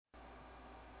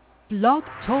Blog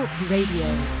Talk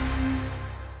Radio.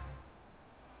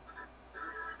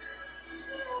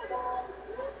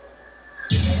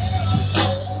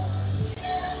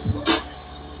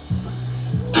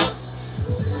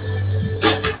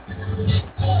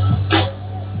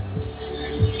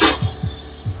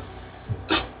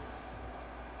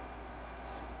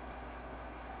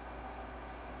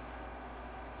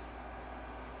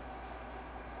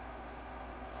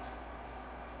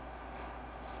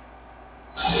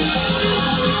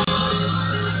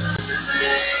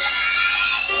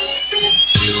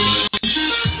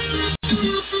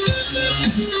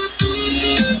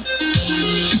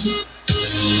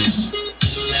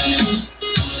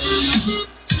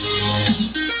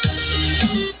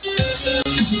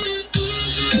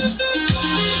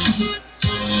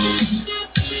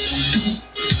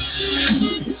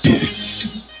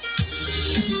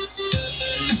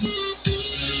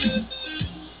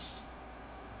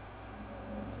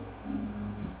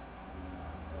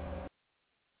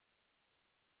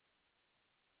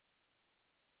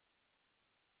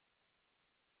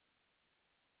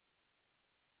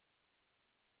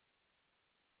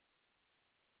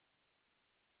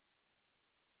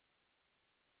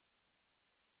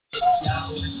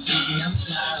 I'm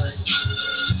smiling,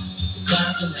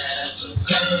 crossing as a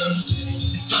grave.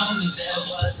 If only there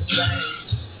was a grave.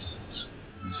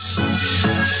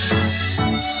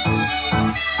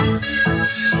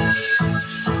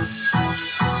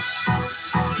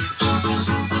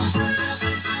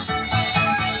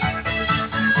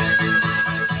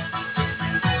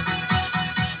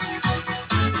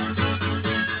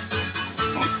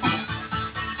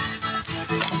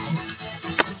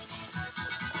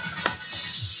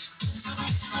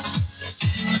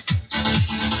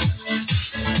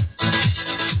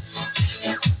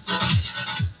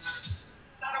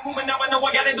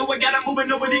 Gotta move it,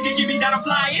 nobody can give me that I'm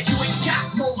flying. You ain't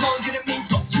got more hunger than me.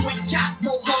 You ain't got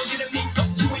more hunger than me.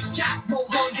 You ain't got more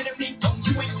hunger than me.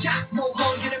 You ain't got more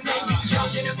hunger than me. You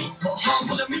younger than me, more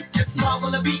humble than me, just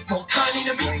marvel than me, more cunning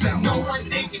than me. No one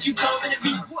thinks that you coming at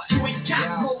me. You ain't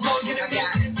got more hunger than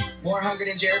me. More hunger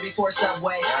than Jerry before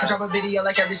Subway. I drop a video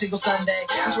like every single Sunday.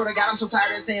 I swear to God, I'm so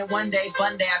tired of saying one day,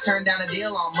 fun day. I turned down a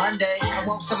deal on Monday. I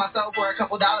won't sell my soul for a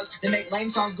couple dollars. They make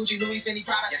lame songs, Gucci, Louis, Fendi,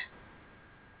 Prada.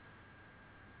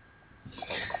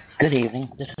 Good evening.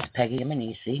 This is Peggy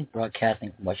Amanisi,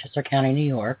 broadcasting from Westchester County, New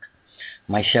York.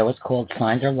 My show is called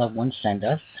Signs Our Loved Ones Send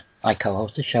Us. I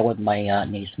co-host the show with my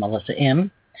niece, Melissa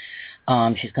M.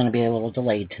 She's going to be a little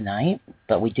delayed tonight,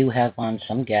 but we do have on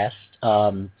some guests.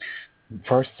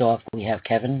 First off, we have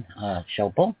Kevin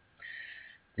Schopel,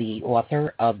 the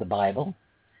author of the Bible,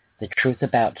 The Truth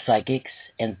About Psychics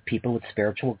and People with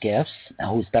Spiritual Gifts,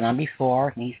 who's been on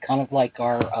before. He's kind of like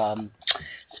our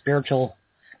spiritual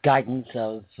guidance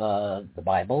of the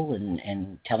Bible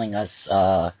and telling us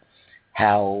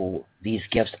how these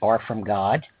gifts are from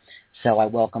God. So I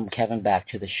welcome Kevin back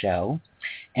to the show.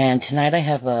 And tonight I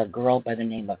have a girl by the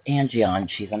name of Angie on.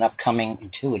 She's an upcoming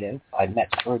intuitive. I met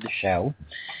her at the show.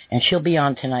 And she'll be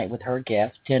on tonight with her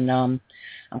gift. And I'm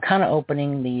kind of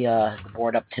opening the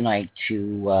board up tonight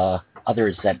to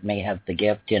others that may have the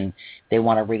gift and they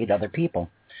want to read other people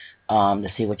to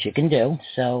see what you can do.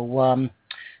 So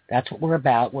that's what we're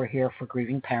about. We're here for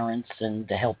grieving parents and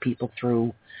to help people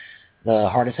through the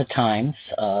hardest of times,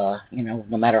 no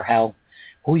matter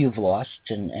who you've lost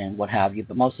and what have you,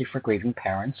 but mostly for grieving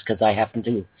parents, because I happen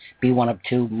to be one of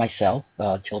two myself,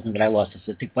 children that I lost to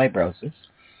cystic fibrosis.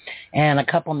 And a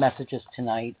couple messages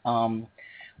tonight.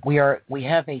 We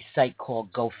have a site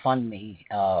called GoFundMe.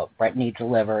 Brett needs a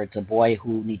liver. It's a boy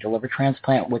who needs a liver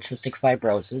transplant with cystic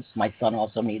fibrosis. My son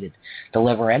also needed the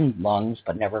liver and lungs,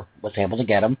 but never was able to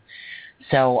get them.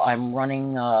 So I'm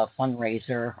running a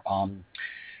fundraiser,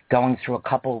 going through a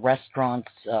couple restaurants,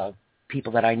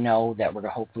 people that I know that we're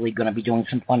hopefully going to be doing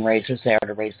some fundraisers there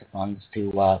to raise the funds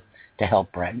to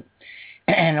help Brett.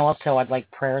 And also I'd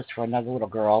like prayers for another little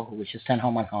girl who was just sent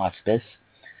home on hospice.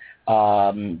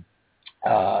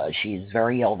 She's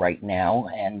very ill right now,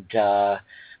 and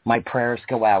my prayers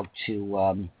go out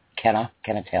to Kenna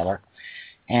Taylor,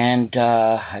 and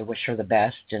I wish her the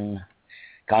best, and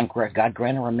God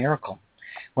grant her a miracle.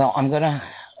 Well, I'm going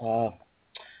to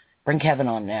bring Kevin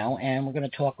on now, and we're going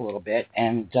to talk a little bit,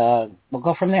 and we'll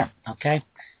go from there, okay?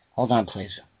 Hold on,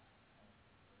 please.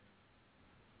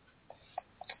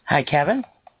 Hi, Kevin.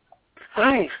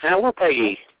 Hi, hello,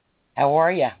 Peggy. How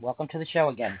are you? Welcome to the show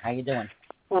again. How you doing?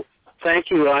 Well,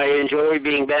 thank you. I enjoy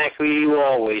being back with you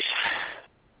always.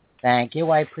 Thank you.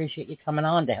 I appreciate you coming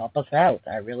on to help us out.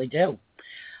 I really do.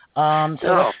 So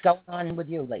what's going on with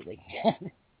you lately?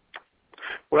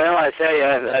 Well, I tell you,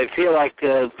 I feel like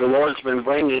the Lord's been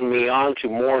bringing me on to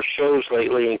more shows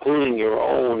lately, including your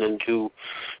own, and to,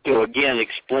 again,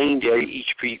 explain to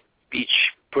each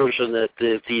person that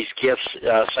these gifts,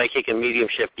 psychic and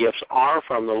mediumship gifts, are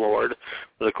from the Lord.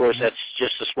 But of course, that's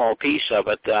just a small piece of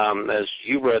it. As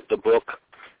you read the book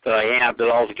that I have, that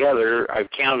altogether I've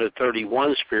counted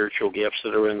 31 spiritual gifts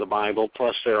that are in the Bible,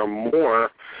 plus there are more,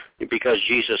 because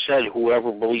Jesus said,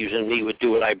 whoever believes in me would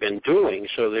do what I've been doing.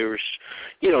 So there's,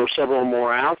 several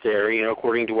more out there,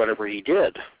 according to whatever he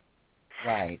did.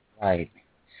 Right.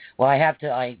 Well,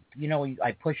 I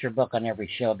push your book on every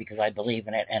show because I believe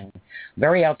in it, and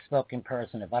very outspoken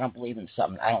person. If I don't believe in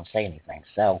something, I don't say anything.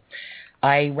 So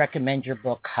I recommend your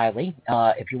book highly.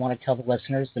 If you want to tell the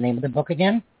listeners the name of the book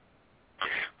again.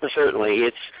 Well, certainly.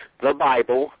 It's The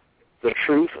Bible, The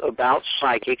Truth About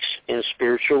Psychics and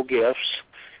Spiritual Gifts.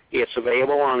 It's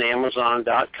available on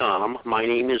Amazon.com. My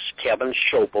name is Kevin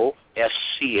Schoeppel,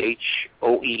 Schoeppel,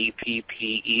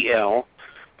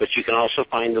 but you can also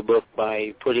find the book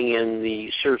by putting in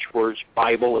the search words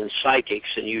Bible and Psychics,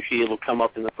 and usually it'll come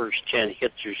up in the first 10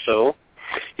 hits or so.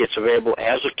 It's available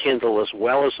as a Kindle as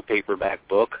well as a paperback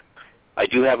book. I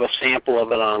do have a sample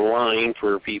of it online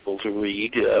for people to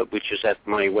read, which is at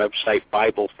my website,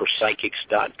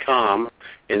 BibleForPsychics.com,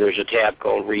 and there's a tab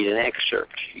called Read an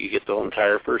Excerpt. You get the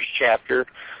entire first chapter,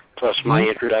 plus my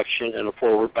introduction and a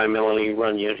foreword by Melanie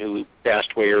Runyon, who passed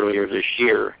away earlier this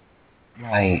year.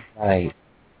 Right.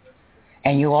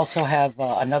 And you also have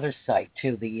another site,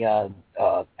 too,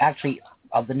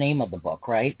 of the name of the book,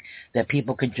 right, that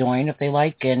people could join if they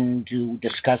like and to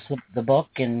discuss the book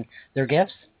and their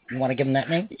gifts? You want to give them that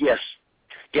name? Yes,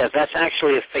 that's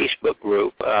actually a Facebook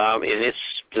group, and it's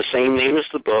the same name as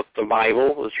the book, The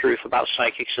Bible, The Truth About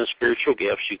Psychics and Spiritual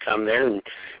Gifts. You come there and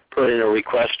put in a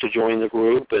request to join the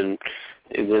group, and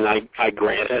then I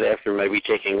grant it after maybe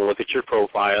taking a look at your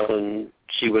profile and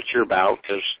see what you're about,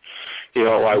 because,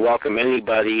 I welcome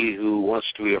anybody who wants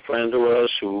to be a friend to us,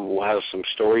 who has some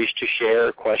stories to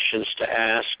share, questions to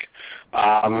ask.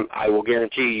 I will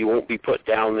guarantee you won't be put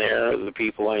down there. The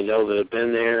people I know that have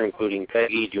been there, including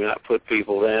Peggy, do not put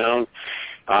people down.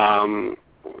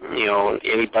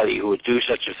 Anybody who would do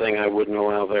such a thing, I wouldn't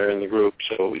allow there in the group.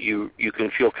 So you can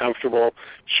feel comfortable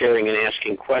sharing and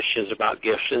asking questions about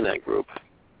gifts in that group.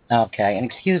 Okay, and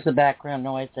excuse the background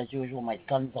noise. As usual, my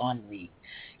son's on the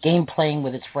game playing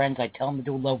with his friends. I tell him to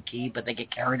do low key, but they get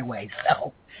carried away.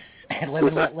 So, live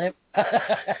and let live.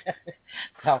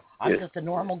 So I'm just a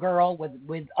normal girl with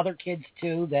other kids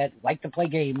too that like to play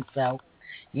games. So,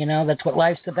 that's what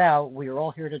life's about. We're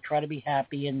all here to try to be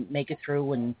happy and make it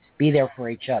through and be there for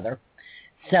each other.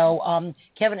 So,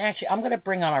 Kevin, actually, I'm going to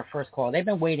bring on our first caller. They've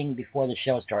been waiting before the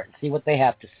show starts and see what they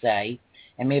have to say,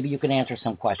 and maybe you can answer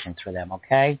some questions for them,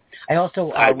 okay?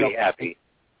 I'd be happy.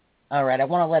 All right. I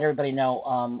want to let everybody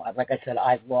know, like I said,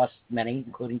 I've lost many,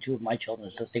 including 2 of my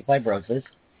children, cystic fibrosis,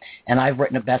 and I've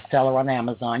written a bestseller on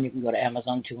Amazon. You can go to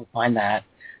Amazon, too, and find that.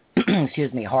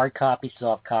 Excuse me, hard copy,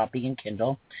 soft copy, and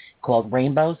Kindle, called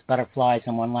Rainbows, Butterflies,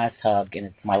 and One Last Hug, and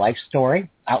it's my life story,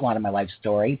 outline of my life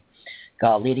story,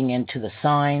 leading into the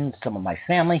signs, some of my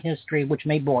family history, which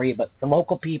may bore you, but the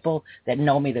local people that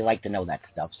know me, they like to know that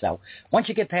stuff. So once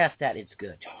you get past that, it's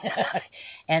good.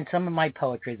 And some of my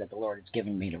poetry that the Lord has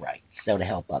given me to write, so to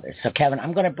help others. So, Kevin,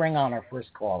 I'm going to bring on our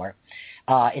first caller.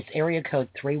 It's area code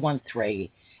 313.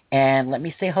 And let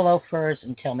me say hello first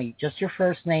and tell me just your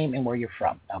first name and where you're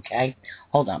from, okay?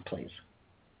 Hold on, please.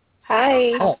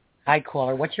 Hi. Oh, hi,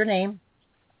 caller. What's your name?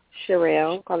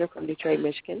 Sherelle, calling from Detroit,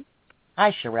 Michigan.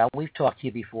 Hi, Sherelle. We've talked to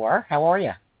you before. How are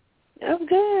you? I'm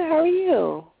good. How are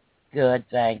you? Good,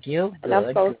 thank you. And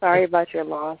I'm so sorry about your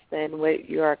loss and what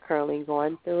you are currently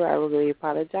going through. I really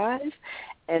apologize.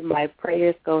 And my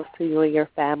prayers goes to you and your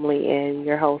family and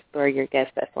your host or your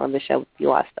guest that's on the show with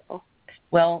you also.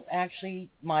 Well, actually,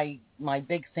 my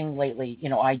big thing lately,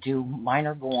 I do mine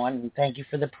are gone, and thank you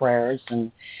for the prayers,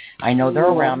 and I know they're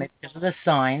around me because of the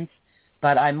signs,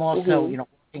 but I'm also,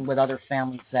 working with other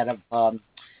families that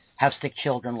have sick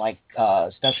children, like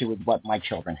especially with what my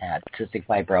children had, cystic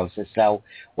fibrosis. So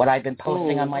what I've been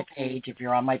posting on my page, if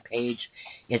you're on my page,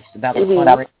 it's about the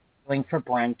fundraiser doing for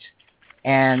Brent.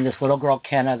 And this little girl,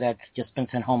 Kenna, that's just been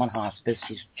sent home on hospice.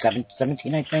 She's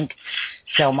 17, I think.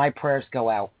 So my prayers go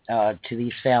out to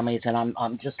these families, and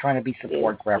I'm just trying to be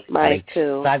support for everybody. Mine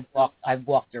too. So I've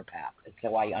walked their path,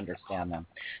 so I understand them.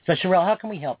 So, Sherelle, how can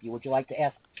we help you? Would you like to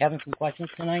ask Kevin some questions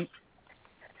tonight?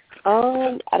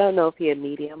 I don't know if he a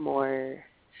medium or...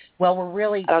 Well,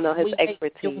 I don't know his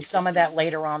expertise. Do some of that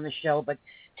later on the show, but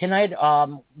tonight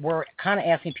we're kind of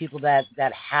asking people that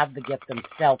have the gift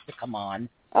themselves to come on.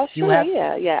 Oh, sure,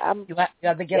 yeah. You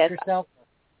have the gift yourself?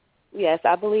 Yes,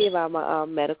 I believe I'm a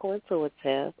medical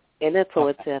intuitive, and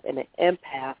an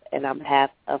empath, and I'm half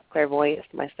of clairvoyance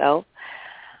myself.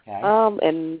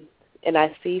 Okay. And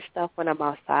I see stuff when I'm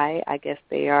outside. I guess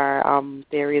they are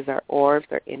theories or orbs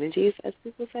or energies, as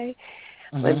people say,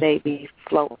 when they be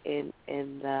floating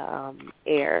in the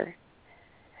air.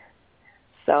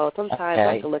 So sometimes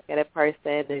I can look at a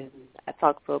person and I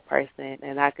talk to a person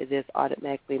and I could just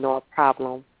automatically know a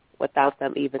problem without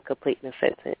them even completing a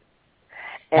sentence.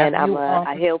 And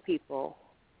I heal people.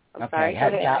 I'm sorry.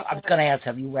 I was going to ask,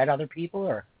 have you read other people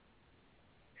or?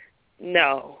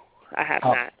 No, I have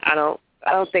not.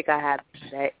 I don't think I have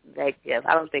that gift.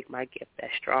 I don't think my gift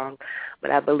that strong, but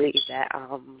I believe that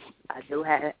I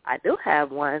do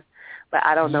have one, but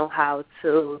I don't know how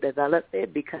to develop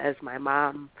it because my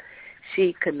mom,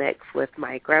 she connects with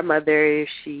my grandmother.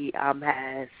 She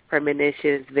has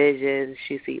premonitions, visions.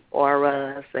 She sees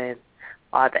auras and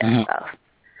all that stuff.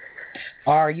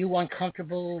 Are you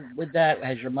uncomfortable with that?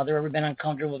 Has your mother ever been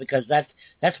uncomfortable? Because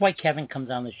that's why Kevin comes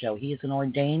on the show. He is an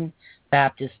ordained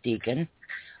Baptist deacon.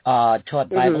 Taught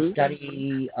Bible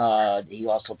study. He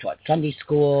also taught Sunday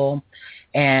school,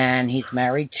 and he's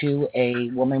married to a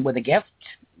woman with a gift.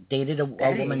 Dated a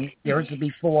woman years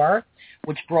before,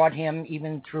 which brought him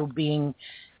even through being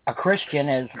a Christian,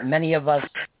 as many of us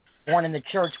born in the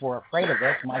church were afraid of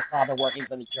this. My father working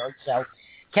for the church, so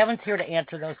Kevin's here to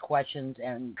answer those questions.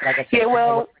 And like I said,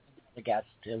 the guests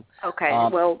too. Okay.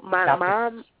 Well, my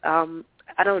mom,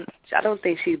 I don't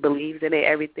think she believes in it.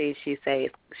 Everything she says,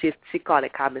 she called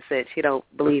it common sense. She don't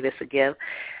believe it's a gift.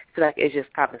 She's like, it's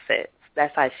just common sense.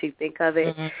 That's how she think of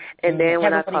it. And then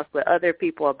when I talk with other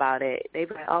people about it, they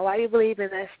be like, oh, why do you believe in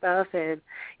that stuff? And,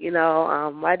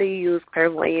 why do you use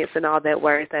clairvoyance and all that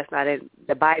words that's not in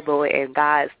the Bible and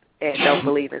don't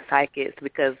believe in psychics?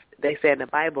 Because they say in the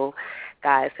Bible,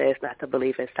 God says not to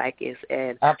believe in psychics.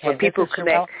 And when people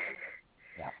connect...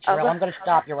 Sherelle, I'm going to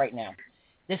stop you right now.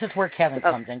 This is where Kevin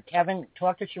comes in. Kevin,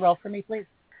 talk to Sherelle for me, please.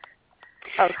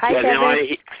 Oh, hi,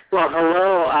 Kevin.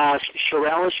 Hello.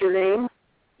 Sherelle is your name?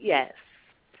 Yes.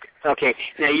 Okay.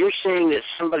 Now, you're saying that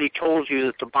somebody told you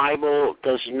that the Bible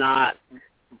does not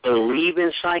believe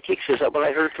in psychics? Is that what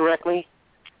I heard correctly?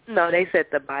 No, they said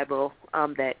the Bible,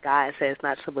 that God says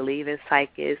not to believe in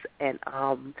psychics, and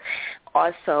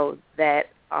also that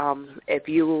if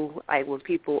you, like when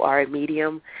people are a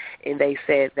medium and they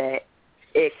said that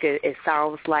it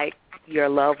sounds like your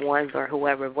loved ones or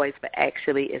whoever voice, but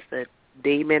actually it's a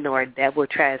demon or a devil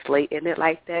translating it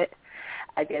like that.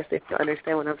 I guess if you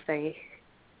understand what I'm saying.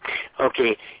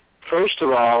 Okay. First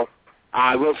of all,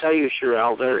 I will tell you,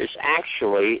 Sherelle, there is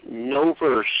actually no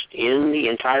verse in the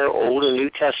entire Old and New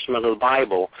Testament of the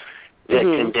Bible that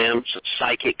condemns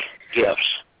psychic gifts.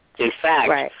 In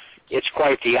fact, it's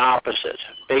quite the opposite.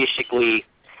 Basically,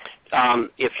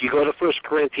 if you go to 1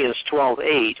 Corinthians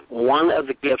 12:8, one of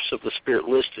the gifts of the Spirit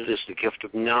listed is the gift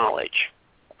of knowledge.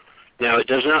 Now, it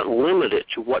does not limit it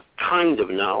to what kind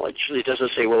of knowledge. It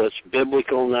doesn't say, well, it's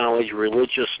biblical knowledge,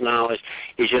 religious knowledge.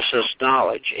 It just says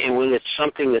knowledge. And when it's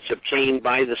something that's obtained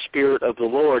by the Spirit of the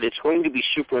Lord, it's going to be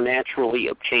supernaturally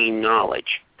obtained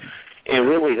knowledge. And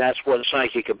really, that's what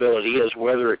psychic ability is,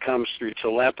 whether it comes through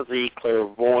telepathy,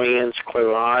 clairvoyance,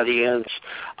 clairaudience,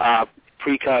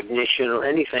 precognition, or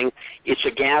anything. It's a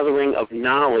gathering of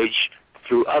knowledge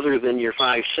through other than your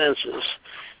five senses.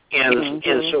 And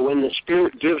so when the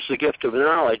Spirit gives the gift of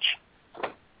knowledge,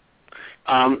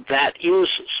 that is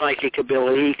psychic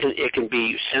ability. It can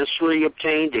be sensory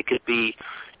obtained. It could be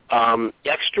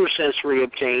extrasensory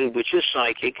obtained, which is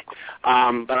psychic.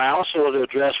 But I also want to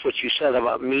address what you said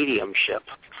about mediumship.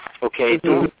 Okay,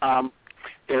 there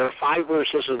are 5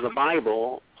 verses of the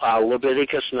Bible,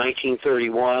 Leviticus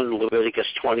 19:31, Leviticus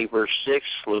 20, verse 6,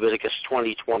 Leviticus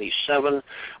 20:27,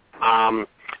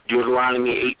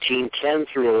 Deuteronomy 18:10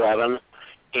 through 11,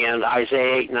 and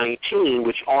Isaiah 8:19,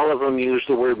 which all of them use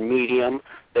the word medium.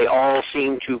 They all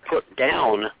seem to put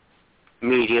down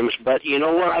mediums, but you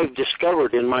know what I've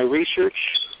discovered in my research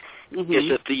is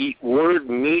that the word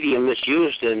medium that's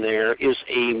used in there is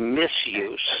a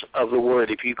misuse of the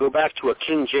word. If you go back to a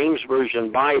King James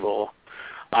Version Bible,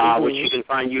 which you can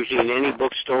find usually in any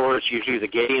bookstore, it's usually the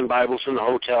Gideon Bibles in the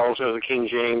hotels or the King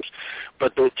James,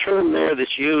 but the term there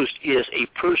that's used is a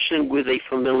person with a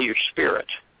familiar spirit.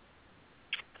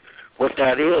 What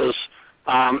that is,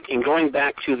 in going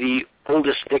back to the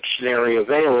oldest dictionary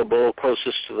available,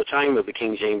 closest to the time of the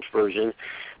King James Version,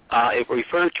 it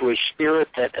referred to a spirit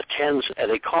that attends at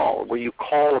a call, where you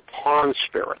call upon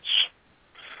spirits.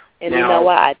 And now, you know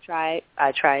what? I try,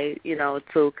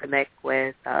 to connect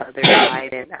with their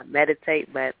side and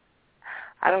meditate, but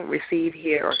I don't receive,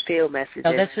 hear, or feel messages.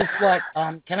 Now, this is what,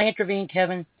 can I intervene,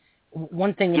 Kevin?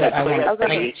 one thing that I want to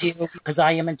explain to you, because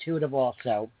I am intuitive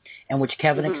also, and which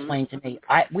Kevin explained to me,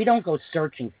 we don't go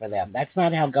searching for them. That's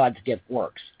not how God's gift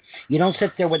works. You don't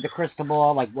sit there with the crystal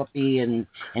ball like Whoopi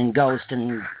and Ghost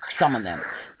and summon them.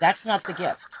 That's not the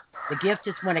gift. The gift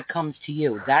is when it comes to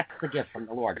you. That's the gift from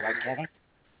the Lord, right, Kevin?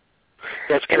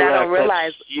 That's correct. And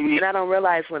I don't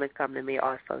realize when it comes to me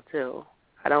also, too.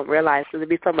 I don't realize because there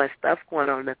be so much stuff going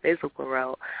on in the physical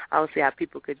world. I don't see how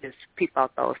people could just peep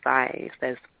out those signs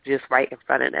that's just right in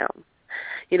front of them.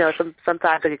 You know,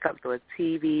 sometimes it can come through a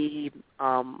TV,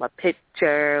 a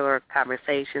picture, or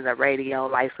conversations, a radio,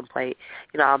 license plate.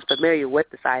 You know, I'm familiar with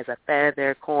the signs of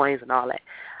feather, coins, and all that.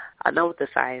 I know what the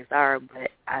signs are,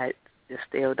 but I just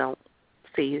still don't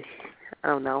see. I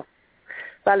don't know.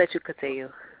 So I'll let you continue.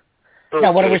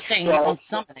 No, what I was saying, you don't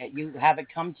summon it. You have it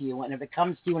come to you, and if it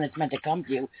comes to you and it's meant to come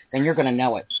to you, then you're going to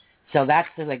know it. So that's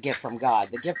the gift from God.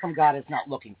 The gift from God is not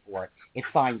looking for it. It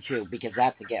finds you because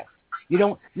that's a gift. You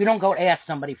don't go ask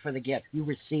somebody for the gift. You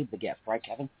receive the gift, right,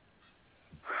 Kevin?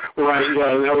 Right. In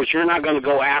other words, you're not going to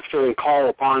go after and call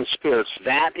upon spirits.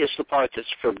 That is the part that's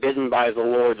forbidden by the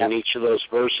Lord in each of those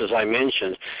verses I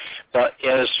mentioned. But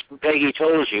as Peggy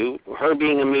told you, her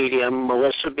being a medium,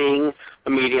 Melissa being a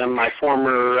medium, my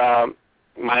former,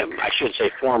 I should say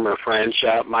former friend,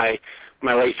 my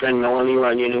late friend Melanie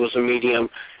Runyon, who was a medium,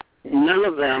 none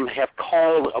of them have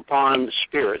called upon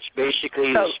spirits.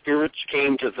 Basically, the spirits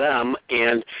came to them,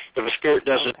 and if a spirit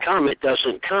doesn't come, it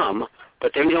doesn't come.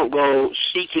 But they don't go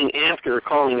seeking after or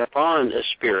calling upon a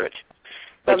spirit.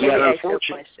 But let me ask you a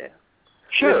question.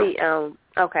 Sure.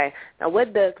 Okay. Now,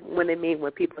 what does when it mean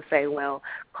when people say, well,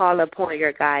 call upon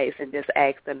your guides and just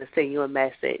ask them to send you a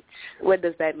message? What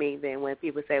does that mean then when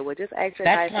people say, well, just ask your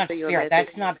guides to send you a message?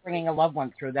 That's not bringing a loved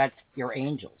one through. That's your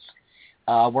angels.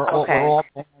 We're all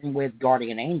born with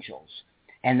guardian angels,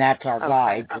 and that's our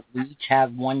guides. We each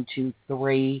have 1, 2,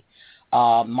 3.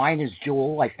 Mine is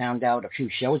Jewel. I found out a few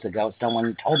shows ago.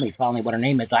 Someone told me finally what her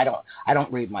name is. I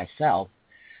don't read myself,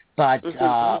 but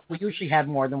we usually have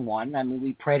more than one. I mean,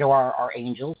 we pray to our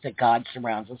angels that God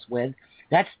surrounds us with.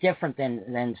 That's different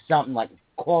than something like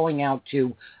calling out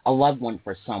to a loved one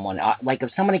for someone. Like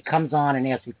if somebody comes on and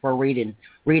asks me for a reading,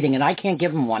 and I can't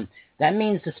give them one, that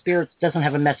means the spirit doesn't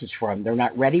have a message for them. They're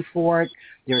not ready for it.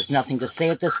 There's nothing to say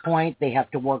at this point. They have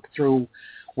to work through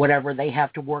whatever they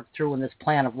have to work through in this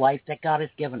plan of life that God has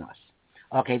given us.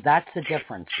 Okay, that's the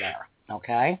difference there,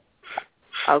 okay?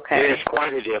 Okay. It is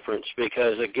quite a difference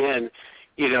because, again,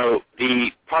 you know, the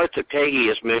part that Peggy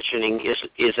is mentioning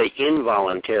is an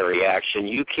involuntary action.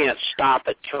 You can't stop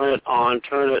it, turn it on,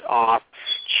 turn it off,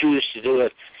 choose to do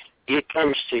it. It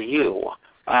comes to you.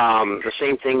 The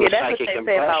same thing with psychic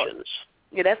impressions.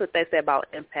 That's what they say about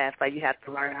empaths. Like you have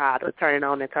to learn how to turn it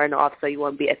on and turn it off so you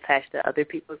won't be attached to other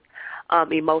people's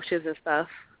emotions and stuff.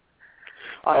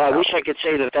 I wish I could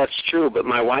say that that's true, but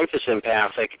my wife is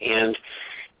empathic, and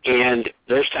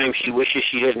there's times she wishes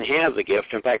she didn't have the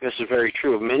gift. In fact, this is very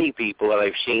true of many people that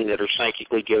I've seen that are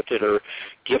psychically gifted or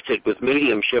gifted with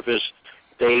mediumship is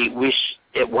they wish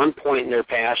at one point in their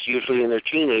past, usually in their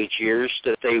teenage years,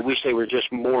 that they wish they were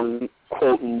just more,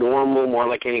 quote, normal, more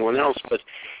like anyone else, but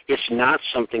it's not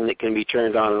something that can be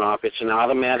turned on and off. It's an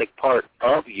automatic part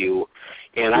of you,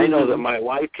 and I know that my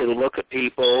wife can look at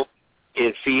people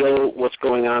and feel what's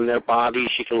going on in their body.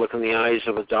 She can look in the eyes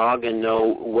of a dog and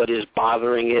know what is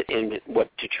bothering it and what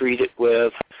to treat it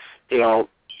with. You know,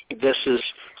 this is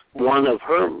one of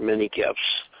her many gifts.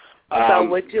 So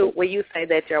would you say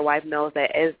that your wife knows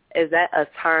that? Is that a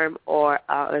term or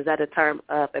is that a term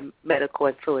of a medical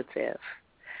intuitive?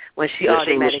 When she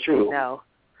automatically knows?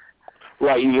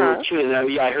 Right,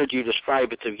 I heard you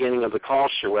describe at the beginning of the call,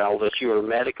 Sherelle, that you are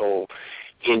medical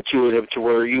intuitive to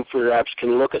where you perhaps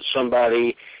can look at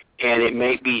somebody and it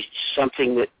may be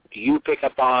something that you pick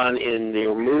up on in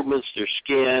their movements, their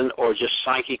skin, or just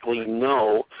psychically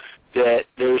know that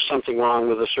there's something wrong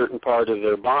with a certain part of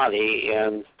their body,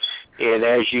 and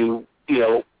as you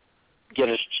get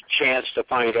a chance to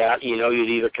find out, it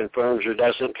either confirms or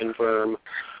doesn't confirm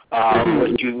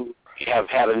what you have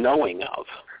had a knowing of.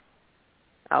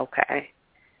 Okay.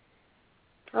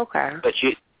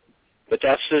 But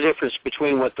that's the difference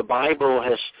between what the Bible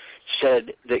has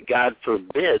said that God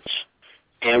forbids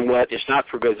and what is not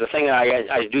forbidden. The thing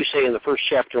I do say in the first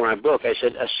chapter of my book, I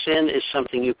said a sin is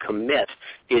something you commit.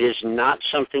 It is not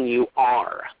something you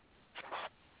are.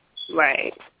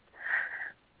 Right.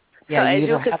 Yeah,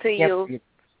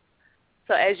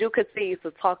 so as you continue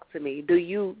to talk to me, do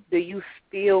you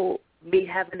still me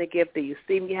having a gift? Do you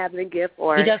see me having a gift?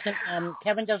 Or he doesn't?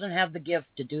 Kevin doesn't have the gift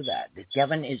to do that.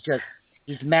 Kevin is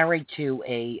he's married to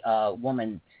a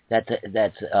woman that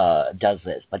does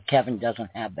this, but Kevin doesn't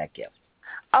have that gift.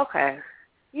 Okay.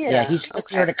 Yeah. Yeah, he's just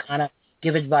here to kind of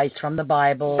give advice from the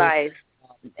Bible. Advice.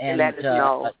 And let us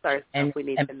know certain stuff we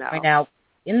need to know. Point out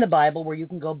in the Bible where you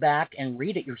can go back and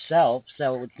read it yourself,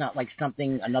 so it's not like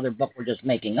another book we're just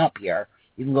making up here.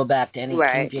 You can go back to any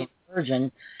King James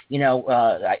Version. You know,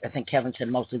 I think Kevin said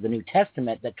mostly the New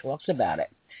Testament that talks about it.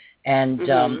 And,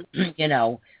 you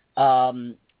know,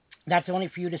 that's only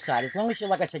for you to decide. As long as you're,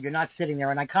 like I said, you're not sitting there,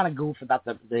 and I kind of goof about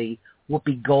the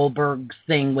Whoopi Goldberg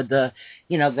thing with the,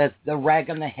 you know, the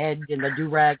rag on the head and the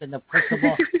do-rag and the crystal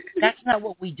ball. That's not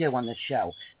what we do on this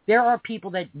show. There are people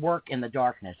that work in the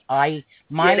darkness. They do.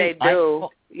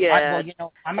 Well, you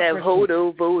know, I'm a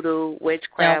Christian. Voodoo,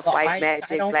 witchcraft, white magic,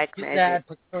 black magic. I don't do that,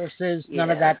 put curses,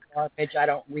 none of that garbage. I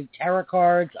don't read tarot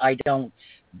cards. I don't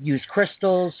use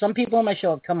crystals. Some people on my show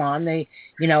have come on. They,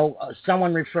 you know,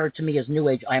 someone referred to me as New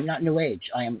Age. I am not New Age.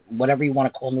 I am whatever you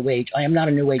want to call New Age. I am not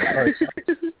a New Age person.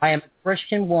 I am a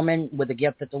Christian woman with a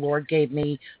gift that the Lord gave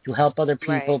me to help other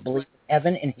people believe in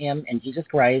heaven and Him and Jesus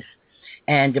Christ,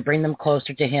 and to bring them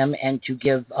closer to Him and to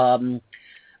give a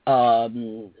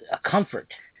comfort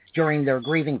during their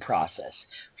grieving process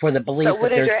for the belief that there's... So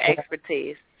what is your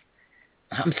expertise?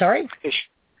 I'm sorry?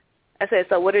 I said,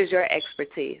 so what is your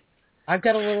expertise? I've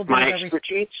got a little bit of everything.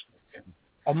 Expertise?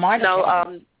 Oh, mine?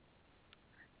 No,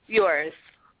 yours.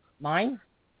 Mine?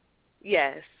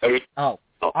 Yes. Oh,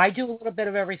 I do a little bit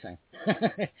of everything.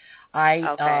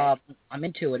 I'm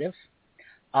intuitive.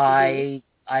 I've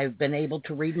been able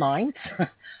to read minds.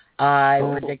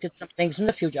 I predicted some things in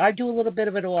the future. I do a little bit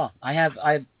of it all. I have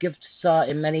gifts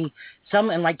in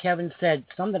some, and like Kevin said,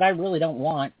 some that I really don't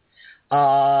want.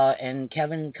 And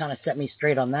Kevin kind of set me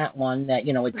straight on that one, that,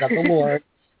 you know, it's of the Lord.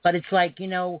 But it's like, you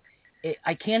know,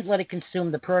 I can't let it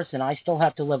consume the person. I still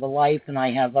have to live a life, and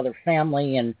I have other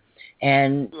family, and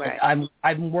I'm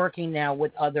working now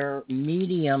with other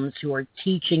mediums who are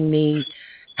teaching me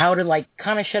how to, like,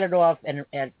 kind of shut it off and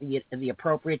at the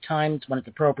appropriate times, when it's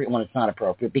appropriate, when it's not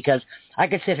appropriate. Because I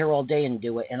could sit here all day and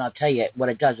do it, and I'll tell you what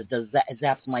it does. It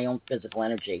zaps my own physical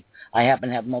energy. I happen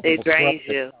to have multiple It drains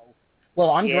you.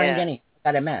 Well, I'm drained anyway.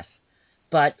 I got MS.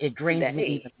 But it drains me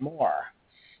even more.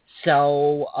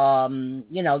 So,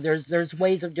 you know, there's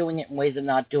ways of doing it and ways of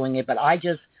not doing it. But I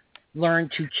just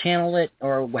learned to channel it,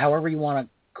 or whatever you want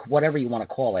to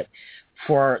call it,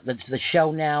 for the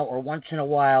show now, or once in a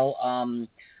while.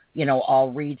 You know,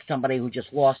 I'll read somebody who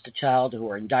just lost a child, who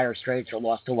are in dire straits, or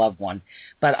lost a loved one.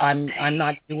 But I'm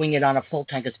not doing it on a full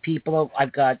time, because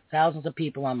I've got thousands of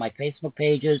people on my Facebook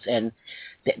pages, and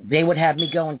they would have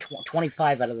me going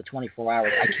 25 out of the 24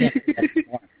 hours. I can't do that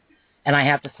anymore. And I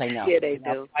have to say no. Yeah, they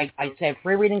do. I say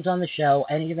free readings on the show.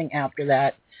 Anything after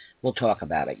that, we'll talk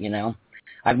about it, you know.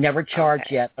 I've never charged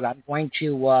yet, but I'm going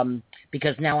to,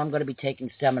 because now I'm going to be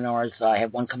taking seminars. I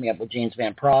have one coming up with James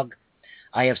Van Prague.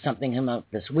 I have something coming up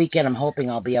this weekend. I'm hoping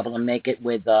I'll be able to make it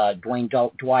with Dwayne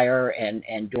Dwyer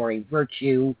and Doreen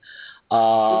Virtue,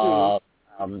 Anita.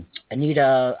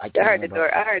 I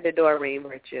heard the Doreen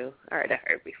Virtue. I heard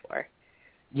her before.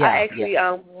 Yeah, I actually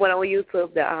went on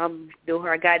YouTube to do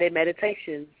her guided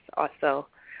meditations also.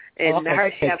 And I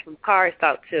heard she has some cards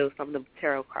out too, some of the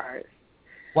tarot cards.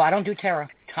 Well, I don't do tarot.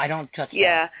 I don't touch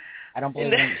that. I don't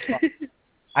believe in it.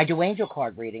 I do angel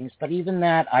card readings, but even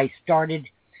that,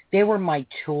 they were my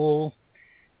tool,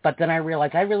 but then I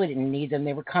realized I really didn't need them.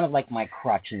 They were kind of like my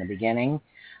crutch in the beginning.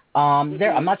 I'm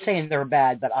not saying they're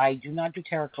bad, but I do not do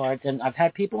tarot cards, and I've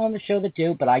had people on the show that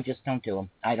do, but I just don't do them.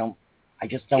 I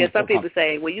just don't. Yeah, some people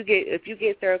say, well, if you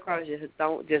get tarot cards, just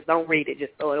don't read it,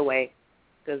 just throw it away.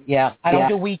 Yeah, I don't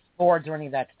do Ouija boards or any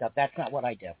of that stuff. That's not what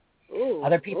I do. Ooh,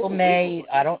 other people may.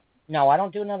 I don't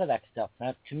do none of that stuff.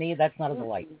 To me, that's not a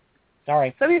delight.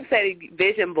 Sorry. Some people say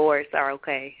vision boards are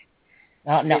okay.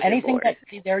 No, anything boards.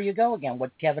 There you go again,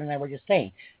 what Kevin and I were just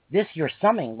saying. You're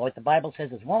summing what the Bible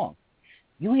says is wrong.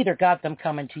 You either got them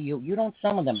coming to you. You don't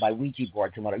summon them by Ouija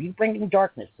boards and whatever. You bring in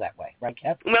darkness that way, right,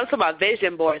 Kev? I'm talking about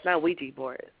vision boards, not Ouija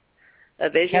boards. A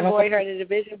vision board? You heard of the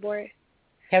vision board?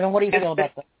 Kevin, what do you feel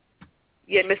about that?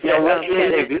 Yeah, Mr. Yeah,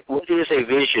 what is a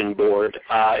vision board?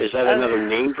 Is that another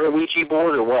name for a Ouija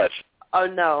board or what? Oh,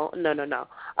 no.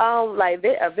 Like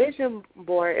a vision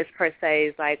board is per se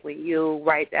is like when you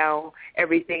write down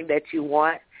everything that you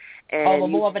want. And the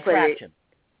law of attraction.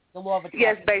 The law of attraction.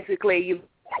 Yes, basically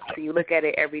you look at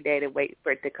it every day and wait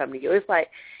for it to come to you. It's like,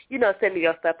 sending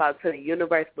your stuff out to the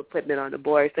universe but putting it on the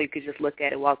board so you can just look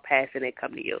at it, walk past it, and it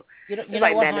come to you. It's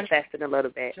like manifesting a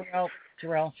little bit.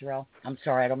 Jarrell, I'm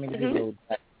sorry, I don't mean to be rude,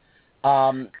 but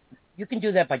you can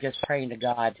do that by just praying to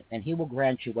God, and He will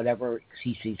grant you whatever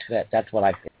He sees fit. That's what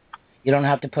I feel. You don't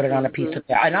have to put it on a piece of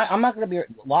paper. And I'm not going to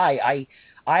lie.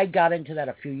 I got into that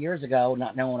a few years ago,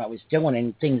 not knowing what I was doing,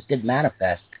 and things did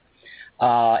manifest.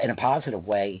 in a positive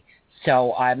way.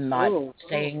 So I'm not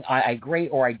saying I agree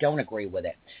or I don't agree with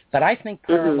it. But I think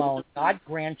prayer alone, God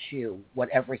grants you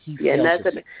whatever He feels.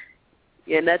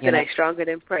 Nothing ain't stronger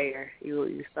than prayer.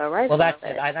 You start right. Well, that's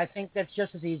it. I think that's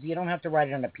just as easy. You don't have to write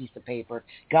it on a piece of paper.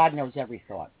 God knows every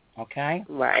thought. Okay.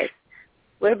 Right.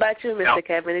 What about you, Mr.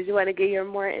 Kevin? Did you want to get your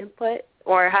more input,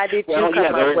 or how did you come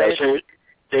up with?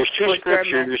 There's two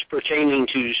scriptures pertaining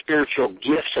to spiritual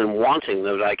gifts and wanting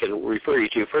that I can refer you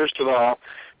to. First of all,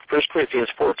 1 Corinthians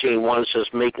 14:1 says,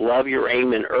 "Make love your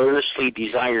aim and earnestly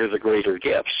desire the greater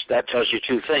gifts." That tells you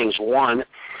two things. One,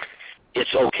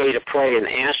 it's okay to pray and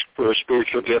ask for a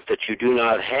spiritual gift that you do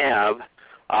not have.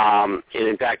 And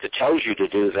in fact, it tells you to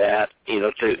do that,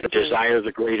 to desire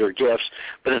the greater gifts.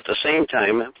 But at the same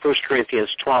time, 1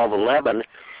 Corinthians 12:11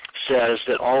 says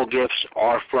that all gifts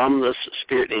are from the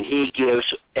Spirit, and He gives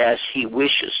as He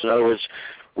wishes. In other words,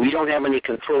 we don't have any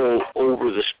control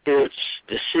over the Spirit's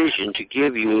decision to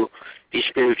give you the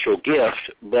spiritual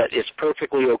gift, but it's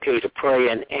perfectly okay to pray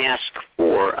and ask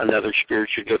for another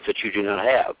spiritual gift that you do not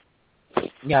have.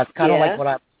 Yeah, it's kind of like what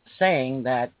I'm saying,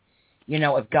 that,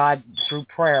 if God, through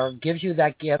prayer, gives you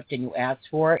that gift and you ask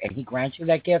for it and He grants you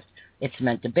that gift, it's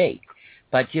meant to be.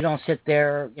 But you don't sit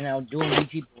there, doing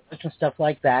Ouija boards and stuff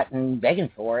like that and begging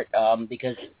for it,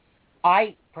 because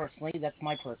I personally, that's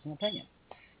my personal opinion.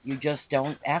 You just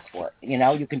don't ask for it.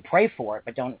 You can pray for it,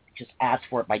 but don't just ask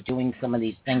for it by doing some of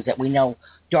these things that we know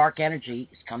dark energy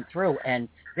has come through. And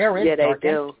there is dark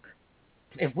energy.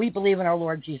 If we believe in our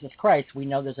Lord Jesus Christ, we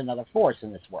know there's another force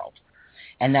in this world.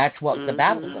 And that's what the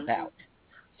battle is about.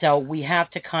 So we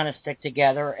have to kind of stick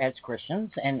together as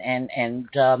Christians, and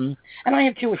I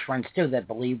have Jewish friends too that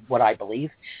believe what I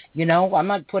believe. I'm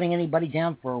not putting anybody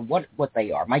down for what they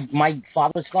are. My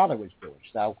father's father was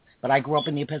Jewish, but I grew up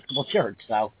in the Episcopal Church,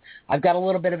 so I've got a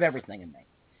little bit of everything in me.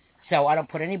 So I don't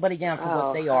put anybody down for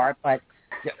what they are. But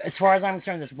as far as I'm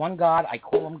concerned, there's one God. I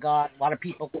call Him God. A lot of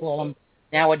people call Him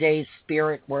nowadays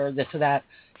Spirit, where this or that.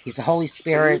 He's the Holy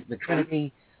Spirit, the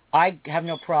Trinity. I have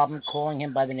no problem calling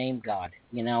Him by the name God.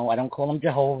 I don't call Him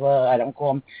Jehovah. I don't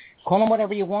call Him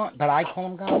whatever you want, but I call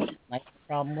Him God. I have no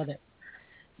problem with it.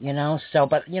 So,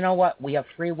 but you know what? We have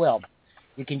free will.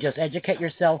 You can just educate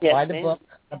yourself by the book,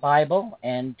 the Bible,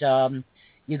 and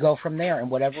you go from there. And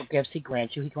whatever gifts He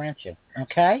grants you, He grants you.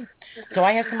 Okay? So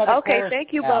I have some other Okay,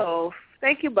 thank you both.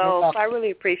 Thank you both. I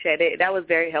really appreciate it. That was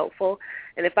very helpful.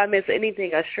 And if I miss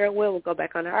anything, I sure will go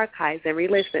back on the archives and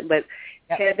re-listen. But,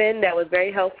 Kevin, that was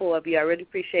very helpful of you. I really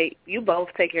appreciate you both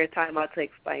taking your time out to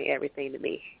explain everything to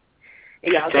me.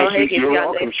 And y'all go ahead and get to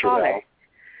your next caller.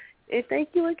 And thank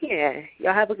you again.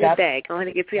 Y'all have a good day. Go ahead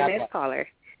and get to your next caller.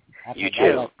 You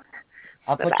too.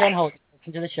 I'll put you on hold.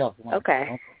 Listen to the show if you want.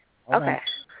 Okay. Okay.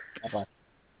 Bye-bye.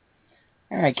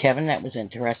 All right, Kevin, that was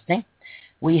interesting.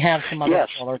 We have some other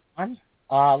callers on.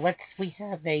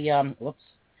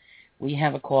 We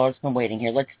have a caller that's been waiting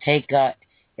here. Let's take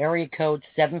area code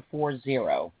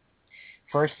 740.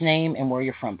 First name and where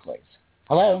you're from, please.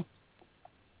 Hello?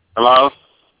 Hello?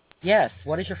 Yes.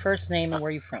 What is your first name and where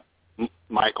are you from?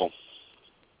 Michael.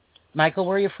 Michael,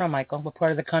 where are you from, Michael? What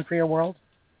part of the country or world?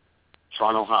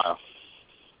 Toronto, Ohio.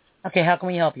 Okay, how can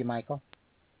we help you, Michael?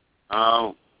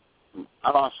 I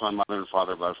lost my mother and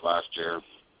father both last year,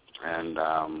 and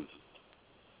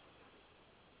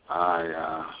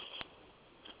I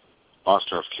lost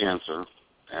her of cancer,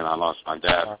 and I lost my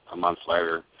dad a month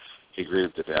later. He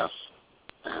grieved to death.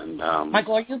 And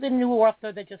Michael, are you the new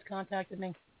author that just contacted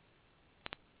me?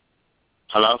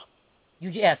 Hello?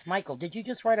 Yes, Michael. Did you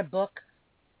just write a book?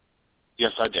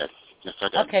 Yes, I did.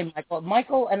 Okay, Michael.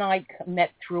 Michael and I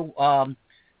met through an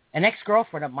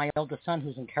ex-girlfriend of my oldest son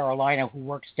who's in Carolina who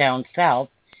works down south.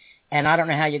 And I don't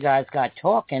know how you guys got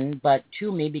talking, but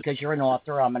to me, because you're an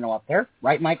author, I'm an author.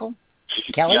 Right, Michael?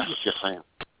 Kelly? Yes, I am.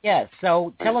 Yes.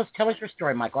 So tell us your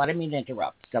story, Michael. I didn't mean to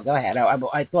interrupt. So go ahead.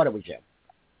 I thought it was you.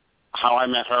 How I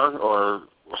met her, or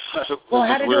well,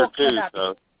 how did it all come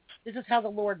out? This is how the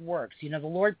Lord works. The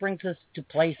Lord brings us to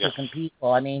places and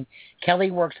people. I mean, Kelly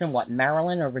works in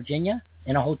Maryland or Virginia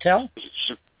in a hotel?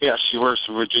 She works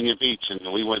in Virginia Beach,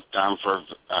 and we went down for,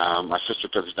 my sister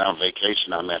took us down on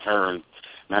vacation. I met her, and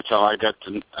that's how I got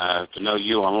to know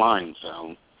you online,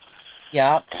 so.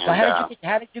 Yeah. And, so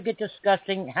how did you get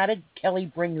discussing, how did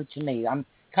Kelly bring you to me? I'm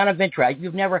kind of interested.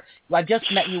 I've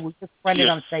just met you, we just friended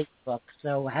on Facebook,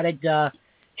 so how did,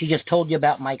 she just told you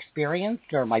about my experience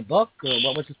or my book, or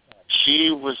what was it?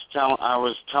 I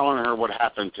was telling her what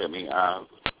happened to me,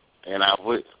 and I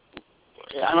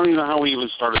don't even know how we even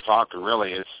started talking,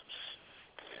 really. It's,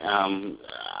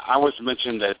 I was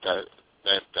mentioned that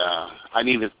I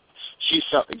needed, she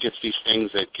gets these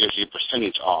things that gives you a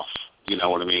percentage off, You know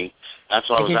what I mean? That's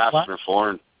what I was asking her for.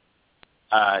 And,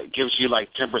 it gives you like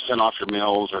 10% off your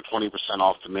meals or 20%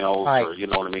 off the meals, right. or you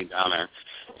know what I mean, down there.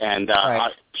 And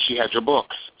right. she had your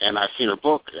books, and I seen her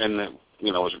book, and I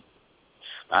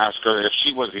asked her if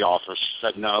she was the author. She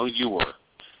said, "No, you were."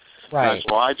 Right. And I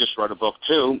said, "Well, I just wrote a book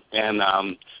too, and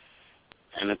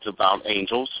it's about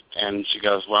angels." And she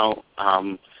goes, "Well,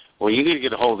 you need to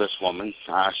get a hold of this woman.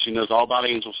 She knows all about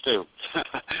angels too."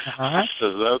 I said,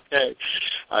 "Okay."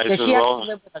 I said, she actually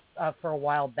lived with us for a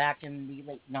while back in the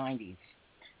late 90s.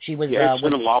 She was. Yeah, it's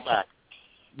been a while back.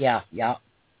 Yeah. Yep,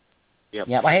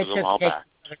 yeah. I had a while back.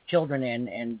 Other children in,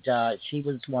 and she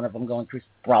was one of them going through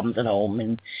problems at home,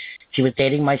 and she was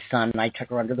dating my son, and I took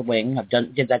her under the wing.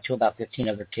 Did that to about 15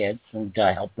 other kids and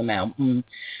helped them out. And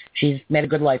she's made a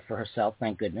good life for herself,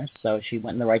 thank goodness. So she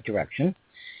went in the right direction.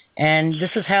 And this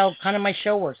is how kind of my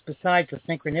show works. Besides the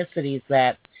synchronicities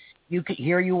that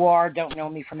here you are, don't know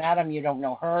me from Adam, you don't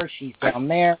know her, she's down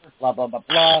there, blah blah blah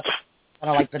blah.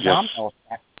 Kind of like the domino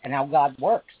effect and how God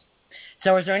works.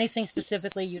 So is there anything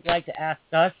specifically you'd like to ask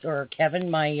us or Kevin,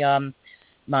 my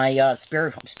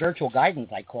spiritual guidance,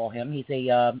 I call him. He's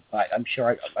I'm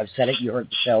sure I've said it, you heard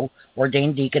the show,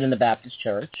 ordained deacon in the Baptist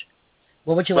Church.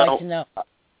 What would you like to know?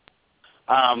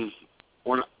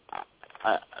 When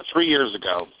 3 years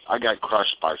ago, I got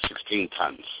crushed by 16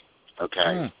 tons,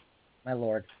 okay? My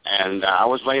Lord. And I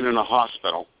was laying in a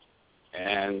hospital,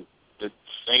 and the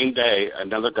same day,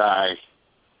 another guy,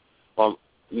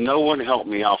 no one helped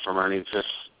me out from underneath this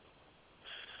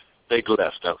big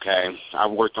lift, okay? I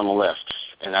worked on the lift,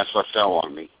 and that's what fell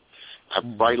on me. A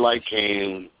bright light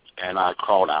came, and I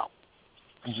crawled out.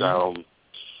 So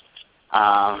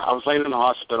I was laying in the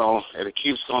hospital, and it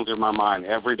keeps going through my mind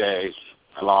every day,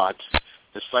 a lot.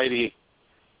 This lady,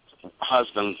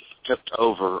 husband, tipped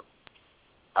over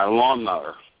a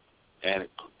lawnmower, and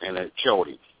it killed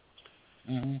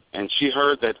him. And she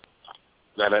heard that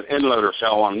an inloader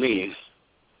fell on me,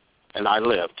 and I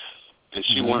lived. And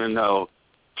she wanted to know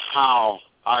how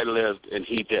I lived and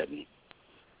he didn't.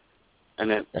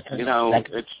 And it,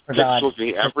 it sticks with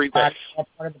me every day. That's all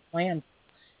part of the plan,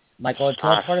 Michael. It's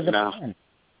all part of the plan.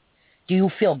 Do you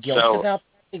feel guilt about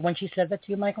that when she said that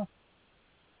to you, Michael?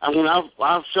 I mean,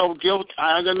 I felt guilt.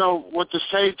 I don't know what to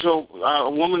say to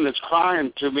a woman that's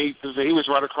crying to me because he was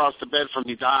right across the bed from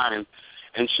me dying,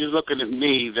 and she's looking at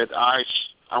me that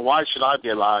why should I be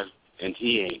alive and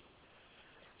he ain't?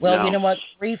 Well, you know what?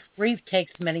 Grief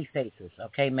takes many faces,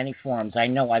 okay, many forms. I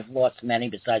know I've lost many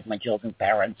besides my children,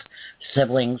 parents,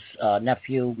 siblings,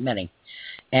 nephew, many.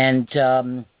 And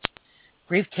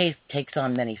grief takes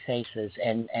on many faces,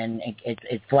 and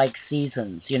it's like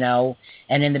seasons,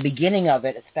 And in the beginning of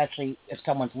it, especially if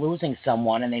someone's losing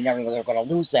someone and they never know they're going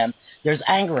to lose them, there's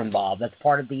anger involved. That's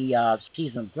part of the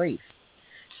season of grief.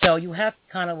 So you have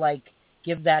to kind of like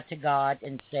give that to God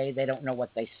and say they don't know what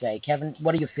they say. Kevin,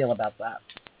 what do you feel about that?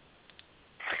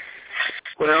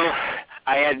 Well,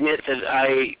 I admit that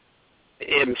I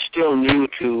am still new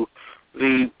to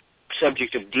the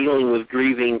subject of dealing with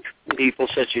grieving people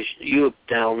such as you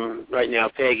down right now,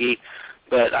 Peggy.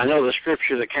 But I know the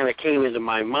scripture that kind of came into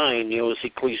my mind, is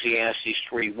Ecclesiastes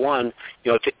 3:1.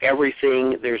 To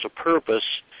everything there's a purpose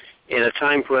and a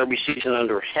time for every season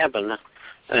under heaven.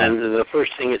 And the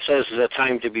first thing it says is a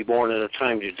time to be born and a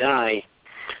time to die.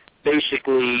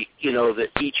 Basically, that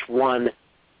each one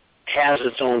has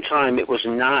its own time. It was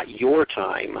not your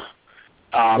time.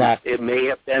 It may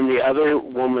have been the other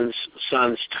woman's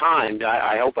son's time.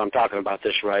 I hope I'm talking about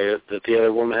this right, that the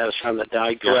other woman had a son that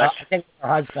died, correct? I think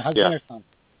her husband or son.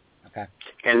 Okay.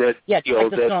 And that,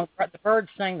 the song, the Byrds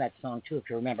sang that song, too, if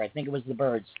you remember. I think it was the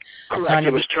Byrds. Correct.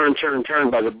 It was Turn, Turn,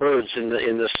 Turn by the Byrds in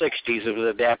the 60s. It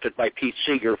was adapted by Pete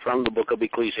Seeger from the book of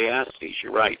Ecclesiastes.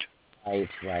 You're right.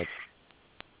 Right.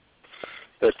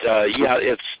 But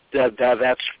it's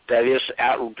that is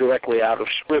directly out of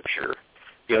Scripture.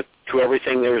 To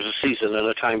everything there is a season and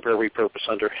a time for every purpose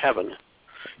under heaven.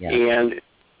 Yeah. And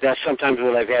that's sometimes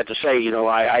what I've had to say.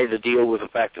 I had to deal with the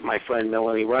fact that my friend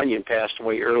Melanie Runyon passed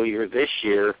away earlier this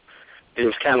year. It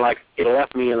was kind of like it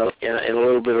left me in a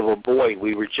little bit of a void.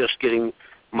 We were just getting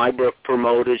my book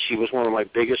promoted. She was one of my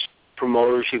biggest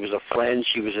promoters. She was a friend.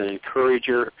 She was an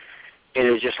encourager. And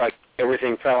it was just like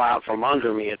everything fell out from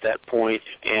under me at that point.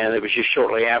 And it was just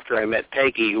shortly after I met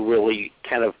Peggy who really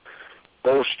kind of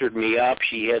bolstered me up.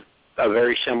 She had a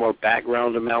very similar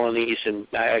background to Melanie's, and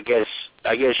I guess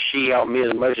she helped me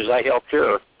as much as I helped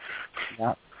her.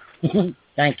 Yeah.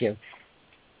 Thank you.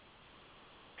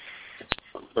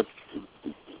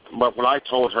 But what I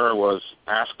told her was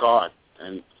ask God,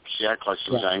 and she acted like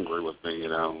she was angry with me,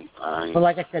 Well,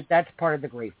 like I said, that's part of the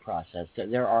grief process.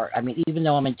 There are, even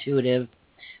though I'm intuitive,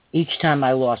 each time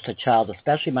I lost a child,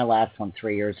 especially my last one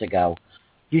 3 years ago,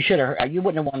 you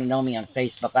wouldn't want to know me on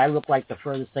Facebook. I look like the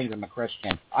furthest thing from a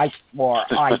Christian. I swore,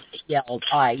 I yelled,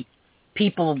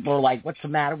 people were like, "What's the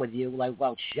matter with you?" Like,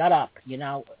 well, shut up.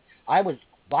 I was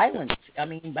violent.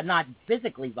 But not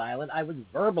physically violent. I was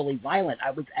verbally violent.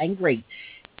 I was angry.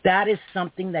 That is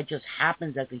something that just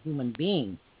happens as a human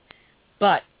being.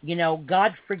 But,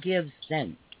 God forgives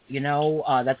sin.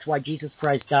 That's why Jesus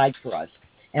Christ died for us.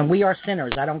 And we are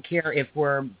sinners. I don't care if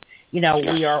we're, we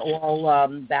are all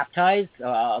baptized,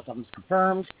 someone's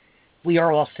confirmed. We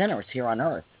are all sinners here on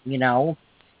earth,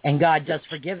 and God does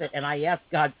forgive it. And I ask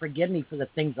God, forgive me for the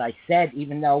things I said,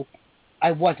 even though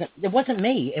it wasn't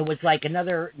me. It was like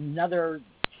another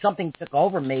something took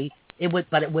over me.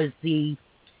 But it was the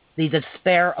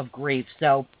despair of grief.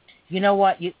 So, you know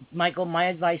what, Michael, my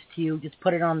advice to you, just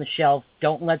put it on the shelf.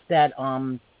 Don't let that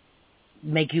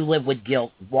make you live with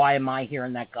guilt. Why am I here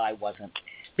and that guy wasn't?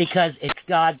 Because it's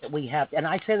God that we have. And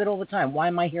I say that all the time. Why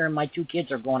am I here and my two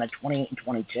kids are going at 28 and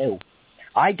 22?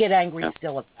 I get angry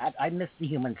still at that. I miss the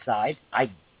human side. I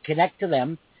connect to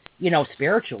them,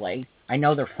 spiritually. I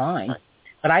know they're fine.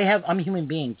 But I'm a human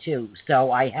being too.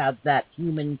 So I have that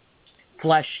human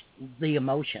flesh, the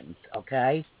emotions,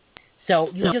 okay? So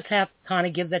you just have to kind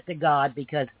of give that to God,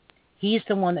 because he's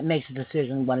the one that makes the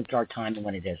decision when it's our time and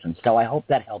when it isn't. So I hope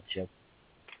that helps you.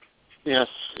 Yes,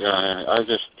 I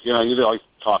just, you always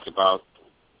talk about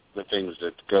the things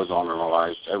that goes on in our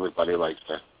lives. Everybody likes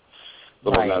the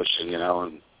little notion,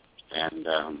 and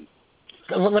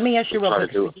well, let me ask you real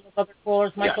quick. We do have other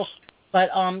callers, Michael. Yes. But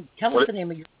tell us the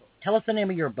name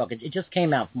of your book. It just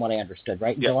came out, from what I understood,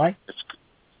 right? In July?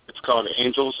 It's called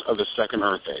Angels of the Second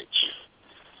Earth Age.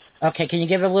 Okay, can you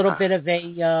give a little bit of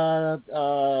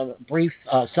a brief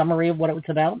summary of what it was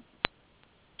about?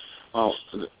 Well,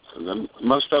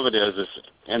 most of it is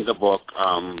in the book.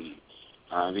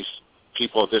 These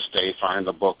people of this day find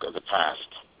the book of the past,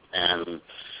 and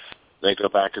they go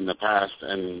back in the past,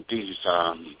 and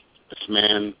this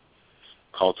man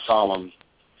called Solomon,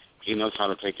 he knows how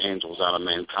to take angels out of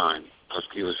mankind, because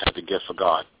he had the gift of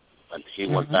God, but he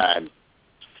went bad,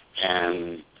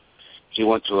 and he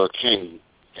went to a king,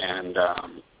 and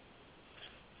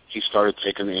he started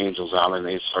taking the angels out, and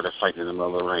they started fighting in the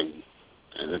middle of the ring,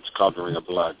 and it's called the Ring of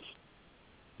Blood.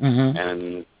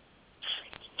 And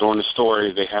during the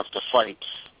story, they have to fight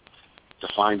to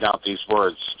find out these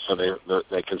words so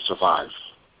they can survive.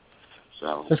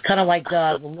 So it's kind of like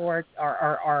the Lord,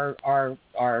 our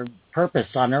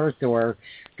purpose on earth, or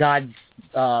God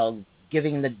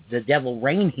giving the devil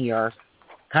reign here,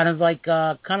 kind of like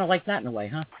that in a way,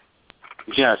 huh?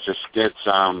 Yes, it's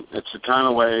the kind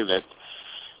of way that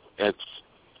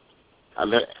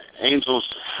the angels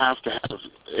have to have.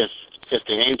 If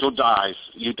the angel dies,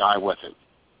 you die with it.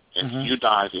 If you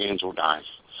die, the angel dies.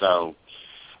 So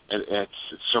it's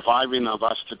surviving of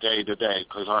us today,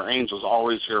 because our angels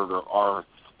always here are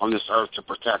on this earth to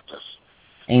protect us.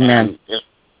 Amen.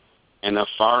 And if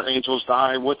our angels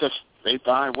die with us, they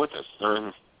die with us.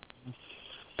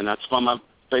 And that's why my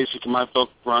book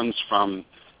runs from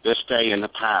this day in the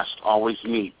past, always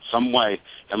meet some way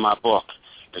in my book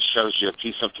that shows you a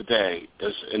piece of today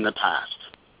is in the past.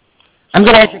 I'm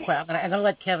going to ask you a question. I'm going to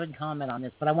let Kevin comment on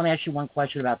this, but I want to ask you one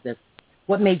question about this.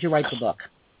 What made you write the book?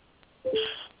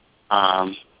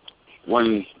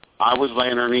 When I was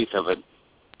laying underneath the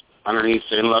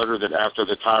unloader, that after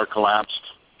the tire collapsed,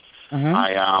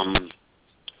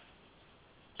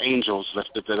 angels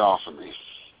lifted it off of me.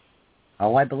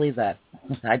 Oh, I believe that.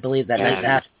 I believe that.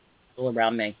 That's all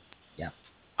around me. Yeah.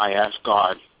 I asked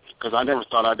God, because I never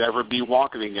thought I'd ever be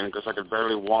walking again, because I could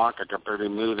barely walk, I could barely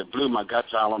move. It blew my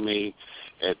guts out of me.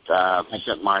 It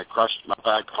sent crushed my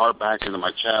heart back into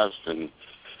my chest, and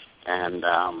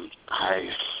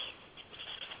I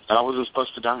wasn't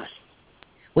supposed to die.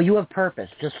 Well, you have purpose,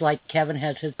 just like Kevin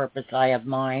has his purpose. I have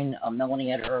mine. Melanie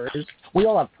had hers. We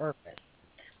all have purpose.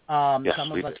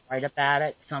 Some of us write about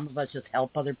it. Some of us just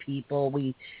help other people.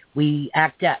 We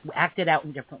act it out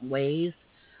in different ways.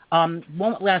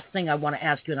 One last thing I want to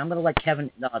ask you, and I'm going to let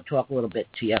Kevin talk a little bit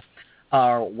to you,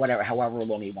 or whatever, however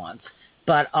long he wants.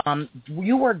 But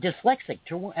you were dyslexic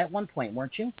at one point,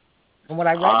 weren't you? From what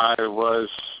I read.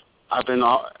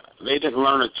 They didn't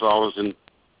learn it till I was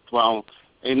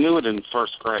they knew it in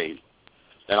first grade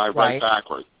that I read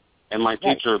backward. And my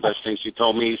teacher, the best thing she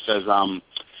told me, says,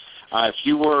 if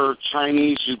you were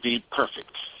Chinese, you'd be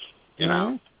perfect, you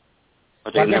know.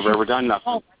 But they've never ever done nothing.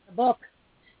 Oh, the book.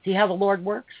 See how the Lord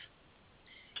works?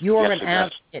 You are an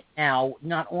advocate now,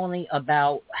 not only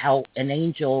about how an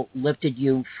angel lifted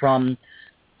you from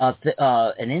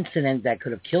an incident that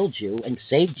could have killed you and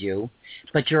saved you,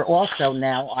 but you're also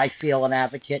now, I feel, an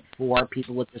advocate for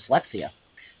people with dyslexia.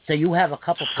 So you have a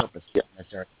couple purposes in this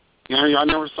earth. Yeah, I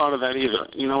never thought of that either.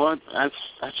 You know what?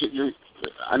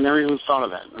 I never even thought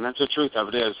of that, and that's the truth of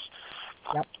it is.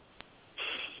 Yep.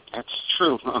 That's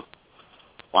true. Huh?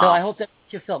 Wow. So I hope that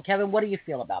you feel. Kevin, what do you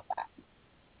feel about that?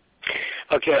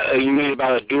 Okay, you mean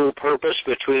about a dual purpose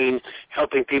between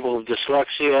helping people with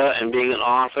dyslexia and being an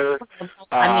author?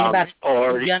 I mean about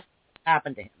what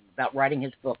happened to him, about writing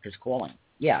his book, his calling.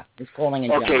 Yeah, his calling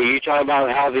in general. Okay, you talking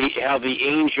about how the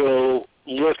angel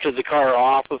lifted the car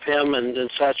off of him and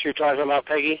such. You're talking about,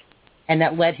 Peggy? And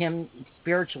that led him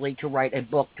spiritually to write a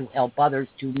book to help others,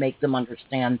 to make them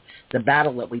understand the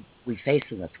battle that we face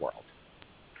in this world.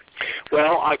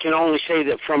 Well, I can only say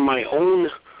that from my own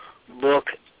book,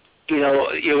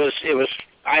 it was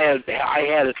I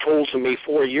had it told to me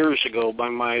 4 years ago by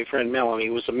my friend Melanie,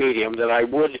 who was a medium, that I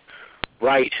would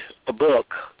write a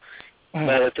book.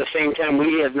 But at the same time,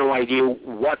 we had no idea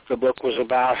what the book was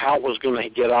about, how it was going to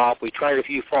get off. We tried a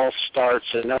few false starts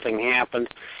and nothing happened.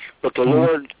 But the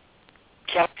Lord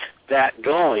kept that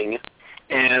going,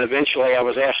 and eventually I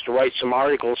was asked to write some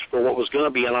articles for what was going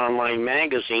to be an online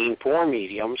magazine for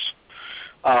mediums.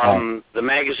 The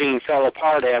magazine fell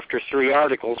apart after 3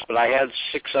 articles, but I had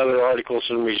 6 other articles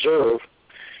in reserve,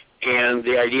 and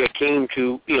the idea came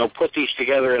to, put these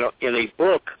together in a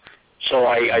book. So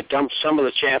I dumped some of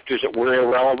the chapters that were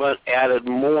irrelevant, added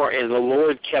more, and the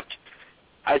Lord kept,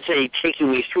 I'd say, taking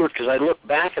me through it, because I look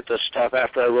back at this stuff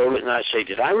after I wrote it, and I say,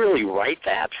 did I really write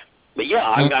that? But yeah,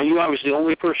 I knew I was the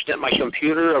only person at my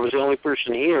computer. I was the only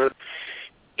person here,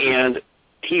 and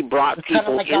he brought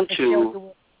people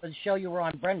into... The show you were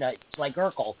on, Brenda, it's like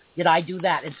Urkel. Did I do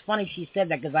that? It's funny she said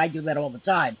that because I do that all the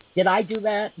time. Did I do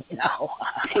that? No.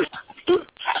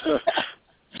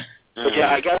 But yeah,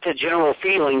 I got the general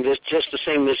feeling that just the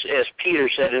same as Peter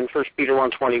said in 1 Peter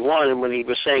 1:21, when he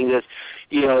was saying that,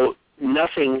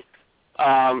 nothing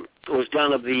was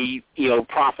done of the,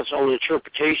 prophet's own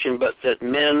interpretation, but that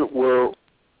men were,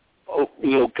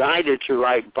 guided to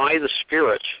write by the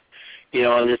Spirit,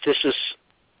 and that this is,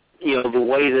 the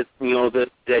way that,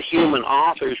 that human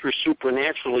authors were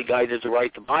supernaturally guided to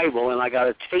write the Bible, and I got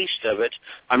a taste of it.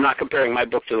 I'm not comparing my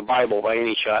book to the Bible by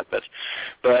any shot, but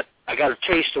I got a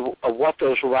taste of what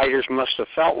those writers must have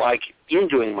felt like in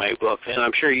doing my book, and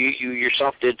I'm sure you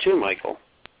yourself did too, Michael.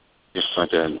 Yes, I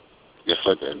did.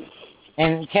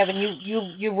 And Kevin,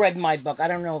 you read my book. I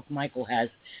don't know if Michael has,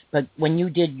 but when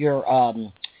you did your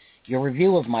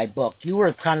review of my book, you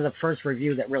were kind of the first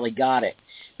review that really got it,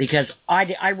 because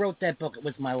I wrote that book. It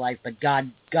was my life, but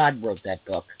God wrote that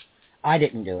book. I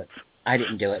didn't do it.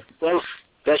 Well,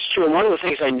 that's true. And one of the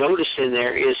things I noticed in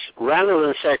there is, rather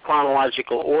than say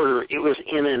chronological order, it was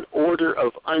in an order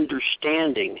of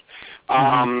understanding.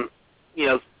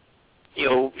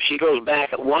 She goes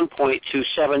back at one point to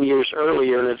 7 years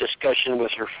earlier in a discussion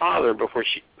with her father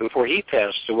before he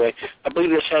passed away. I believe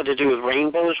this had to do with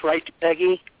rainbows, right,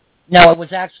 Peggy? No, it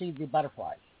was actually the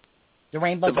butterflies. The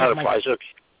rainbows. The butterflies, okay.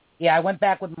 Yeah, I went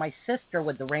back with my sister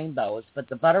with the rainbows, but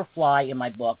the butterfly in my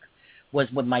book was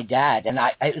with my dad, and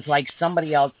it was like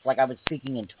somebody else, like I was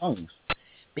speaking in tongues,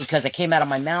 because it came out of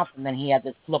my mouth, and then he had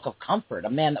this look of comfort, a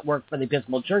man that worked for the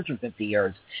Episcopal Church for 50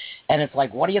 years, and it's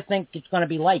like, what do you think it's going to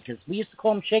be like? Because we used to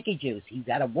call him Shaky Juice. He's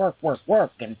got to work,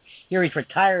 and here he's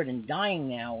retired and dying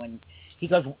now, and he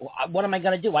goes, what am I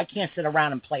going to do? I can't sit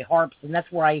around and play harps, and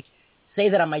that's where I say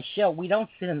that on my show. We don't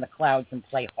sit in the clouds and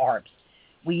play harps.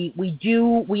 We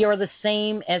are the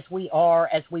same as we are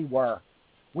as we were.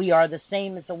 We are the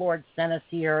same as the Lord sent us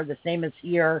here, the same as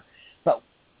here, but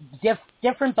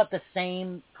different but the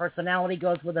same. Personality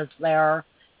goes with us there.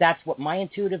 That's what my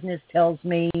intuitiveness tells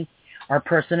me. Our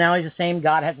personality is the same.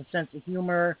 God has a sense of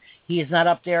humor. He is not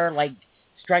up there like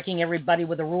striking everybody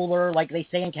with a ruler like they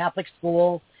say in Catholic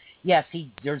school. Yes,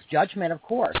 there's judgment, of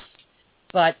course.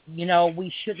 But,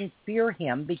 we shouldn't fear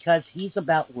him because he's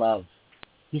about love.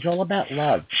 He's all about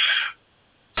love.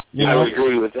 I would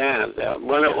agree with that.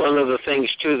 One of the things,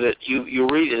 too, that you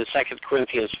read in 2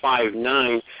 Corinthians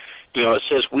 5:9, it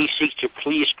says, we seek to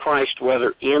please Christ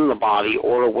whether in the body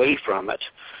or away from it.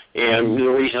 And the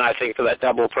reason I think for that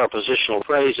double prepositional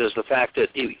phrase is the fact that,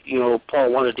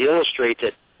 Paul wanted to illustrate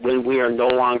that when we are no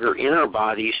longer in our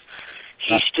bodies,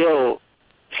 he still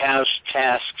has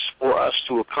tasks for us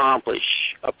to accomplish,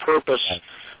 a purpose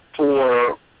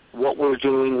for what we're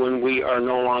doing when we are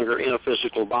no longer in a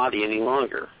physical body any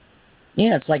longer.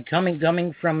 Yeah, it's like coming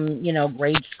from,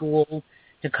 grade school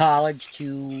to college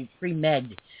to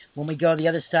pre-med. When we go to the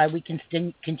other side, we can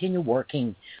continue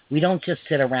working. We don't just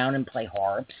sit around and play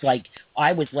harps like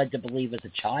I was led to believe as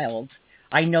a child.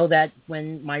 I know that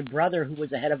when my brother, who was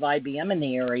the head of IBM in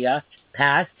the area,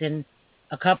 passed in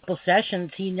a couple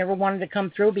sessions, he never wanted to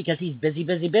come through because he's busy.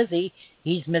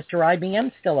 He's Mr.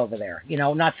 IBM still over there.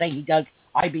 Not saying he does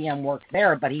IBM work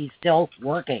there, but he's still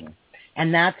working.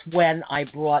 And that's when I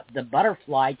brought the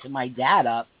butterfly to my dad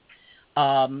up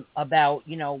about,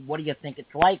 what do you think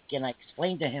it's like? And I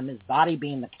explained to him his body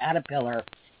being the caterpillar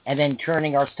and then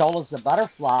turning our soul as the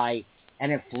butterfly,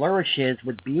 and it flourishes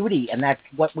with beauty. And that's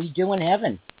what we do in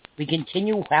heaven. We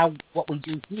continue what we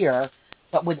do here,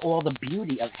 but with all the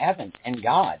beauty of heaven and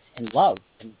God and love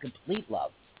and complete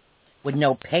love, with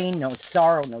no pain, no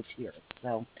sorrow, no tears.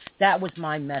 So that was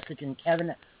my message. And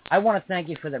Kevin, I want to thank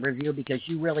you for the review because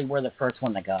you really were the first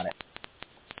one that got it.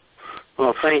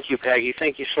 Well, thank you, Peggy.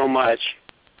 Thank you so much.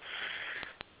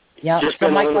 Yeah, it's just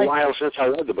been a little while since I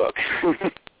read the book.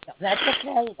 That's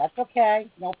okay.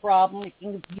 No problem. It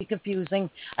can be confusing.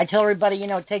 I tell everybody,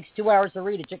 it takes 2 hours to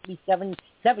read. It took me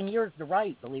seven years to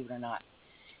write, believe it or not.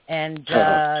 And,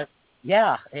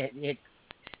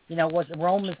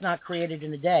 Rome is not created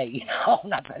in a day,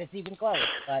 not that it's even close,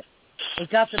 but it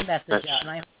got the message out. And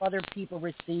I hope other people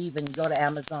receive and go to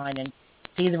Amazon and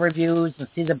see the reviews and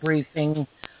see the briefing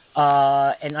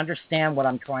and understand what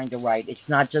I'm trying to write. It's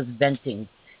not just venting.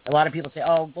 A lot of people say,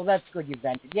 oh, well, that's good you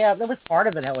vented. Yeah, that was part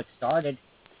of it, how it started.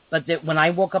 But when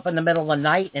I woke up in the middle of the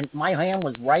night and my hand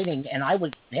was writing and I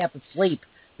was half asleep,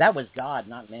 that was God,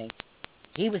 not me.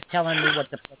 He was telling me what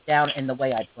to put down and the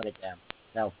way I put it down.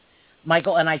 So,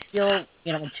 Michael, and I feel,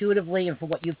 intuitively, and for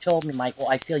what you've told me, Michael,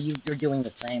 I feel you're doing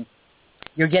the same.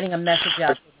 You're getting a message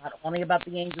out not only about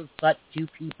the angels, but to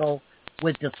people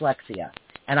with dyslexia.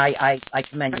 And I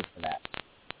commend you for that.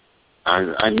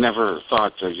 I never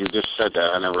thought that you just said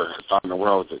that. I never thought in the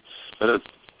world that, but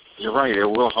you're right. It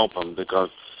will help them because,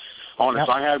 honest,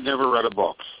 I have never read a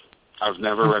book. I've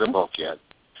never read a book yet,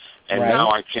 and now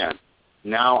I can.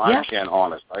 Now I can,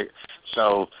 honest.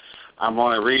 So I'm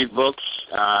going to read books,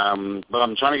 but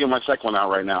I'm trying to get my second one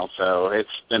out right now. So it's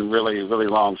been really, really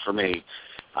long for me.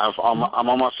 I'm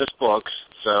on my fifth book,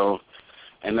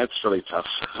 and that's really tough.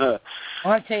 I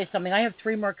want to tell you something. I have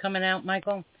 3 more coming out,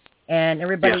 Michael. And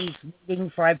everybody's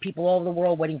waiting for, I have people all over the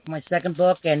world waiting for my second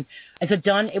book. And is it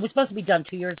done? It was supposed to be done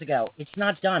 2 years ago. It's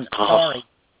not done. Sorry.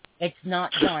 It's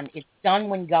not done. It's done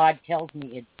when God tells me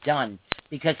it's done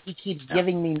because he keeps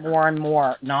giving me more and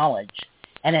more knowledge.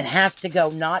 And it has to go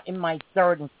not in my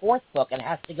 3rd and 4th book. It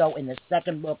has to go in the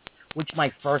second book, which my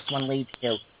first one leads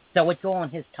to. So it's all in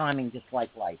his timing, just like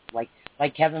life. Like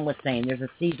Kevin was saying, there's a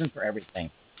season for everything.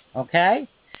 Okay?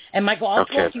 And, Michael, I'll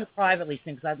talk to you privately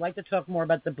soon because I'd like to talk more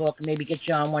about the book and maybe get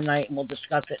you on one night and we'll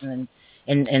discuss it in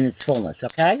its fullness,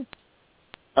 okay?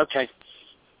 Okay.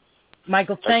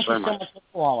 Michael, thank you so much for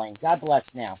calling. God bless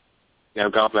now. Yeah,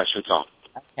 God bless you all.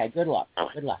 Okay, good luck.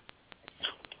 Good luck.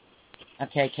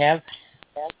 Okay, Kev?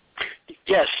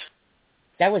 Yes.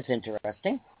 That was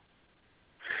interesting.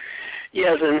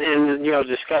 Yes, and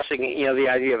discussing, the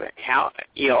idea of how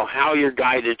you're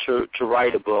guided to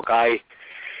write a book. Like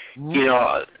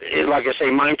I say,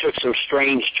 mine took some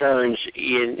strange turns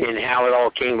in how it all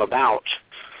came about.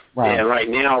 Right. And right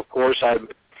now, of course, I've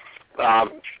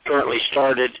currently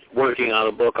started working on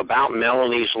a book about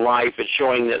Melanie's life. It's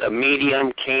showing that a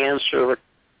medium can serve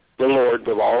the Lord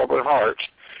with all of her heart,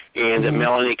 and that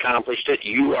Melanie accomplished it.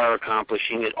 You are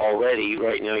accomplishing it already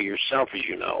right now yourself, as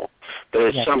you know. But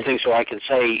it's something so I can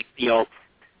say,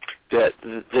 that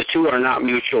the two are not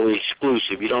mutually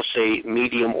exclusive. You don't say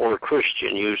medium or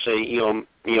Christian. You say,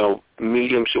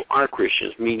 mediums who are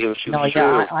Christians, mediums who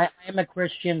serve. I am a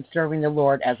Christian serving the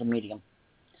Lord as a medium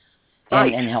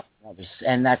and helping others.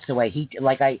 And that's the way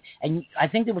I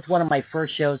think it was one of my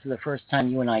first shows, the first time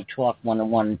you and I talked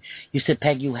one-on-one. You said,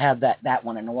 Peg, you have that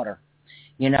one in order.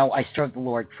 I serve the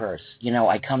Lord first.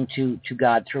 I come to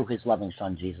God through his loving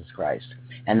son, Jesus Christ.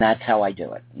 And that's how I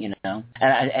do it,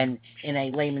 And in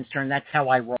a layman's term, that's how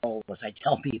I roll, as I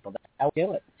tell people. That's how I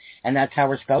do it. And that's how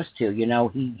we're supposed to.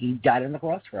 He died on the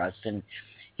cross for us, and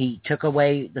he took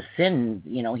away the sin.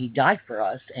 He died for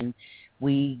us, and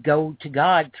we go to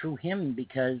God through him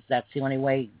because that's the only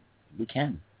way we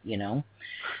can,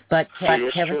 But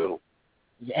Kevin, true.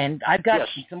 And I've got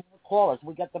some more callers.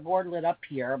 We got the board lit up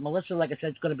here. Melissa, like I said,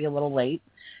 is going to be a little late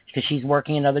because she's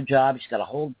working another job. She's got a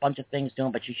whole bunch of things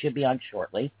doing, but she should be on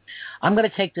shortly. I'm going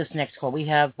to take this next call. We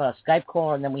have a Skype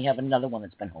caller, and then we have another one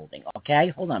that's been holding. Okay?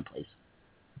 Hold on, please.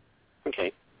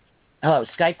 Okay. Hello,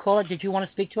 Skype caller. Did you want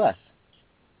to speak to us?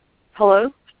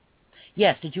 Hello?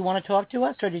 Yes. Did you want to talk to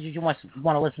us, or did you want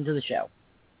to listen to the show?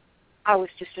 I was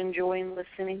just enjoying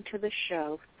listening to the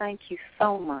show. Thank you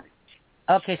so much.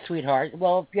 Okay, sweetheart.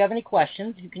 Well, if you have any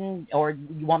questions, you can, or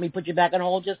you want me to put you back on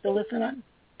hold just to listen on?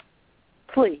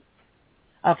 Please.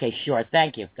 Okay, sure.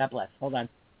 Thank you. God bless. Hold on.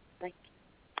 Thank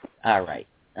you. All right.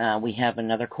 We have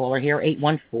another caller here,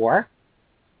 814,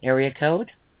 area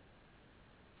code.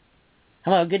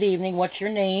 Hello, good evening. What's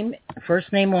your name?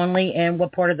 First name only, and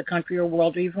what part of the country or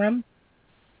world are you from?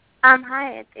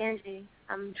 Hi, it's Angie.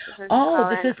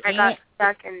 I got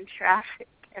stuck in traffic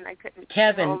and I couldn't.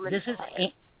 Kevin, this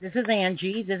is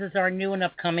Angie. This is our new and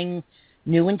upcoming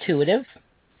new intuitive.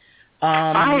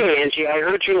 Hi, Angie. I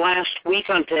heard you last week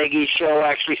on Peggy's show,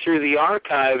 actually through the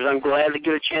archives. I'm glad to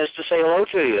get a chance to say hello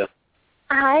to you.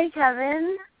 Hi,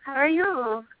 Kevin. How are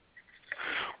you?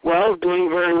 Well, doing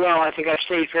very well. I think I've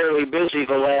stayed fairly busy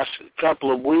the last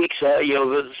couple of weeks.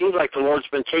 It seems like the Lord's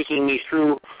been taking me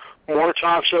through more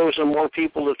talk shows and more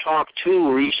people to talk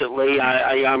to recently.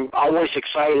 I'm always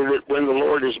excited that when the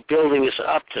Lord is building us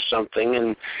up to something,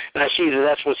 and I see that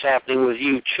that's what's happening with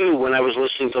you, too, when I was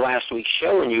listening to last week's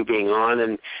show and you being on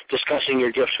and discussing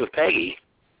your gifts with Peggy.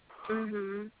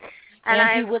 Mm-hmm.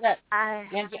 Angie,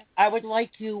 Angie, I would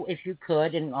like you, if you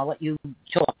could, and I'll let you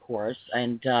talk, of course,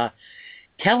 and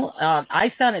tell,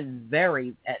 I found it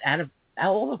very, out of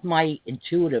all of my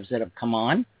intuitives that have come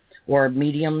on, or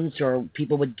mediums or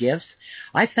people with gifts,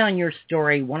 I found your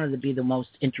story one of the most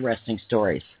interesting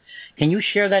stories. Can you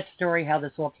share that story, how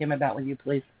this all came about with you,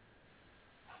 please?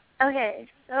 Okay,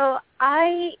 so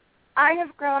I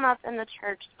have grown up in the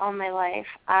church all my life.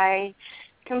 I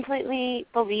completely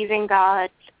believe in God.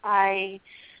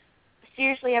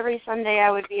 Seriously, every Sunday I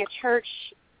would be at church,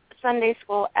 Sunday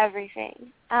school,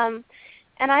 everything. And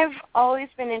I've always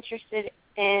been interested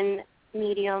in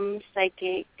mediums,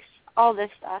 psychics, all this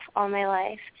stuff all my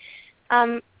life.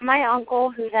 My uncle,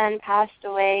 who then passed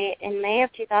away in May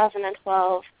of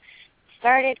 2012,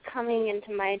 started coming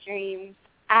into my dreams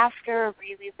after a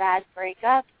really bad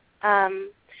breakup.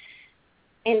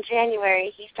 In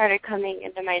January, he started coming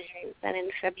into my dreams, and in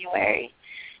February.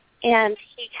 And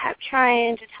he kept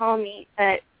trying to tell me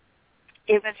that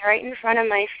it was right in front of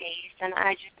my face, and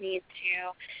I just need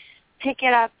to pick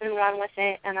it up and run with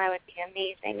it, and I would be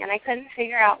amazing. And I couldn't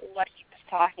figure out what he was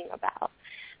talking about.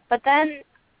 But then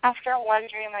after one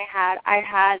dream I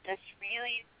had this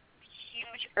really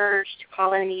huge urge to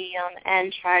call a medium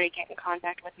and try to get in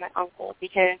contact with my uncle,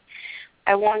 because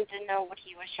I wanted to know what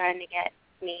he was trying to get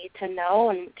me to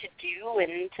know and to do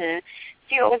and to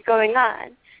see what was going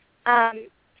on.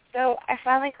 So I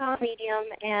finally call a medium,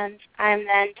 and I'm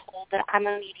then told that I'm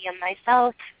a medium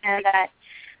myself and that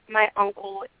my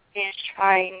uncle is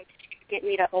trying to get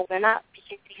me to open up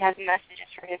because he has messages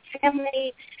for his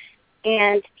family,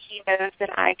 and he knows that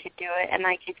I could do it and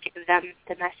I could give them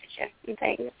the messages and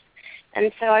things.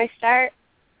 And so I start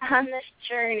on this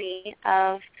journey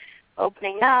of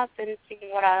opening up and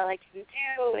seeing what I can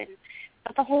do,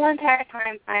 but the whole entire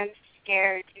time I'm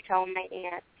scared to tell my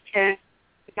aunt, because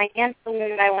my aunt's the one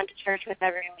that I went to church with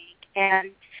every week,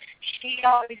 and she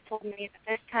always told me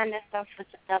that this kind of stuff was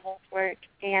the devil's work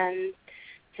and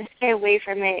to stay away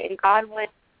from it, and God would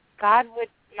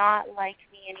not like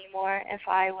me anymore if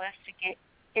I was to get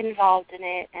involved in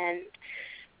it, and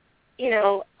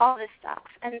all this stuff.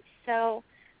 And so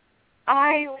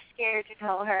I was scared to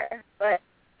tell her, but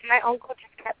my uncle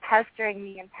just kept pestering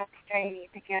me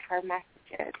to give her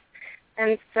messages.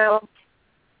 And so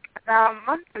about a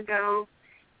month ago,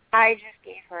 I just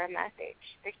gave her a message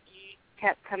that he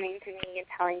kept coming to me and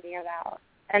telling me about.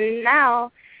 And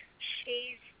now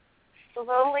she's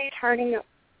slowly turning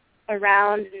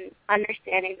around and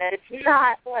understanding that it's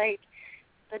not like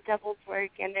the devil's work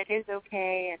and it is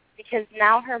okay. And because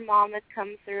now her mom has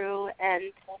come through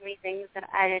and told me things that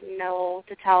I didn't know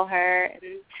to tell her.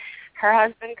 And her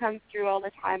husband comes through all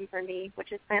the time for me,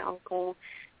 which is my uncle.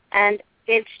 And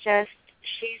it's just,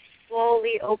 she's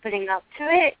slowly opening up to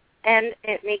it. And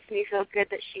it makes me feel good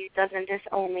that she doesn't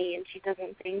disown me and she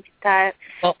doesn't think that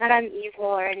I'm evil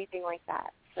or anything like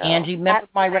that. So Angie, remember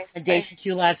my recommendation to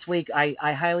you last week? I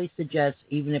highly suggest,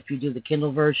 even if you do the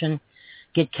Kindle version,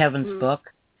 get Kevin's book,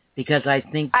 because I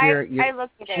think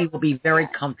she will be very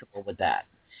comfortable with that.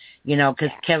 Because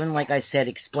Kevin, like I said,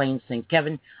 explains things.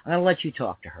 Kevin, I'm going to let you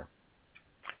talk to her.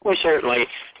 Well, certainly.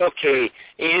 Okay,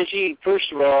 Angie,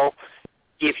 first of all,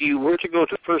 if you were to go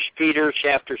to 1 Peter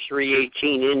chapter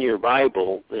 3:18 in your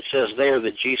Bible, it says there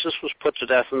that Jesus was put to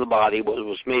death in the body, but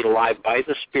was made alive by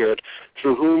the Spirit,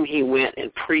 through whom he went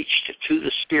and preached to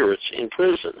the spirits in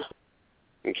prison.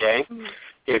 Okay? Mm-hmm.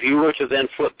 If you were to then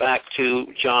flip back to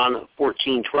John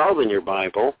 14:12 in your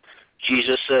Bible,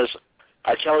 Jesus says,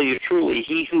 I tell you truly,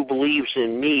 he who believes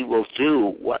in me will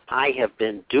do what I have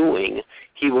been doing.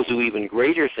 He will do even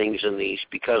greater things than these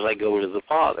because I go to the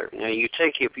Father. Now,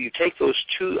 if you take those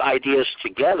two ideas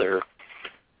together,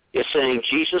 It's saying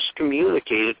Jesus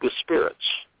communicated with spirits,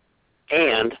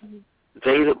 and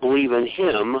they that believe in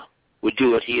him would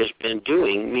do what he has been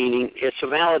doing, meaning it's a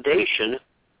validation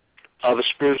of a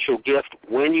spiritual gift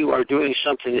when you are doing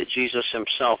something that Jesus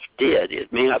himself did.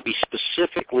 It may not be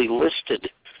specifically listed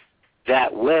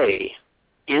that way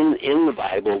in the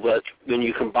Bible, but when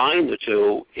you combine the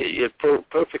two, it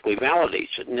perfectly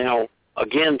validates it. Now,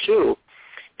 again, too,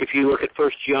 if you look at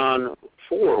 1 John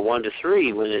 4,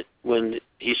 1-3, when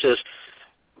he says,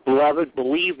 "Beloved,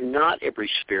 believe not every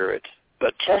spirit,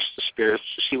 but test the spirits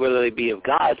to see whether they be of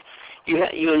God."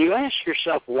 You ask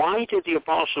yourself, why did the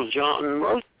Apostle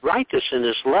John write this in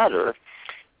his letter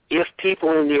if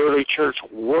people in the early church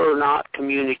were not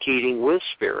communicating with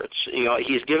spirits?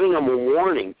 He's giving them a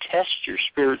warning. Test your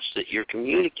spirits that you're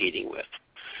communicating with.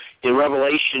 In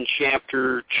Revelation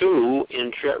chapter 2,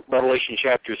 in Revelation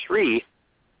chapter 3,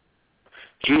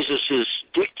 Jesus is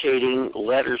dictating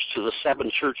letters to the 7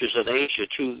 churches in Asia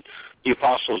to the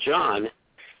Apostle John.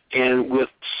 And with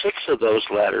 6 of those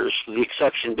letters, the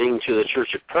exception being to the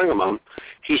church of Pergamum,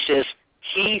 he says,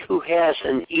 "He who has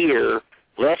an ear,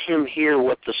 let him hear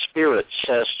what the Spirit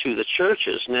says to the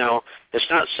churches." Now, it's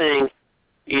not saying,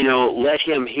 let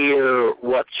him hear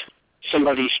what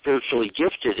somebody spiritually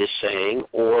gifted is saying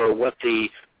or what the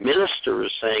minister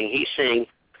is saying. He's saying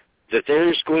that there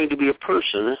is going to be a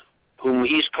person whom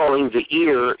he's calling the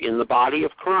ear in the body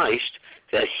of Christ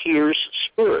that hears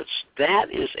spirits.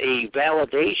 That is a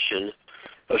validation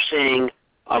of saying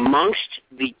amongst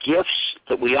the gifts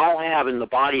that we all have in the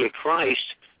body of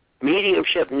Christ,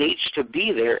 mediumship needs to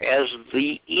be there as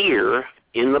the ear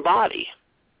in the body.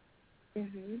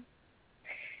 Mm-hmm.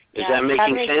 Is that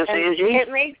making sense, Angie?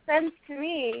 It makes sense to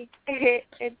me. It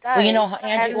does. Well,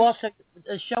 Angie, also,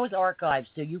 the show is archived,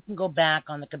 so you can go back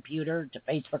on the computer to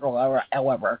Facebook or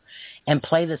however and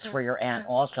play this for your aunt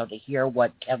also to hear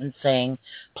what Kevin's saying,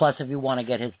 plus if you want to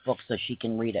get his book so she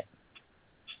can read it.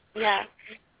 Yeah.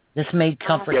 This made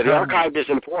comfort. Yeah, the archive is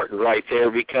important right there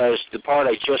because the part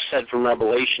I just said from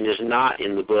Revelation is not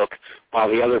in the book, while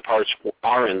the other parts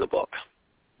are in the book.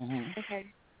 Mm-hmm. Okay.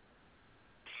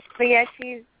 But yeah,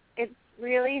 it's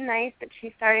really nice that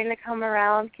she's starting to come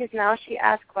around because now she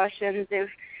asks questions if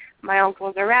my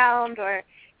uncle's around, or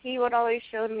he would always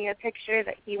show me a picture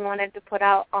that he wanted to put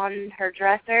out on her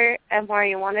dresser and where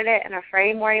he wanted it, and a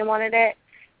frame where he wanted it.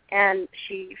 And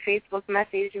she Facebook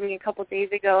messaged me a couple days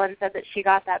ago and said that she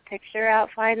got that picture out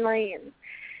finally. And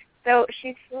so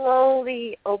she's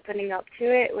slowly opening up to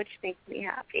it, which makes me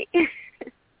happy.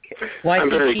 I'm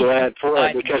very glad for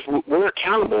it because we're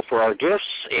accountable for our gifts,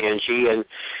 Angie, and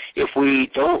if we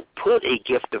don't put a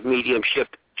gift of mediumship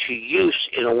to use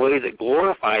in a way that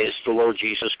glorifies the Lord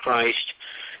Jesus Christ,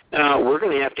 we're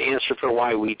going to have to answer for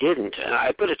why we didn't.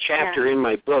 I put a chapter in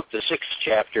my book, the 6th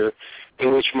chapter,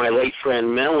 in which my late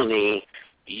friend Melanie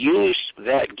used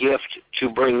that gift to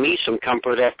bring me some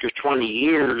comfort after 20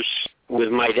 years with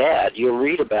my dad. You'll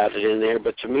read about it in there,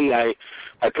 but to me, I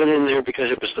put it in there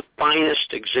because it was the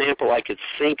finest example I could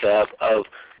think of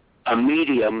a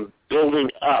medium building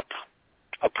up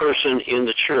a person in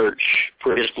the church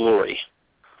for his glory.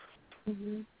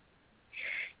 Mm-hmm.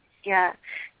 Yeah.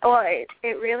 Well,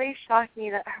 it really shocked me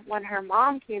that when her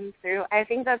mom came through, I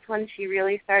think that's when she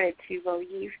really started to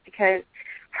believe, because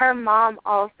her mom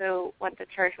also went to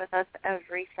church with us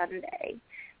every Sunday.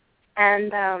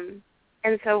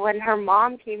 And so when her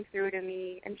mom came through to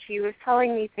me and she was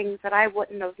telling me things that I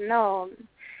wouldn't have known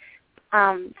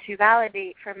to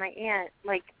validate for my aunt,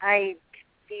 like I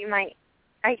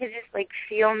could just like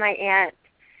feel my aunt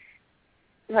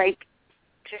like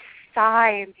just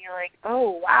sigh and be like,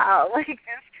 oh wow, like this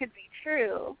could be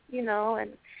true, and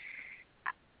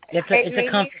it's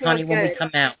a comfort, honey, when we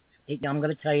come out. I'm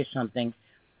going to tell you something.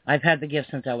 I've had the gift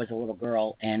since I was a little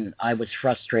girl, and I was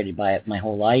frustrated by it my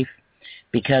whole life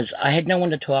because I had no one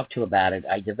to talk to about it.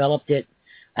 I developed it.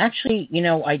 Actually,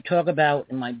 I talk about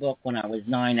in my book when I was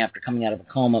 9 after coming out of a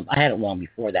coma. I had it long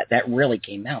before that. That really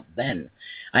came out then.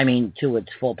 I mean, to its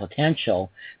full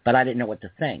potential, but I didn't know what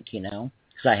to think, because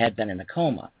I had been in a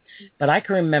coma. But I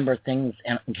can remember things,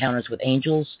 encounters with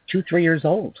angels, 2, 3 years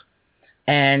old.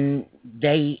 And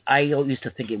I used to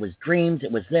think it was dreams,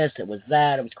 it was this, it was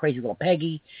that, it was crazy little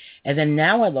Peggy. And then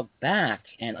now I look back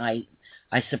and I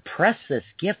suppressed this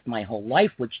gift my whole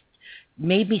life, which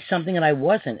made me something that I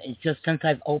wasn't. It's just since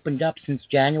I've opened up since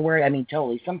January, I mean,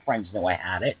 totally, some friends know I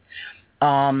had it,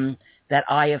 that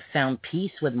I have found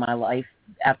peace with my life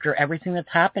after everything that's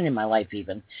happened in my life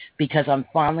even, because I'm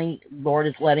finally, Lord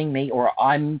is letting me, or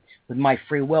I'm, with my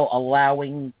free will,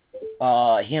 allowing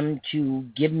him to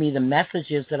give me the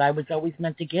messages that I was always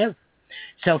meant to give.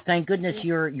 So thank goodness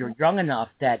you're young enough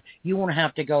that you won't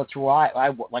have to go through. I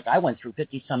went through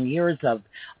 50-some years of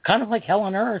kind of like hell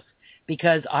on earth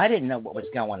because I didn't know what was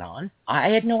going on. I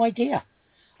had no idea.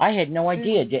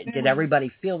 Did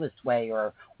everybody feel this way,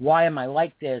 or why am I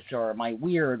like this, or am I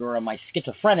weird, or am I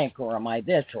schizophrenic, or am I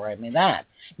this, or am I that?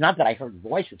 Not that I heard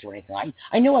voices or anything.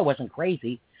 I knew I wasn't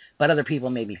crazy, but other people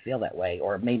made me feel that way,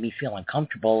 or made me feel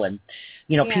uncomfortable. And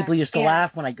people used to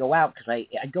laugh when I go out because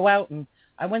I go out and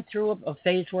I went through a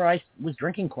phase where I was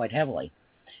drinking quite heavily.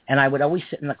 And I would always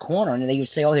sit in the corner, and they would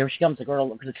say, oh, here she comes, the girl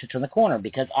that sits in the corner,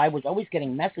 because I was always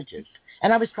getting messages,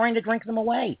 and I was trying to drink them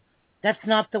away. That's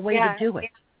not the way to do it.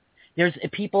 There's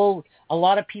a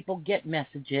lot of people get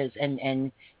messages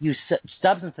and use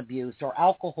substance abuse or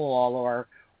alcohol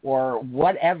or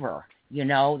whatever,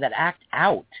 that act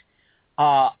out.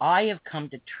 I have come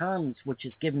to terms, which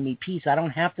has given me peace. I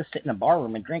don't have to sit in a bar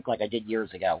room and drink like I did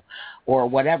years ago or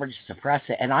whatever to suppress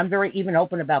it. And I'm very even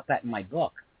open about that in my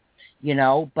book,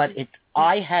 but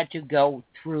I had to go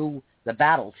through the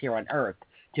battles here on earth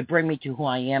to bring me to who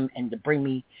I am and to bring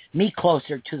me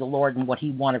closer to the Lord and what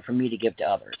he wanted for me to give to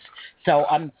others. So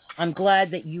I'm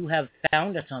glad that you have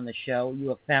found us on the show. You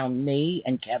have found me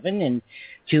and Kevin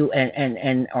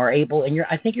and are able, and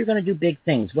I think you're going to do big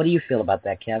things. What do you feel about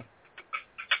that, Kev?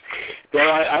 Well,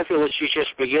 I feel that she's just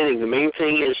beginning. The main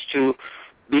thing is to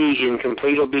be in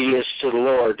complete obedience to the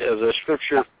Lord. The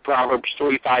scripture, Proverbs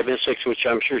 3:5-6, which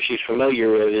I'm sure she's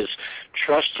familiar with, is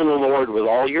trust in the Lord with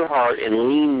all your heart and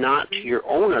lean not to your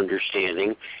own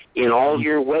understanding. In all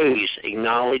your ways,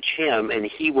 acknowledge him, and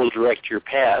he will direct your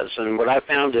paths. And what I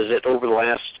found is that over the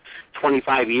last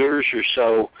 25 years or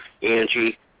so,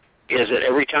 Angie, is that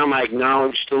every time I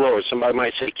acknowledge the Lord, somebody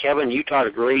might say, Kevin, you taught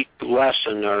a great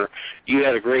lesson, or you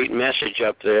had a great message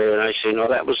up there. And I say, no,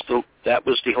 that was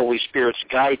the Holy Spirit's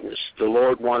guidance. The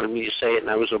Lord wanted me to say it, and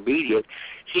I was obedient.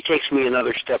 He takes me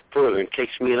another step further and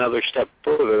takes me another step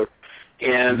further.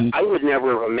 And I would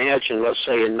never have imagined, let's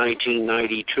say in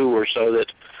 1992 or so,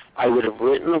 that I would have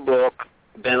written a book,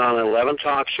 been on 11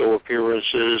 talk show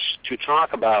appearances to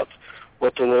talk about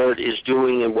what the Lord is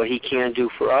doing and what he can do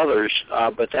for others.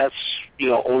 But that's,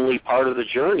 only part of the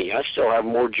journey. I still have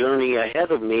more journey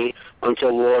ahead of me until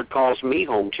the Lord calls me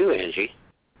home too, Angie.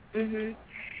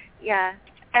 Yeah.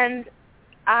 And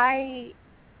I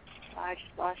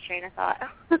just lost train of thought.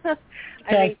 I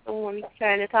think someone's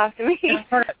trying to talk to me.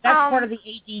 That's part of the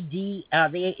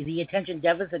ADD, the attention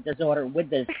deficit disorder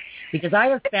with this, because I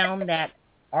have found that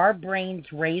our brains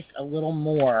race a little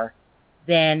more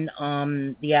than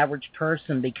the average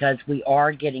person because we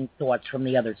are getting thoughts from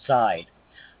the other side.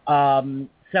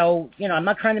 So, I'm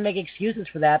not trying to make excuses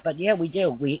for that, but yeah, we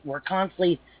do. We're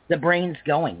constantly, the brain's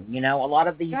going, a lot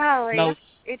of the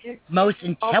most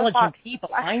intelligent people,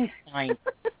 Einstein,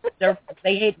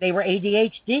 they were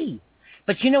ADHD.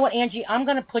 But you know what, Angie, I'm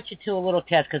going to put you to a little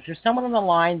test because there's someone on the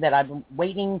line that I've been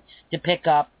waiting to pick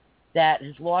up that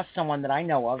has lost someone that I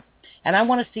know of. And I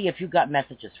want to see if you got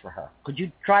messages for her. Could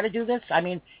you try to do this? I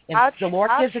mean, if the Lord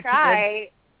gives it to you.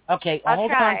 Okay,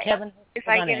 hold on, Kevin. If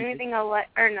I get anything, I'll let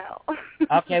her know.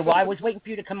 Okay, well, I was waiting for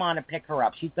you to come on and pick her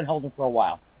up. She's been holding for a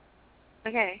while.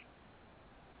 Okay.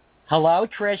 Hello,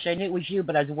 Trish. I knew it was you,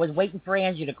 but I was waiting for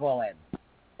Angie to call in.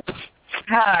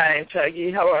 Hi,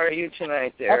 Peggy. How are you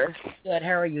tonight, dear? Oh, good.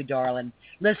 How are you, darling?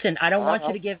 Listen, I don't want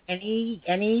you to give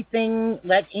anything.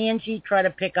 Let Angie try to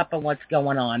pick up on what's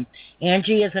going on.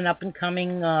 Angie is an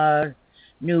up-and-coming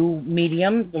new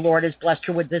medium. The Lord has blessed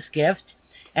her with this gift,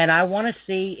 and I want to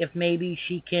see if maybe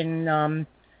she can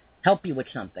help you with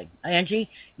something. Angie,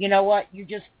 you know what? You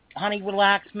just, honey,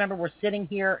 relax. Remember, we're sitting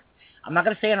here. I'm not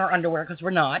going to say in our underwear because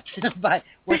we're not, but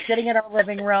we're sitting in our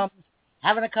living room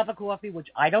having a cup of coffee, which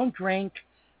I don't drink,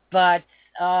 but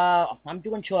I'm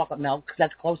doing chocolate milk because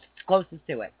that's closest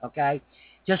to it, okay?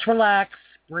 Just relax,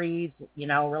 breathe,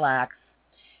 relax.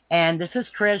 And this is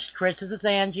Trish. Trish, this is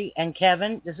Angie. And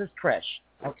Kevin, this is Trish,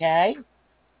 okay?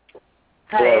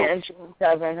 Hi, Angie and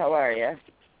Kevin. How are you?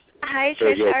 Hi,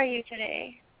 Trish. How are you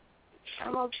today?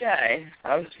 I'm okay.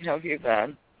 How have you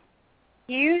been?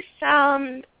 You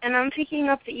sound, and I'm picking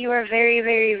up that you are very,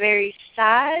 very, very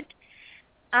sad.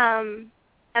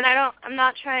 And I'm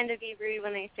not trying to be rude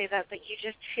when I say that, but you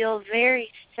just feel very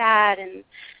sad and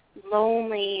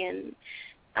lonely, and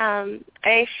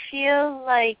I feel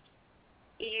like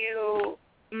you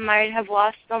might have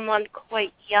lost someone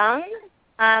quite young.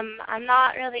 I'm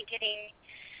not really getting...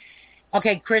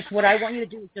 Okay, Chris, what I want you to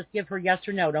do is just give her yes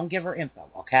or no. Don't give her info,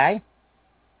 okay?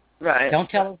 Right. Don't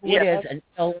tell her who it is.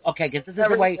 Okay, because this is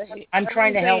the way I'm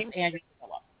trying to help Angie.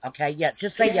 Okay, yeah,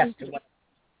 just say yes to what.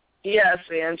 Yes,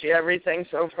 Angie, everything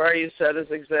so far you said is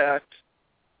exact.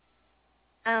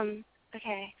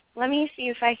 Okay. let me see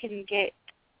if I can get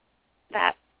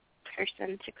that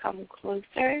person to come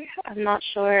closer. I'm not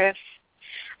sure if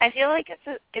I feel like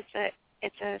it's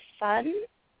a son.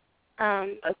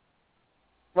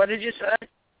 What did you say?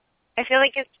 I feel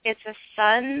like it's a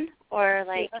son or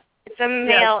like it's a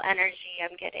male energy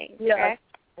I'm getting. Yeah. Correct?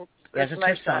 Yes, it's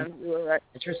her son. You were right.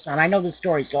 It's her son. I know the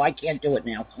story, so I can't do it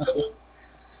now.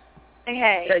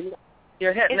 Okay. Yeah,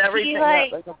 you're hitting everything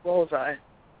up like a bullseye.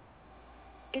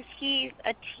 Is he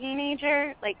a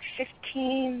teenager, like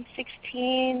 15,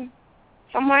 16,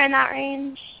 somewhere in that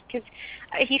range? Because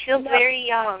he feels very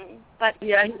young. But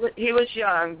yeah, he was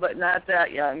young, but not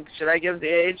that young. Should I give the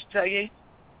age, Peggy?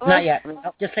 Not yet.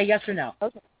 Just say yes or no.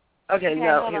 Okay,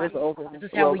 no, he was older. This is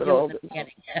how we do it at the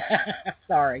beginning.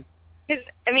 Sorry. His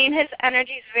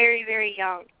energy is very, very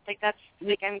young. Like that's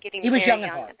like I'm getting. He was very young at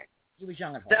young heart. He was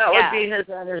young at heart. That would be his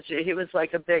energy. He was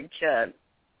like a big kid.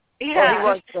 Yeah.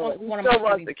 Well, he still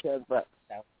was a kid, but.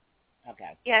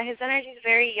 Okay. Yeah, his energy is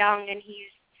very young, and he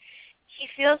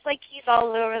feels like he's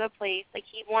all over the place. Like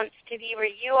he wants to be where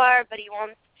you are, but he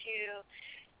wants to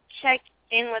check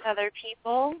in with other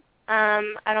people.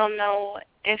 I don't know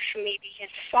if maybe his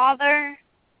father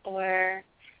or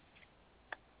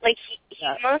like he's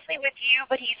mostly with you,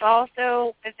 but he's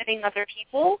also visiting other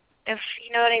people. If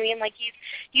you know what I mean, like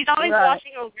he's always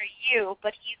watching over you,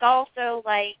 but he's also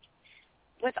like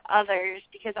with others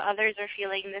because others are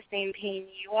feeling the same pain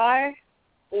you are,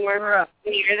 or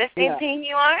near the same pain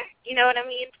you are. You know what I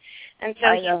mean? And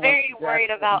so he's very worried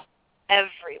about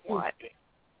everyone.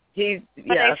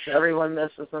 Everyone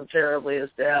misses him terribly. His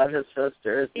dad, his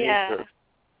sister, his nieces.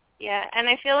 Yeah, and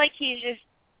I feel like he's just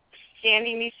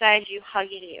standing beside you,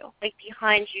 hugging you, like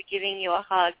behind you, giving you a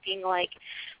hug, being like,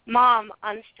 "Mom,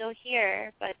 I'm still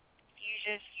here," but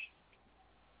you just...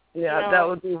 Yeah, that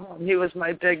would be him. He was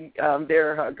my big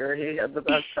bear hugger. He had the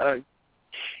best hug.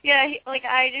 Yeah,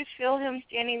 I just feel him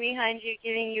standing behind you,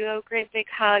 giving you a great big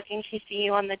hug and kissing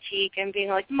you on the cheek and being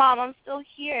like, "Mom, I'm still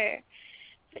here."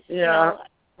 But,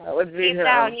 that would be deep him.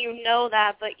 down, you know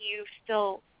that, but you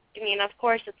still... I mean, of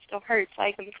course, it still hurts.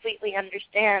 I completely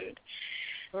understand.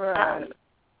 Right.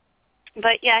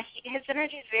 But yeah, his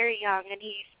energy is very young, and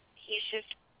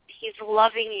he's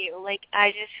loving you. Like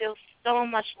I just feel so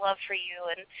much love for you,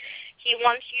 and he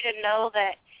wants you to know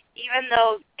that even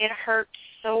though it hurts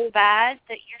so bad,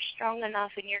 that you're strong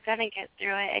enough, and you're gonna get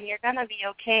through it, and you're gonna be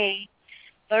okay.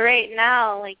 But right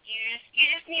now, like you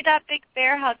just need that big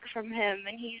bear hug from him,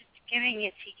 and he's giving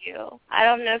it to you. I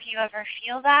don't know if you ever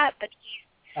feel that, but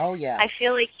Oh, yeah. I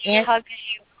feel like he hugs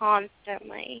you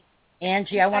constantly.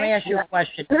 Angie, I want to ask you a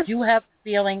question. Do you have a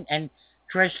feeling, and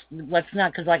Trish, let's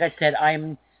not, because like I said,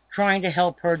 I'm trying to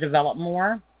help her develop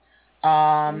more,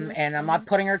 and I'm not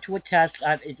putting her to a test.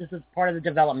 This is part of the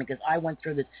development because I went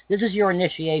through this. This is your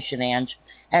initiation, Ange.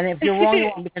 And if you're wrong, you're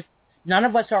wrong, because none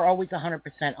of us are always 100%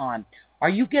 on. Are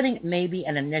you getting maybe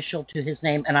an initial to his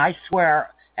name? And I swear,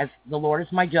 as the Lord is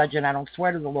my judge, and I don't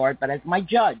swear to the Lord, but as my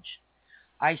judge,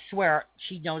 I swear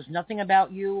she knows nothing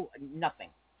about you, nothing.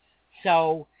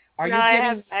 So are you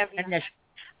getting I have an initial?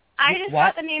 I just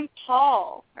got the name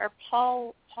Paul, or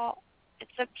Paul.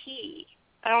 It's a P.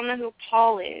 I don't know who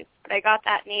Paul is, but I got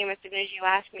that name as soon as you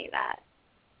asked me that.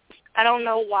 I don't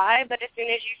know why, but as soon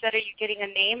as you said, "Are you getting a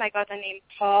name?" I got the name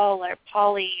Paul or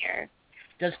Polly or...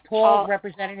 Does Paul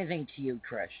represent anything to you,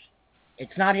 Trish?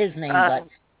 It's not his name, but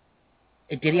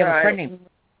did he have a friend name?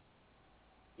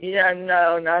 Yeah,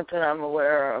 no, not that I'm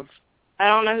aware of. I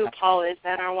don't know who Paul is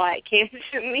then or why it came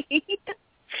to me.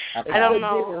 Okay. I don't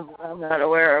know. I'm not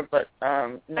aware of, but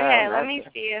no. Okay, let me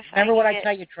see if Remember what I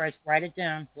tell you, Trish. Write it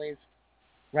down, please.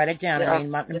 Write it down. Yeah. I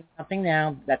mean, nothing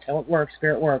now. That's how it works.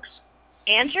 Spirit works.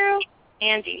 Andrew?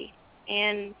 Andy.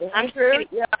 And Andrew?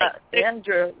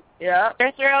 Andrew. Yeah.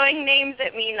 They're throwing names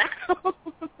at me now.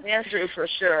 Andrew for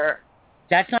sure.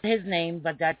 That's not his name,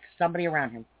 but that's somebody around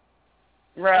him.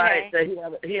 Right. Okay.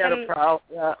 So he had a problem.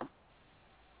 Yeah.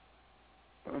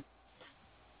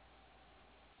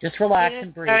 Just relax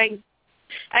and breathe.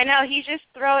 I know, he's just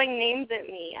throwing names at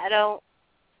me. I don't...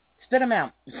 Spit them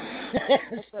out.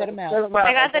 Spit them out.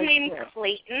 I got the name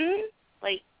Clayton.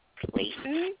 Like,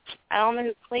 Clayton? I don't know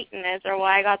who Clayton is or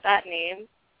why I got that name.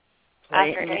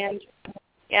 Clayton. After Andrew.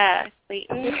 Yeah,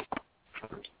 Clayton.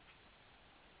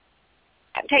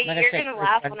 You're going to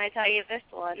laugh when I tell you this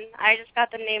one. I just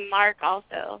got the name Mark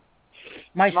also.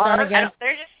 My son again?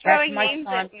 They're just throwing names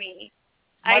at me.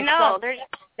 I know. They're just...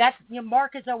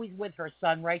 Mark is always with her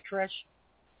son, right, Trish?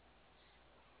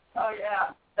 Oh,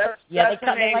 yeah.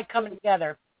 They like coming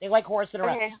together. They like horsing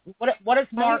around. Okay. What does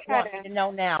Mark want me to know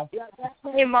now? Yeah,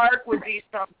 definitely Mark would be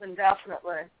something,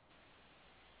 definitely.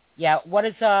 Yeah, what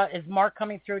is Mark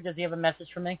coming through? Does he have a message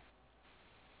for me?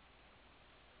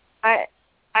 I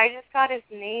just got his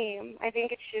name. I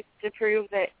think it's just to prove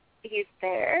that he's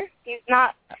there. He's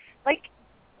not, like,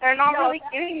 they're not really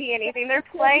giving me anything. They're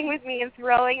playing with me and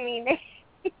throwing me names.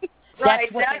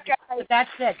 That's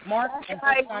it. Mark and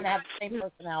his son have the same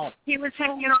personality. He was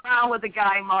hanging around with a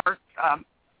guy, Mark,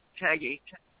 Peggy.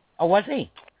 Oh, was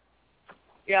he?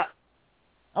 Yeah.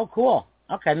 Oh, cool.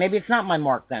 Okay, maybe it's not my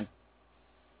Mark then.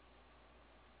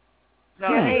 No,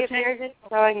 they're just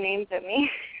throwing names at me.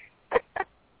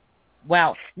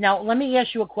 Wow. Now, let me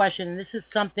ask you a question. This is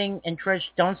something, and Trish,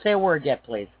 don't say a word yet,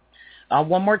 please.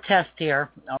 One more test here,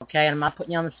 okay, and I'm not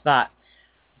putting you on the spot.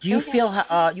 Do you feel,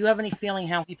 you have any feeling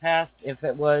how he passed, if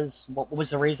it was, what was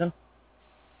the reason?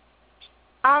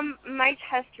 My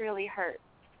chest really hurts.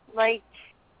 Like,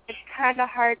 it's kind of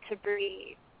hard to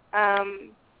breathe.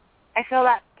 I feel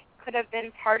that could have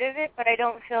been part of it, but I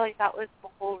don't feel like that was the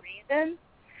whole reason.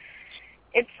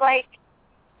 It's like,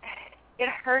 it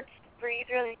hurts to breathe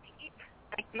really deep.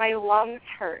 Like, my lungs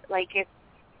hurt. Like, it's...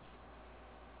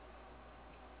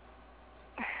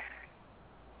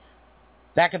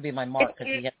 That could be my Mark,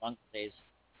 because he had lung disease.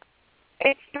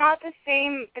 It's not the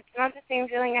same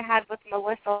feeling I had with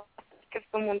Melissa, if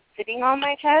someone's sitting on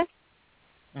my chest,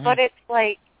 but it's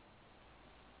like,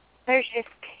 there's just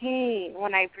pain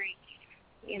when I breathe,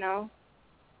 you know?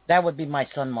 That would be my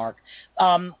son, Mark.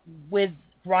 With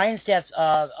Brian's death,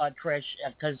 Trish,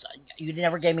 because you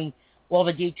never gave me all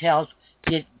the details,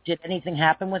 did anything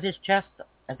happen with his chest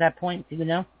at that point? Do you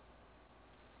know?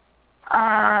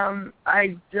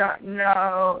 I don't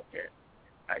know.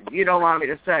 You don't want me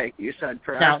to say, you said,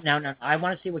 correct? No. I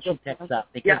want to see what she picks up,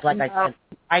 because I said,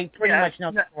 I pretty much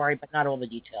know the story, but not all the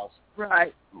details.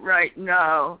 Right,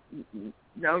 no,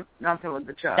 nothing with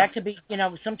the chest. That could be,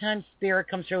 sometimes spirit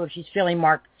comes through if she's feeling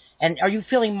Mark. And are you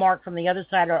feeling Mark from the other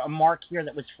side, or a Mark here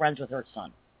that was friends with her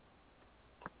son?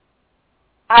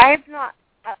 I've not,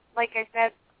 like I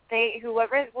said,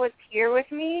 whoever was here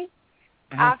with me,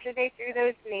 after they threw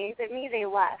those names at me, they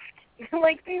left.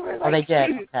 Like, they were like... Oh, they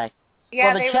did? Okay.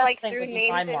 Yeah, well, they were like, threw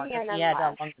names at me and then he had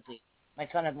left. lung disease. My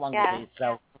son had lung disease,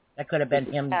 so that could have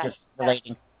been him just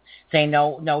relating. Saying,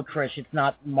 no, Trish, it's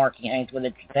not marking hands with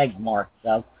a peg Mark.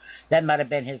 So that might have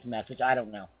been his message. I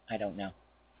don't know. I don't know.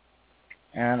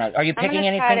 Are you picking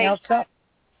anything else up?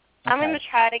 I'm going to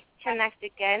try to connect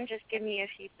again. Just give me a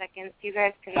few seconds. You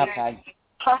guys can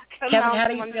talk. Kevin, how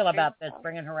do you feel about this,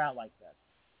 bringing her out like this?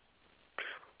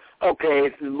 Okay,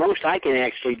 the most I can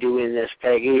actually do in this,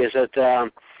 Peggy, is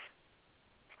that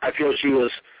I feel she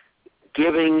was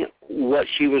giving what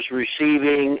she was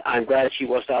receiving. I'm glad she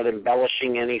was not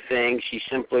embellishing anything. She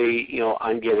simply,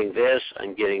 I'm getting this,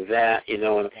 I'm getting that,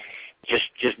 and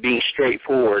just being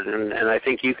straightforward. And I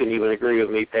think you can even agree with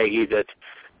me, Peggy, that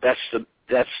that's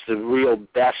the real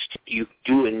best you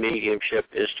do in mediumship,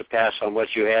 is to pass on what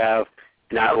you have,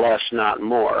 not less, not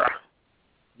more.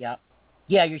 Yep.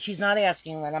 Yeah, she's not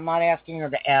asking, and I'm not asking her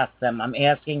to ask them. I'm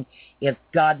asking if,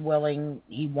 God willing,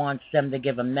 he wants them to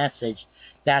give a message.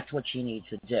 That's what she needs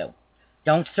to do.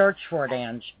 Don't search for it,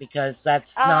 Ange, because that's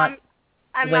not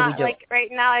the way we do it. Right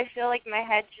now I feel like my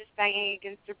head's just banging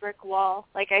against a brick wall.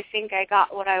 Like, I think I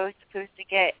got what I was supposed to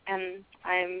get, and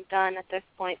I'm done at this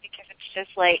point, because it's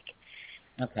just like,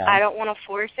 I don't want to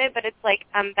force it, but it's like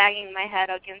I'm banging my head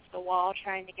against the wall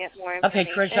trying to get more information.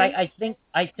 Okay, Trish,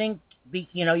 I think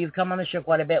you've come on the show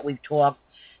quite a bit. We've talked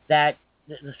that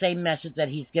the same message that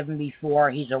he's given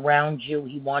before. He's around you.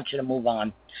 He wants you to move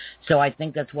on. So I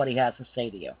think that's what he has to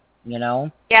say to you.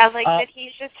 Yeah, like that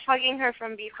he's just hugging her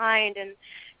from behind, and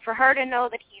for her to know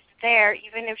that he's there,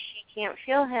 even if she can't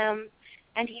feel him,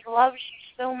 and he loves you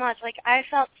so much. Like, I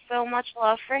felt so much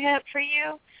love from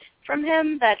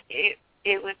him that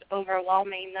it was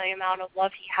overwhelming, the amount of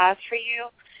love he has for you.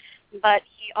 But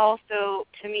he also,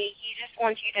 to me, he just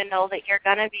wants you to know that you're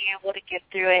going to be able to get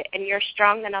through it, and you're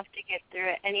strong enough to get through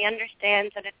it. And he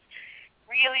understands that it's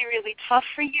really, really tough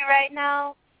for you right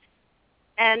now.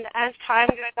 And as time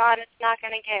goes on, it's not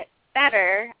going to get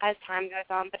better as time goes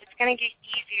on, but it's going to get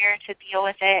easier to deal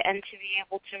with it and to be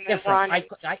able to move on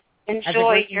and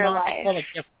enjoy your life.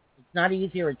 It's not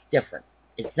easier, it's different.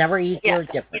 It's never easier,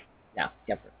 it's different. No,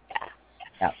 different.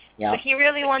 Yeah. But he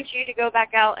really wants you to go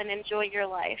back out and enjoy your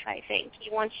life, I think.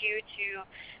 He wants you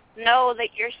to know that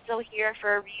you're still here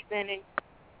for a reason. And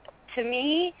to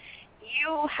me,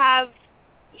 you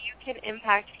can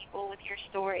impact people with your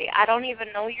story. I don't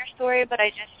even know your story, but I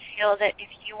just feel that if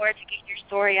you were to get your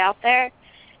story out there,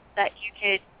 that you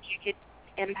could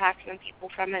impact some people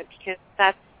from it, because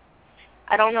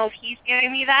I don't know if he's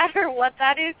giving me that or what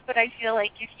that is, but I feel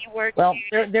like if you were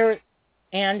to...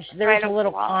 And there's a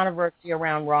little controversy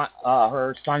around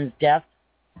her son's death.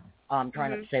 I'm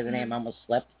trying not to say the name, I almost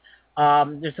slipped.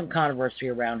 there's some controversy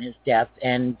around his death,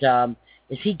 and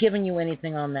is he giving you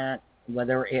anything on that,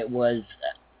 whether it was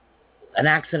an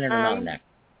accident or not an accident?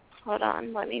 Hold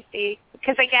on, let me see.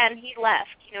 Because, again, he left,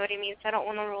 you know what I mean? So I don't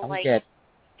want to rule, like, good.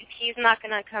 if he's not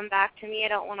going to come back to me, I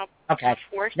don't want to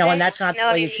force it. No, and that's not you know the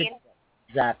what way I you should. mean?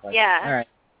 Exactly. Yeah. All right.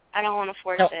 I don't want to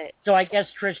force it. So I guess,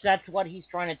 Trish, that's what he's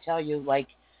trying to tell you. Like,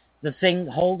 the thing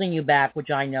holding you back,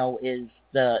 which I know is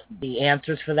the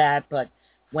answers for that, but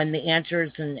when the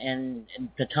answers and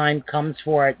the time comes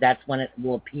for it, that's when it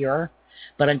will appear.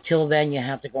 But until then, you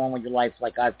have to go on with your life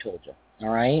like I've told you.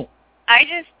 All right? I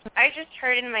just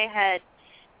heard in my head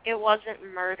it wasn't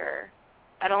murder.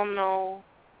 I don't know.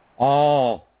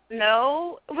 Oh.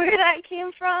 No, where that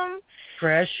came from.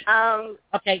 Trish?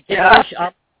 Okay, yeah.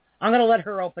 Trish, I'm going to let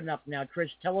her open up now. Trish,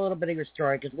 tell a little bit of your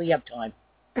story because we have time.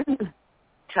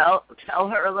 Tell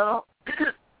her a little?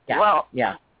 Yeah. Well,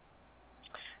 yeah.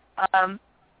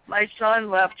 My son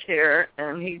left here,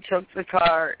 and he took the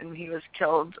car, and he was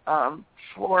killed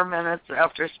 4 minutes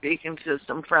after speaking to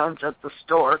some friends at the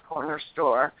corner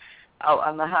store, out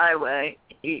on the highway.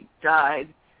 He died.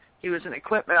 He was an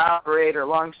equipment operator.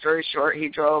 Long story short, he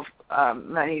drove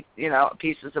many,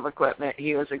 pieces of equipment.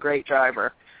 He was a great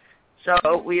driver.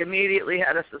 So we immediately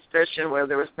had a suspicion where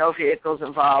there was no vehicles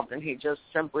involved, and he just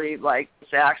simply, this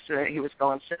accident, he was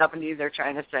going 70, they're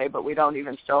trying to say, but we don't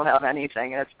even still have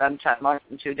anything, and it's been 10 months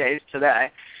and 2 days today.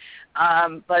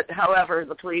 But, however,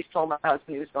 the police told my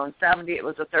husband he was going 70. It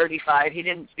was a 35. He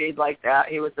didn't speed like that.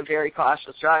 He was a very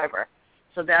cautious driver.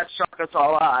 So that struck us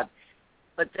all odd.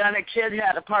 But then a kid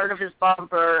had a part of his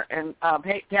bumper and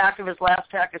last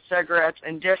pack of cigarettes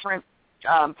and different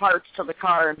parts to the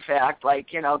car, in fact, like,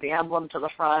 the emblem to the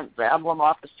front, the emblem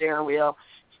off the steering wheel,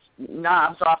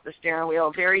 knobs off the steering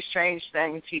wheel, very strange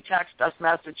things. He texted us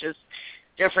messages,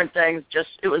 different things.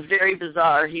 It was very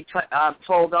bizarre. He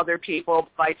told other people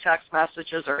by text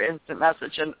messages or instant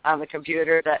messaging on the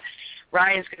computer that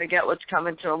Ryan's going to get what's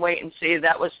coming to him, wait and see.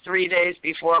 That was 3 days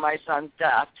before my son's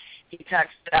death. He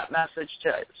texted that message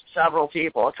to several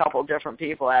people, a couple different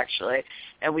people actually,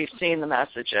 and we've seen the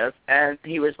messages, and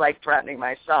he was threatening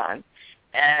my son.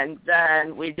 And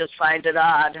then we just find it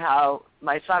odd how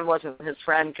my son wasn't his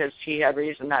friend because he had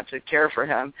reason not to care for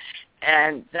him.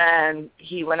 And then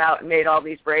he went out and made all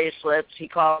these bracelets. He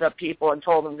called up people and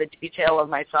told them the detail of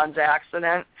my son's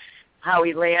accident, how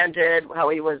he landed, how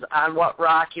he was on what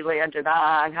rock he landed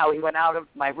on, how he went out of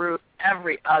my roof,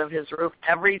 out of his roof,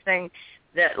 everything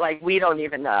that, we don't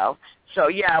even know. So,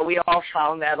 yeah, we all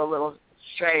found that a little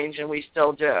strange, and we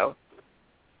still do.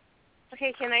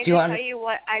 Okay, can I tell you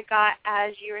what I got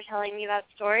as you were telling me that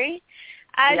story?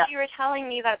 As you were telling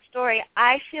me that story,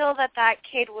 I feel that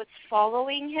kid was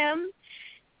following him,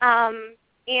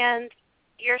 and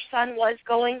your son was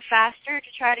going faster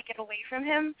to try to get away from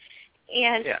him,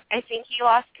 and I think he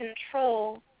lost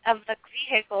control of the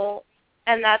vehicle,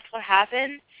 and that's what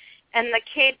happened. And the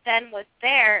kid then was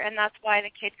there, and that's why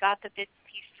the kid got the bits and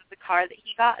pieces of the car that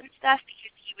he got and stuff,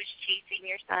 because he was chasing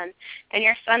your son, and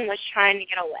your son was trying to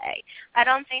get away. I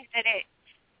don't think that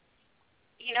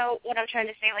you know what I'm trying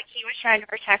to say, he was trying to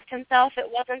protect himself.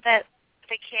 It wasn't that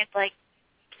the kid,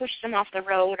 pushed him off the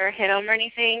road or hit him or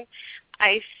anything.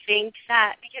 I think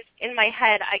that, because in my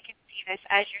head, I could see this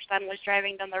as your son was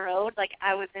driving down the road,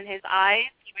 I was in his eyes,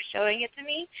 he was showing it to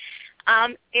me.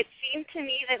 It seemed to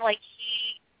me that,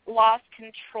 he lost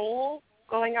control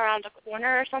going around a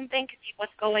corner or something because he was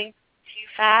going too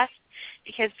fast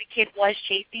because the kid was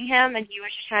chasing him and he was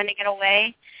just trying to get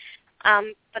away.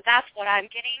 But that's what I'm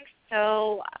getting.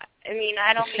 So, I mean,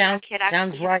 I don't think the kid actually...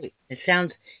 Sounds right.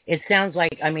 It sounds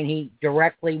like, he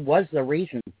directly was the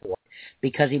reason for it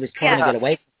because he was trying to get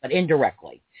away, but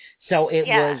indirectly. So it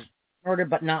was murder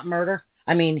but not murder.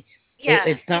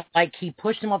 It's not like he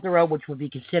pushed him off the road, which would be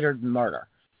considered murder.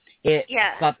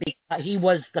 But because he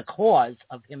was the cause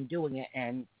of him doing it,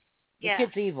 and the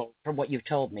kid's evil, from what you've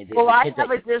told me. I have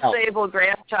a disabled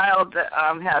grandchild that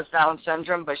has Down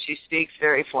syndrome, but she speaks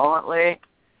very fluently.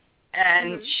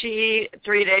 And she,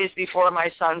 3 days before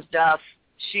my son's death,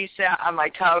 she sat on my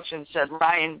couch and said,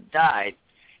 Ryan died.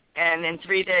 And in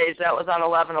 3 days, that was on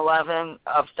 11/11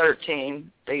 of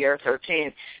 13, the year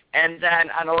 13. And then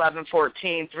on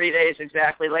 11/14, 3 days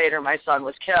exactly later, my son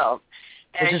was killed.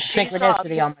 Which is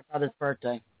synchronicity on my brother's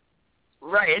birthday.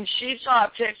 Right, and she saw a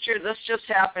picture. This just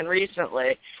happened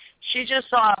recently. She just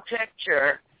saw a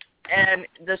picture, and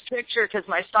this picture, because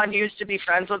my son used to be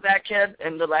friends with that kid,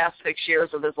 and the last 6 years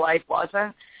of his life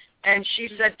wasn't. And she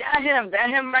said, that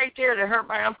him right there that hurt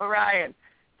my Uncle Ryan.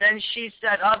 Then she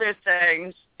said other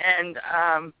things, and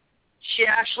she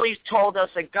actually told us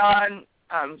a gun,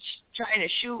 trying to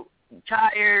shoot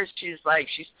tires. She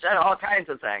said all kinds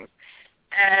of things.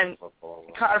 And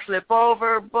car flip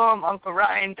over, boom, Uncle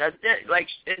Ryan does it. Like,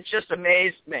 it just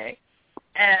amazed me.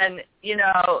 And, you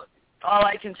know, all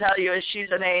I can tell you is she's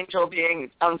an angel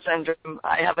being Down syndrome.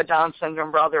 I have a Down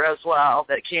syndrome brother as well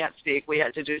that can't speak. We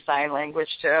had to do sign language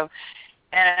too.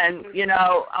 And, you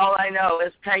know, all I know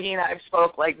is Peggy and I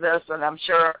spoke like this, and I'm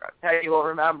sure Peggy will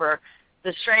remember.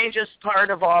 The strangest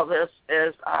part of all this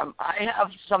is I have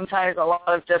sometimes a lot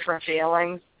of different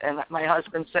feelings, and my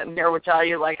husband sitting here would tell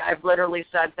you, like, I've literally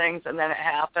said things and then it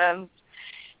happens.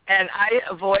 And I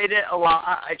avoid it a lot.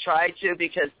 I try to,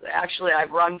 because actually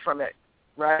I've run from it,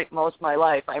 right? Most of my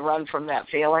life I run from that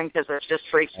feeling because it just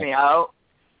freaks me out.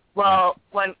 Well,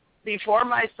 before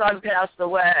my son passed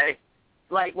away,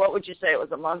 like, what would you say? It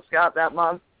was a month, Scott, that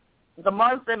month? The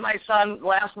month that my son,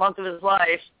 last month of his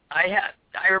life,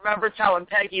 I remember telling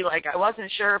Peggy, like, I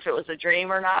wasn't sure if it was a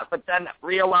dream or not, but then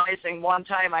realizing one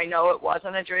time I know it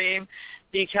wasn't a dream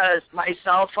because my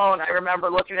cell phone, I remember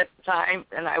looking at the time,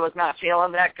 and I was not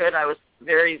feeling that good. I was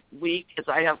very weak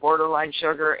because I have borderline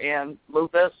sugar and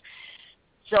lupus.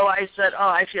 So I said,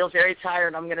 I feel very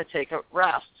tired. I'm going to take a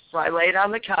rest. So I laid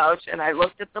on the couch, and I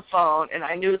looked at the phone, and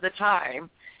I knew the time.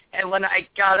 And when I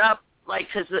got up, like,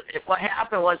 because what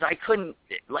happened was I couldn't,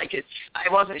 like,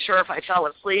 I wasn't sure if I fell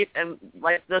asleep and,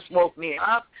 like, this woke me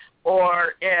up,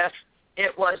 or if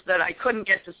it was that I couldn't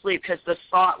get to sleep because the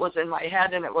thought was in my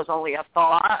head and it was only a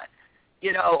thought,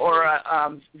 you know, or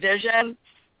a vision.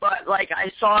 But, like,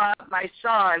 I saw my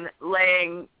son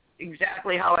laying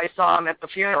exactly how I saw him at the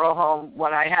funeral home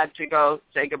when I had to go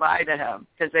say goodbye to him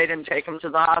because they didn't take him to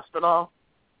the hospital.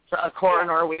 A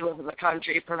coroner, we live in the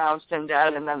country, pronounced him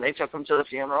dead, and then they took him to the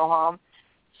funeral home.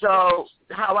 So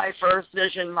how I first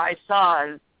visioned my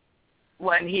son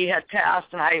when he had passed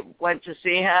and I went to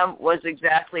see him was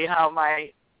exactly how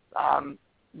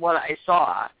what I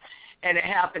saw. And it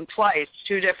happened twice,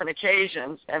 2 different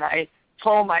occasions, and I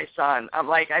told my son, I'm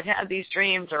like, I've had these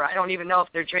dreams, or I don't even know if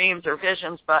they're dreams or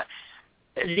visions, but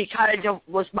he kind of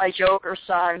was my Joker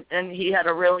son, and he had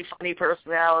a really funny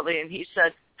personality, and he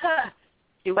said,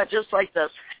 he went just like this.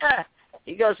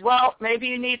 He goes, well, maybe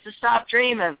you need to stop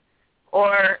dreaming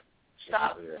or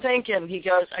stop thinking. He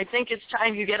goes, I think it's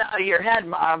time you get out of your head,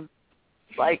 Mom.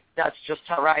 Like, that's just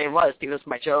how Ryan was. He was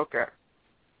my Joker.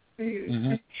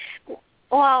 Mm-hmm.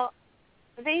 Well,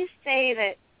 they say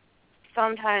that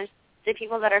sometimes the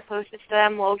people that are closest to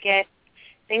them will get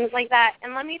things like that.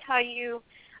 And let me tell you,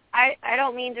 I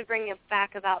don't mean to bring it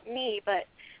back about me, but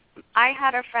I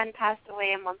had a friend pass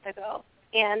away a month ago.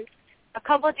 And a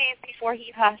couple of days before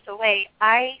he passed away,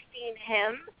 I seen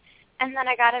him, and then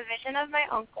I got a vision of my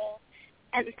uncle,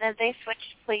 and then they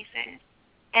switched places.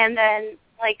 And then,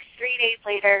 like, 3 days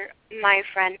later, my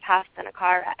friend passed in a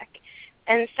car wreck.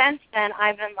 And since then,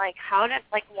 I've been like,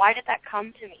 why did that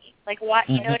come to me? Like, what,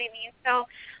 you know what I mean? So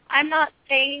I'm not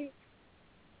saying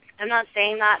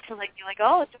that to, like, be like,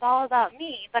 oh, it's all about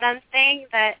me, but I'm saying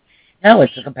that no,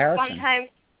 it's a comparison.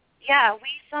 We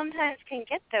sometimes can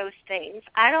get those things.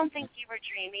 I don't think you were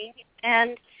dreaming.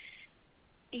 And,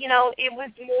 you know, it was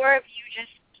more of you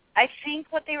just, I think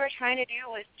what they were trying to do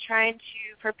was trying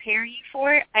to prepare you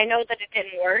for it. I know that it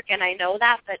didn't work, and I know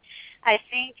that, but I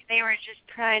think they were just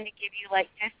trying to give you, like,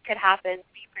 this could happen,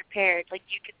 be prepared. Like,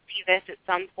 you could see this at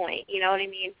some point. You know what I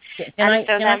mean? Can I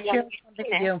share something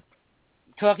with you?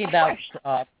 Talking about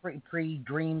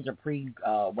pre-dreams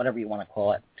or whatever you want to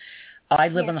call it. I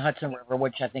live on the Hudson River,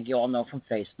 which I think you all know from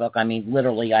Facebook. I mean,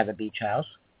 literally, I have a beach house.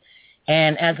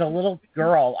 And as a little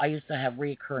girl, I used to have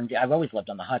reoccurring, I've always lived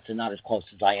on the Hudson, not as close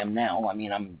as I am now. I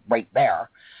mean, I'm right there.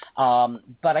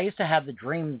 But I used to have the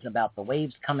dreams about the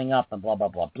waves coming up and blah, blah,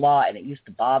 blah, blah, and it used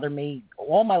to bother me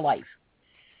all my life.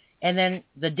 And then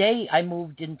the day I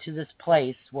moved into this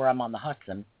place where I'm on the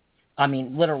Hudson, I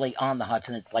mean, literally on the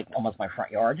Hudson, it's like almost my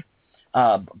front yard,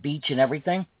 beach and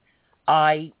everything,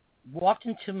 I walked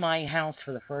into my house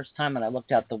for the first time, and I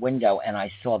looked out the window, and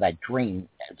I saw that dream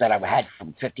that I had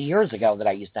from 50 years ago that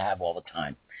I used to have all the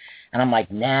time. And I'm like,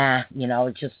 nah, you know,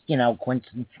 it's just, you know,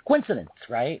 coincidence,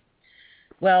 right?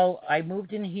 Well, I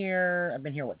moved in here. I've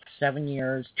been here, 7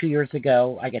 years? 2 years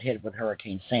ago, I got hit with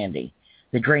Hurricane Sandy.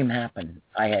 The dream happened.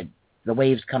 I had the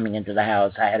waves coming into the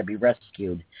house. I had to be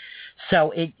rescued.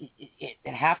 So it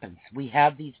happens. We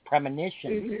have these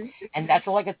premonitions, and that's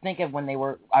all I could think of when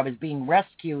I was being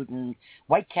rescued, and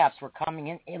whitecaps were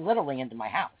coming in literally into my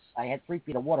house. I had 3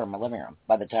 feet of water in my living room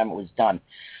by the time it was done.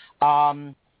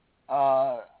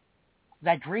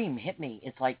 That dream hit me.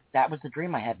 It's like that was the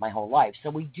dream I had my whole life.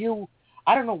 So we do.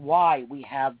 I don't know why we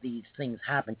have these things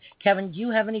happen. Kevin, do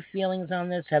you have any feelings on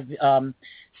this? Have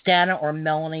Stana or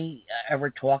Melanie ever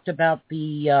talked about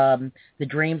the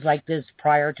dreams like this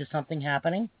prior to something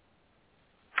happening?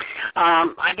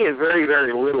 I get very,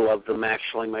 very little of them,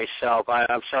 actually, myself.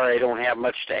 I'm sorry I don't have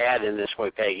much to add in this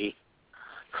way, Peggy.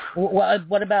 Well,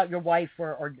 what about your wife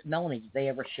or Melanie? Did they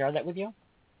ever share that with you?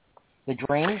 The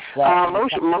dreams?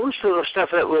 Most of the stuff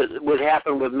that would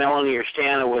happen with Melanie or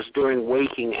Stana was during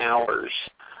waking hours.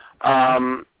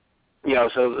 So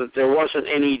there wasn't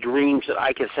any dreams that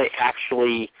I could say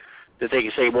actually that they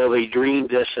could say, well, they dreamed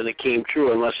this and it came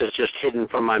true, unless it's just hidden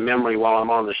from my memory while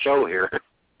I'm on the show here.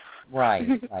 Right.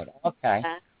 Okay.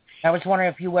 I was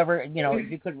wondering if you ever,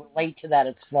 if you could relate to that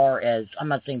as far as, I'm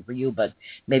not saying for you, but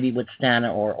maybe with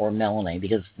Stana or Melanie,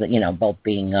 because, both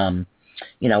being,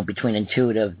 between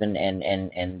intuitive and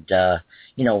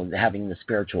having the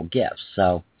spiritual gifts.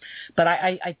 So, but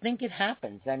I think it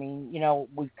happens. I mean,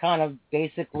 we've kind of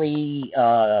basically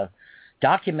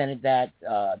documented that,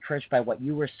 Trish, by what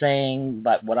you were saying,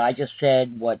 but what I just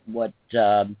said, what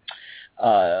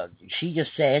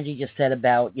Angie just said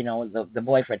about, the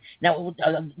boyfriend. Now,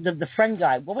 the friend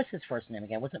guy, what was his first name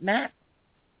again? Was it Matt?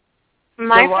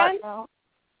 My friend?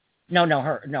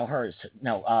 Hers.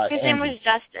 His name was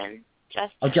Justin.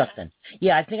 Oh, Justin.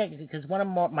 Yeah, I think because one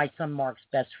of my son Mark's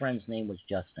best friend's name was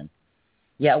Justin.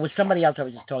 Yeah, it was somebody else I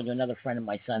was just telling you, another friend of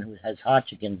my son who has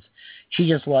Hodgkin's. She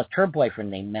just lost her boyfriend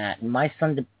named Matt, and my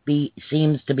son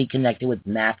seems to be connected with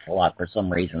Matt a lot for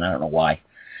some reason. I don't know why.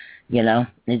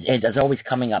 It's always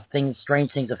coming up.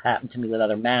 Strange things have happened to me with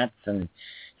other Matts, and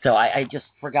so I just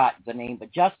forgot the name.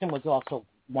 But Justin was also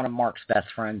one of Mark's best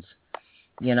friends,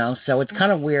 So it's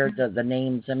kind of weird, the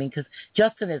names. I mean, because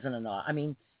Justin isn't an odd. I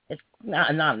mean, it's not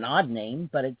an odd name,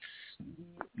 but it's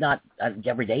not an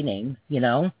everyday name,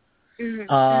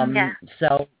 Mm-hmm. Yeah.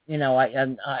 So,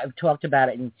 I've talked about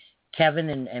it, and Kevin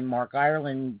and Mark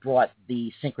Ireland brought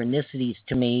the synchronicities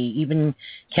to me. Even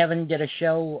Kevin did a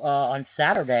show on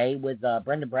Saturday with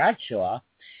Brenda Bradshaw,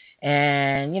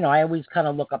 and I always kind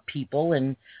of look up people,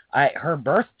 and her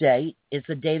birthday is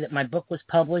the day that my book was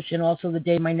published, and also the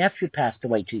day my nephew passed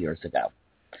away 2 years ago.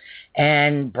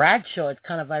 And Bradshaw, it's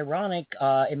kind of ironic,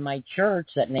 in my church,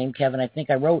 that name, Kevin, I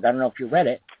think I wrote, I don't know if you read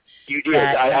it. You did,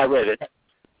 I read it.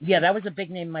 Yeah, that was a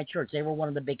big name in my church. They were one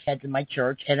of the big heads in my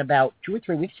church. And about 2 or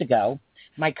 3 weeks ago,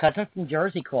 my cousin from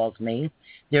Jersey calls me.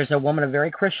 There's a woman, a very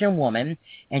Christian woman,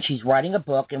 and she's writing a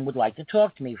book and would like to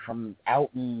talk to me from out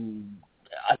in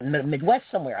the Midwest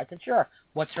somewhere. I said, sure.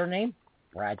 What's her name?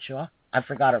 Bradshaw. I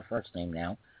forgot her first name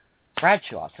now.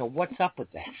 Bradshaw. So what's up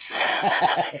with this?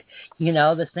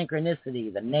 The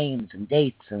synchronicity, the names and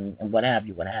dates and what have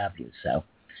you. So,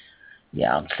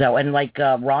 yeah. So, and like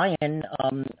Ryan,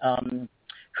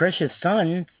 Trish's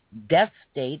son's death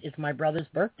date is my brother's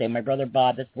birthday. My brother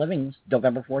Bob that's living is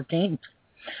November 14th.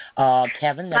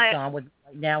 Kevin that's on with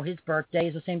right now, his birthday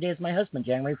is the same day as my husband,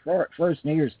 January 1st,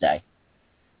 New Year's Day.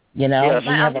 Yes.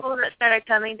 My uncle that started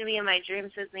coming to me in my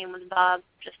dreams, his name was Bob.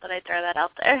 Just thought I'd throw that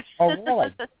out there. Oh,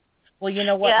 really? Well, you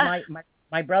know what? Yeah.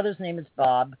 My brother's name is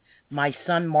Bob. My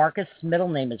son Marcus' middle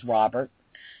name is Robert.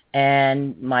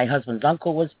 And my husband's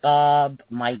uncle was Bob.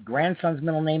 My grandson's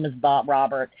middle name is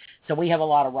Robert. So we have a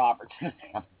lot of Roberts in the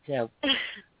family, too.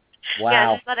 Wow.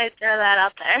 Yeah, I just thought I'd throw that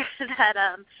out there. That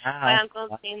my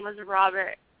uncle's name was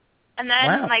Robert. And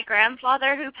then my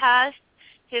grandfather who passed,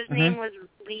 his name was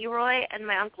Leroy, and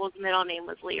my uncle's middle name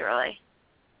was Leroy.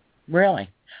 Really?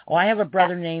 Oh, I have a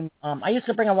brother named, I used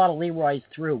to bring a lot of Leroys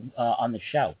through on the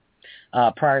show.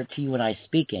 Prior to you and I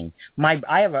speaking.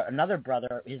 I have another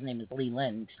brother, his name is Lee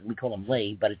Lind. We call him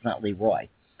Lee, but it's not Leroy,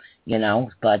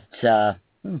 but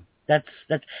that's,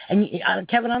 and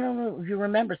Kevin, I don't know if you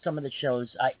remember some of the shows,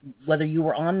 whether you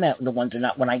were on the ones or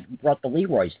not when I brought the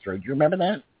Leroys through. Do you remember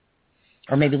that?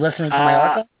 Or maybe listening to my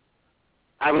archive?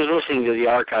 I was listening to the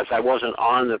archives. I wasn't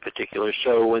on the particular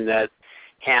show when that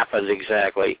happened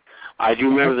exactly. I do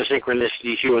remember the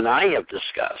synchronicities you and I have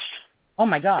discussed. Oh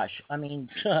my gosh! I mean,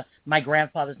 my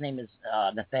grandfather's name is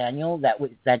Nathaniel.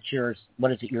 That's yours.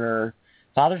 What is it? Your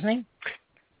father's name?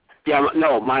 Yeah,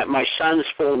 no. My son's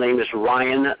full name is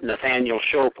Ryan Nathaniel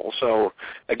Schopel. So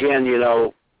again,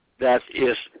 that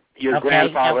is your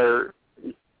grandfather.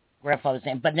 Grandfather's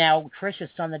name. But now Trish's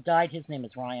son that died, his name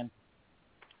is Ryan.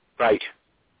 Right.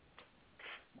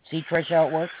 See, Trish, how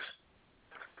it works?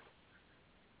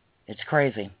 It's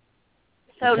crazy.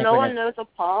 So no one knows a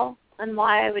Paul? And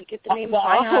why I would get the name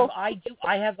Paul?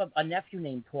 I have a nephew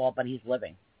named Paul, but he's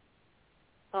living.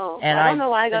 Oh, and I don't know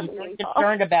why I got the name Paul. I'm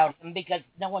concerned about him because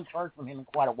no one's heard from him in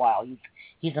quite a while.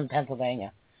 He's in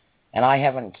Pennsylvania, and I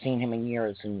haven't seen him in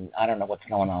years, and I don't know what's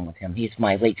going on with him. He's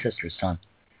my late sister's son.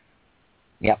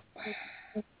 Yep.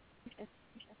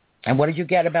 And what did you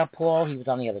get about Paul? He was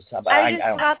on the other side. I just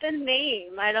got the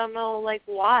name. I don't know,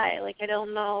 why. I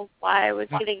don't know why I was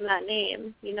getting that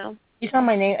name, He's on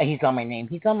my name.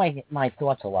 He's on my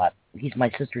thoughts a lot. He's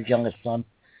my sister's youngest son,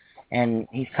 and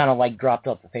he's kind of dropped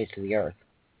off the face of the earth.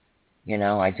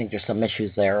 I think there's some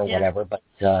issues there or whatever, but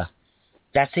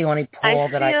that's the only Paul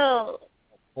that I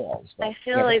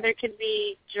feel like there could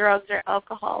be drugs or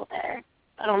alcohol there.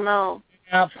 I don't know.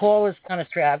 Paul is kind of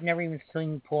straight. I've never even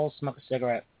seen Paul smoke a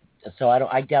cigarette, so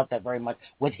I doubt that very much.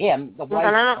 With him, the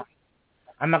wife,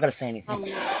 I'm not going to say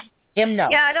anything. Him, no.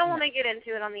 Yeah, I don't want to get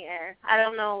into it on the air. I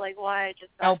don't know, why I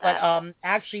just got that. No, but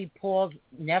actually, Paul's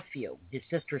nephew, his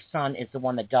sister's son, is the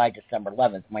one that died December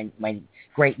 11th. My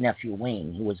great-nephew,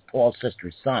 Wayne, who was Paul's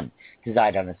sister's son, who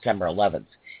died on December 11th.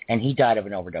 And he died of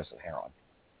an overdose of heroin.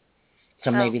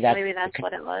 So maybe that's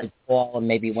what it was. Paul and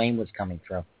maybe Wayne was coming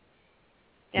through.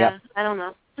 Yeah, yep. I don't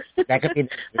know. That could be.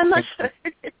 I'm not sure.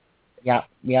 Yeah.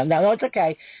 No, it's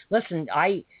okay. Listen,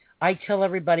 I tell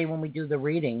everybody when we do the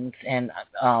readings, and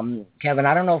Kevin,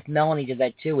 I don't know if Melanie did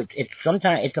that too. It's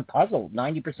sometimes it's a puzzle.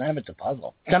 90% of it's a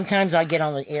puzzle. Sometimes I get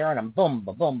on the air and I'm boom,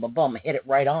 ba boom, ba boom, hit it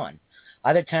right on.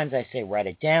 Other times I say, write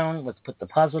it down. Let's put the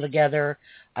puzzle together.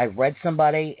 I read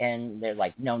somebody and they're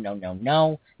like, no.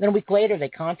 Then a week later they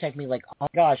contact me like, oh my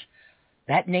gosh,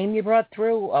 that name you brought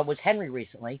through was Henry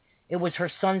recently. It was her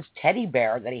son's teddy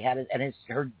bear that he had, and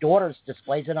her daughter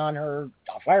displays it on her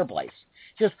fireplace.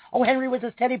 She goes, oh, Henry was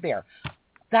his teddy bear.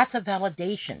 That's a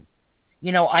validation.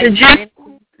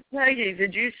 Peggy,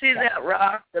 did you see that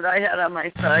rock that I had on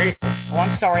my site? Oh,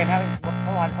 I'm sorry. Hold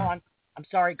on. I'm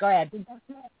sorry. Go ahead.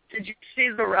 Did you see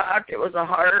the rock? It was a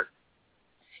heart.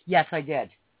 Yes, I did.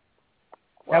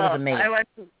 That was amazing.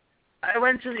 I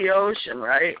went to the ocean,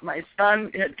 right? My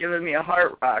son had given me a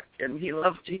heart rock, and he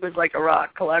was like a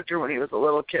rock collector when he was a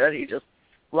little kid. He just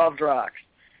loved rocks.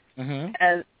 Mm-hmm.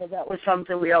 And so that was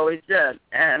something we always did.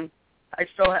 And I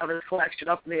still have his collection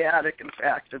up in the attic, in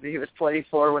fact. He was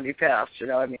 24 when he passed,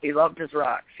 he loved his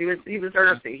rocks. He was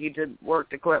earthy. He did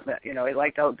worked equipment, he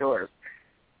liked outdoors.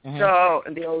 Mm-hmm. So,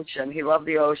 in the ocean, he loved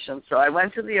the ocean. So I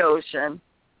went to the ocean,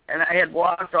 and I had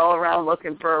walked all around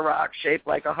looking for a rock shaped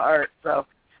like a heart. So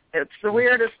it's the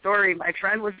weirdest story. My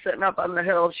friend was sitting up on the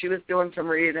hill. She was doing some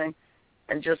reading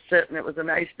and just sitting. It was a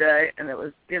nice day, and it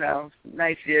was,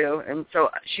 nice view. And so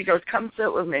she goes, come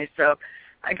sit with me. So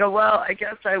I go, well, I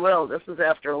guess I will. This was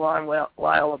after a long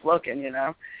while of looking,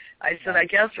 I said, I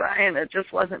guess, Ryan, it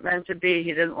just wasn't meant to be.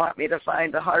 He didn't want me to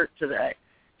find a heart today.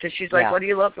 Because she's like, what are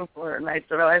you looking for? And I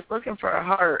said, I was looking for a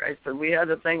heart. I said, we had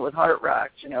a thing with heart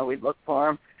rocks, we'd look for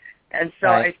them. And so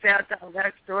I sat down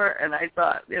next to her, and I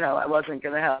thought, I wasn't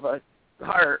going to have a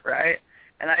heart, right?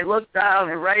 And I looked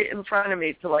down, and right in front of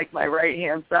me to, my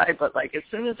right-hand side, but, as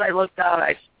soon as I looked down,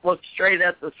 I looked straight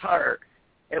at this heart.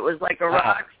 It was like a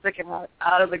rock sticking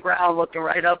out of the ground looking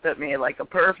right up at me, like a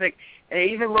perfect, and it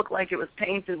even looked like it was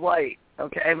painted white,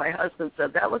 okay? My husband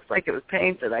said, that looks like it was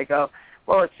painted. I go,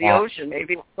 well, it's the ocean.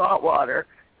 Maybe it's salt water.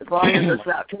 As long as it's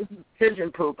not pigeon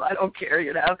poop, I don't care,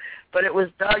 But it was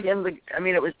dug in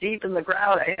it was deep in the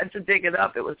ground. I had to dig it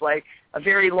up. It was like a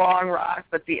very long rock,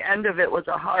 but the end of it was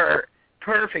a heart.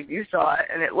 Perfect. You saw it,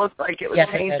 and it looked like it was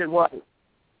painted white.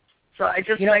 So I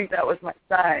just think that was my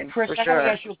sign, Chris, for I sure. got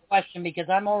to ask you a question because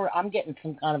I'm getting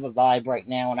some kind of a vibe right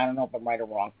now, and I don't know if I'm right or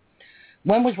wrong.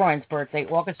 When was Ryan's birthday?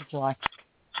 August or July?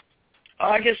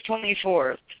 August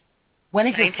 24th. When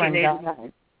did your friend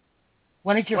die?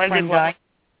 When did your friend die?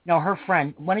 No, her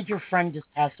friend. When did your friend just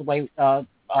pass away? August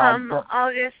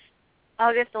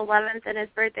 11th, and his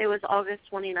birthday was August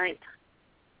 29th.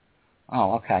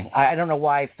 Oh, okay. I don't know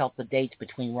why I felt the dates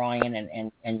between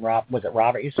Ryan and Rob. Was it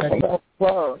Robert you said?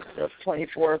 Well, the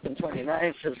 24th and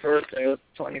 29th. His birthday was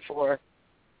 24th.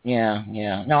 Yeah.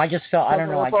 No, I just felt, I don't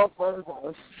know. Both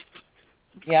Virgos.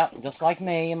 Yeah, just like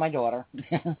me and my daughter.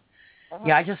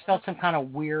 Yeah, I just felt some kind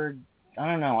of weird, I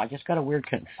don't know. I just got a weird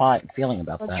feeling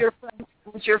about that.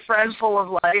 Was your friend full of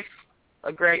life?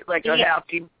 A great, a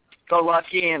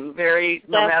happy-go-lucky and very,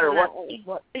 no matter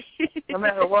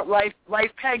what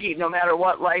life Peggy, no matter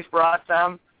what life brought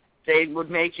them, they would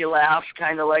make you laugh,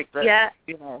 kind of like the, That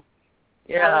would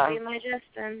be my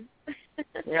Justin.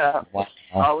 Yeah. Wow.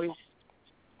 Always.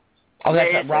 Oh,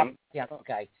 that's Rob. Yeah,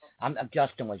 okay.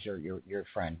 Justin was your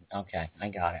friend. Okay, I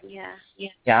got it. Yeah.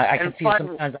 Yeah, I confuse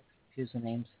sometimes. I confuse the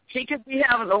names. He could be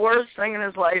having the worst thing in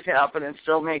his life happen and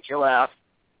still make you laugh.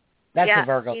 That's a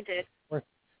Virgo. He did. Well,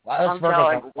 those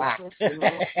Virgos are whack.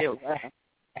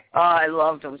 Oh, I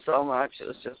loved him so much. It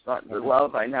was just not the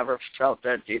love. I never felt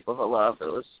that deep of a love.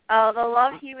 It was. Oh, the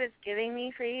love he was giving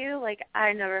me for you,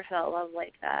 I never felt love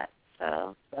like that.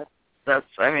 So.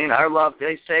 our love,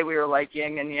 they say we were like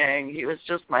yin and yang. He was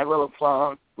just my little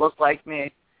clone, looked like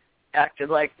me, acted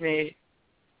like me.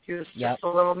 He was just a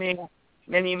little mini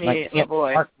me, a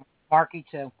boy. Marky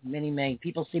too, mini me.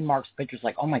 People see Mark's pictures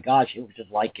like, oh my gosh, he was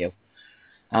just like you.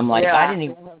 I'm like, I didn't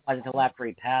even realize until after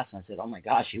he passed. And I said, oh my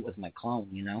gosh, he was my clone,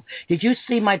 you know. Did you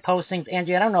see my postings,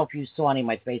 Angie? I don't know if you saw any of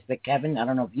my Facebook, Kevin. I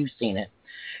don't know if you've seen it.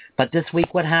 But this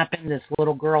week what happened, this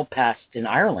little girl passed in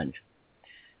Ireland.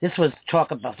 This was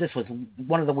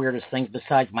one of the weirdest things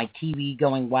besides my TV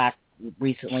going whack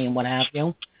recently and what have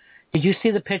you. Did you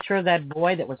see the picture of that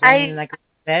boy that was laying in that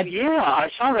bed? Yeah, I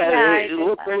saw that. Yeah, it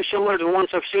looked very similar to the ones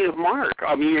I've seen of Mark.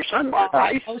 I mean, your son, Mark,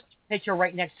 right? I posted a picture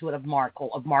right next to it of Mark,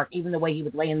 even the way he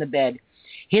would lay in the bed.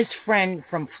 His friend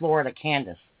from Florida,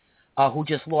 Candace, who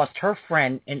just lost her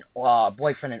friend and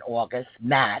boyfriend in August,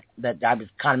 Matt, that I was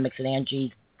kind of mixing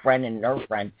Angie's friend and her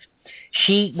friend.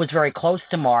 She was very close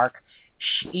to Mark.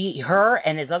 Her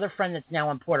and his other friend that's now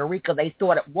in Puerto Rico, they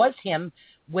thought it was him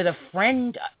with a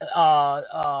friend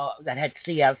that had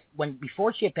CF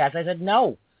before she had passed. I said,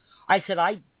 no. I said,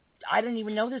 I didn't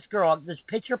even know this girl. This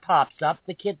picture pops up.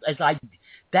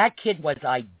 That kid was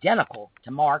identical to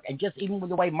Mark, and just even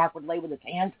with the way Mark would lay with his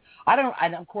hands.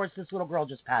 And of course, this little girl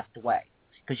just passed away.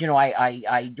 Because, you know,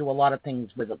 I do a lot of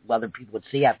things with other people with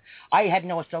CF. I had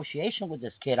no association with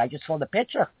this kid. I just saw the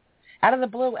picture out of the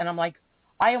blue, and I'm like,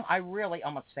 I really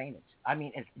almost fainted. I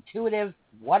mean, it's intuitive,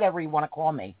 whatever you want to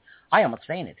call me. I almost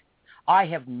fainted. I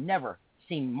have never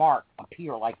seen Mark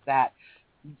appear like that.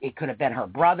 It could have been her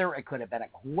brother. It could have been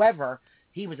whoever.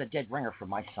 He was a dead ringer for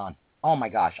my son. Oh, my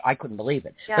gosh. I couldn't believe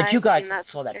it. Yeah, but you guys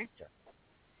saw that picture.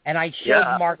 And I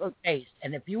showed Mark's face.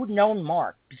 And if you had known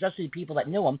Mark, especially the people that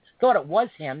knew him, thought it was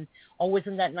him, oh,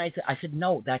 isn't that nice? I said,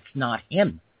 no, that's not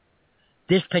him.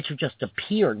 This picture just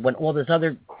appeared when all this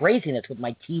other craziness with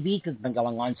my TV has been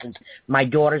going on since my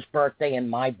daughter's birthday and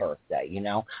my birthday, you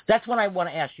know. That's what I want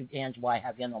to ask you, Ange, why I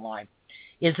have you on the line.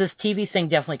 Is this TV thing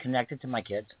definitely connected to my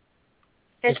kids?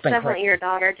 It's definitely your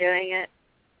daughter doing it.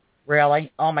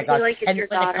 Really? Oh, my God. Like it's and your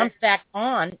when daughter. it comes back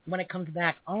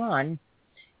on,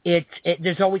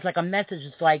 there's always like a message.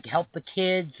 It's like help the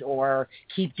kids or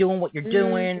keep doing what you're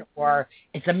doing or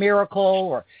it's a miracle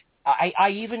or I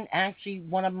even actually,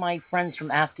 one of my friends from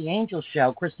Ask the Angel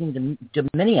show, Christine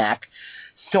Dominiak,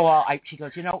 she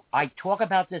goes, you know, I talk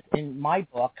about this in my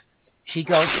book. She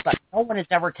goes, but no one has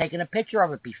ever taken a picture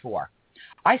of it before.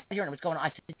 I sat here and it was going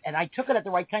on, and I took it at the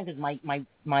right time because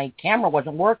my camera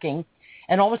wasn't working.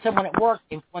 And all of a sudden when it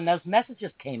worked, when those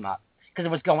messages came up, because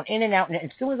it was going in and out, and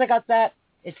as soon as I got that,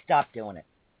 it stopped doing it.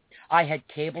 I had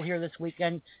cable here this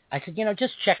weekend. I said, you know,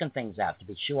 just checking things out to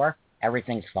be sure.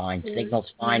 Everything's fine.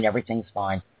 Signal's fine. Everything's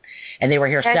fine. And they were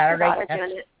here Saturday.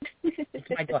 It's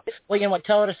my daughter. Well, you know what?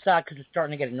 Tell her to stop because it's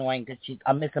starting to get annoying because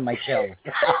I'm missing my show.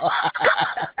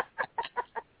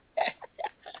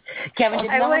 Kevin,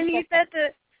 when you said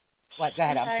what? Go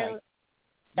ahead. I'm sorry.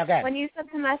 No, go ahead. When you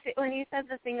said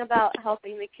the thing about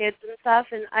helping the kids and stuff,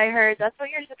 and I heard that's what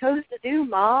you're supposed to do,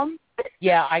 Mom.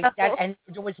 Yeah, and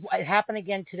it happened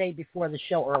again today before the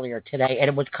show earlier today, and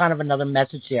it was kind of another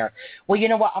message there. Well, you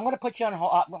know what? I'm going to put you on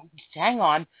hold. Hang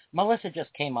on. Melissa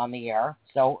just came on the air,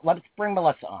 so let's bring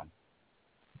Melissa on.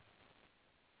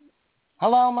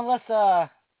 Hello, Melissa.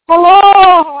 Hello,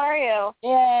 how are you?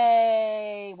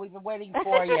 Yay! We've been waiting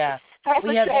for you.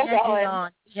 We have Angie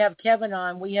on. We have Kevin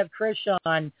on. We have Trish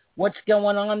on. What's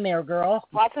going on there, girl?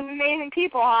 Lots of amazing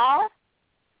people, huh?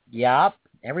 Yep.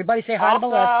 Everybody say hi to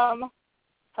Melissa.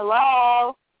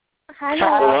 Hello. Hi,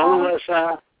 Hello,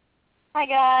 Melissa. Hi,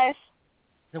 guys.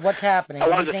 So what's happening? I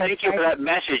wanted to thank you for that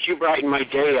message. You brightened my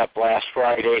day up last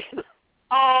Friday.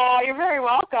 Oh, you're very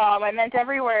welcome. I meant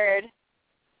every word.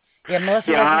 Yeah,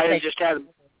 Melissa. Yeah,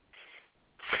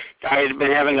 I had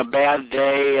been having a bad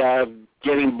day,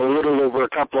 getting belittled over a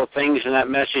couple of things, and that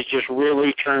message just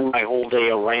really turned my whole day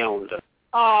around.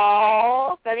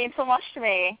 Oh, that means so much to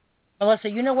me. Melissa,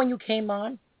 you know when you came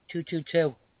on?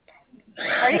 222.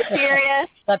 Are you serious?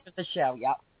 That's at the show,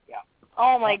 yep.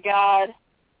 Oh, my God.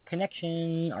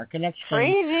 Our connection.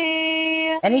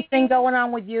 Crazy. Anything going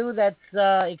on with you that's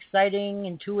exciting,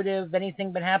 intuitive,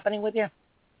 anything been happening with you?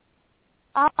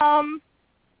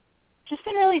 Just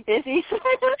been really busy, so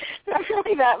not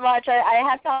really that much. I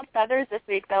have found feathers this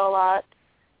week, though, a lot.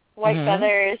 White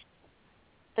feathers.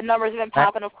 The numbers have been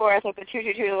popping, of course. Like the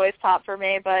 222 always popped for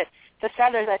me, but the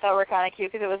feathers I thought were kind of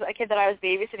cute because it was a kid that I was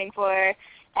babysitting for.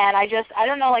 And I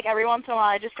don't know, like every once in a while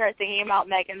I just start thinking about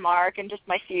Meg and Mark and just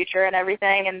my future and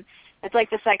everything. And It's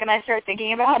like the second I start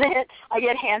thinking about it, I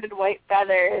get handed white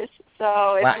feathers.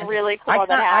 So it's really cool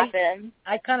that happened.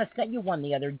 I kind of sent you one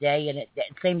the other day, and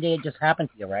same day it just happened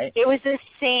to you, right? It was the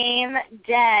same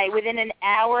day. Within an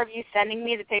hour of you sending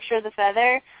me the picture of the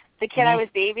feather, the kid I was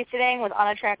babysitting was on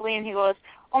a trampoline, and he goes,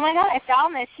 "Oh, my God, I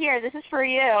found this here. This is for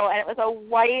you." And it was a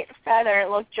white feather. It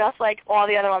looked just like all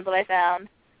the other ones that I found.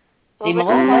 So See,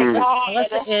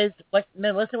 Melissa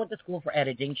went to school for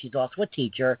editing. She's also a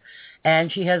teacher,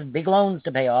 and she has big loans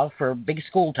to pay off for big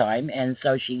school time, and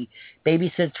so she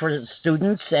babysits for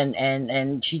students,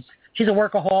 and she's a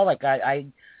workaholic. I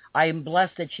am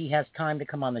blessed that she has time to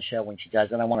come on the show when she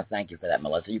does, and I want to thank you for that,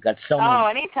 Melissa. You've got so many. Oh,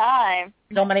 anytime.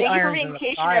 So many Thank irons you in for the being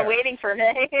patient fire. and waiting for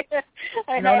me.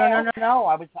 No.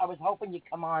 I was hoping you'd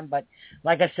come on, but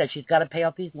like I said, she's got to pay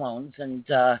off these loans, and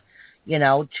to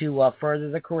further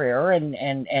the career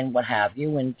and what have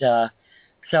you, and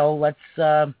so let's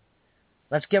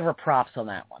give her props on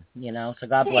that one. So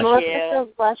God bless Melissa you. Melissa feels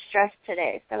less stressed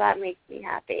today, so that makes me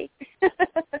happy.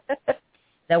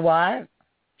 That what?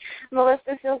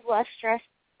 Melissa feels less stressed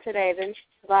today than she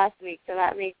did last week, so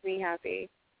that makes me happy.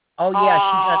 Oh yeah,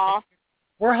 she does.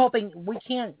 We're hoping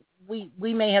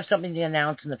we may have something to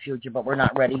announce in the future, but we're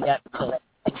not ready yet until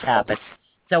things happen.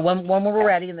 So when we're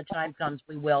ready and the time comes,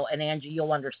 we will. And Angie,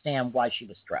 you'll understand why she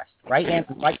was stressed, right?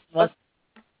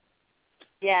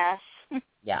 Yes.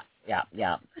 Yeah.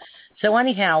 So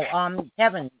anyhow,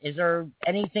 Kevin, is there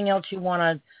anything else you want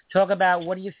to talk about?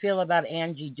 What do you feel about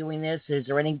Angie doing this? Is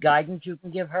there any guidance you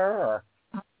can give her? Or?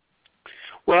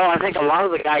 Well, I think a lot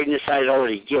of the guidance I'd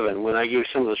already given when I gave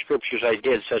some of the scriptures I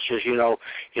did, such as, in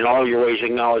all your ways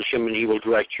acknowledge him and he will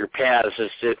direct your paths,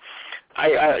 is that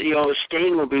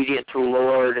staying obedient to the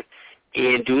Lord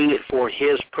and doing it for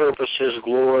his purpose, his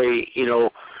glory.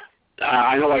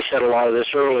 I know I said a lot of this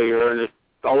earlier, and it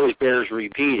always bears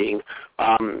repeating.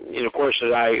 Of course,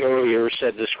 as I earlier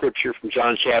said the scripture from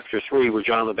John chapter 3, where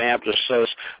John the Baptist says,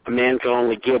 a man can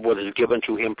only give what is given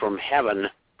to him from heaven.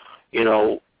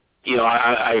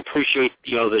 I appreciate,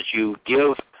 that you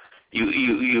give.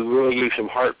 You really gave some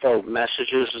heartfelt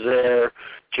messages there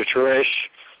to Trish.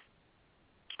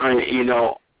 As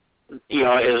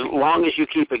long as you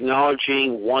keep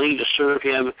acknowledging, wanting to serve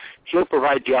him, he'll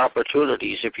provide the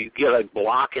opportunities. If you get a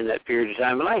block in that period of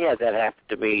time, and I had that happen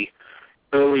to me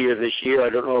earlier this year. I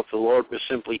don't know if the Lord was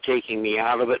simply taking me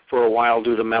out of it for a while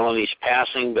due to Melanie's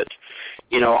passing, but,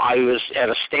 I was at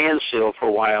a standstill for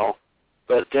a while.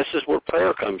 But this is where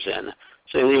prayer comes in.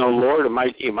 Say, Lord, am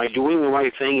I doing the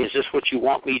right thing? Is this what you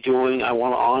want me doing? I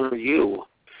want to honor you.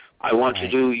 I want to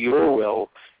do your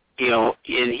will. And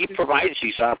he provides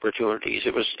these opportunities.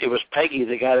 It was Peggy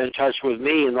that got in touch with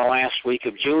me in the last week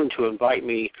of June to invite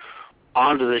me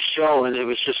onto the show, and it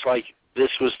was just like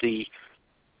this was it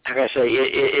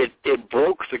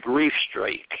broke the grief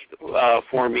streak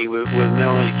for me with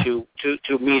Melanie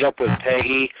to meet up with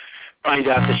Peggy, find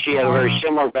out that she had a very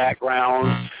similar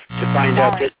background, to find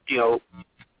out that,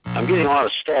 I'm getting a lot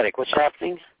of static. What's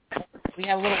happening? We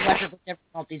have a little electrical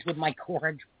difficulties with my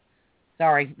cord.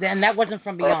 Sorry. And that wasn't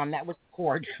from beyond. That was the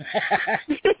cord.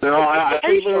 No, I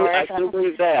can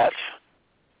believe that.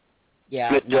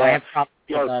 Yeah, but, I have problems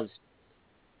with those.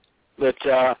 But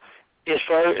as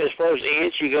far as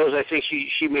Angie goes, I think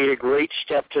she made a great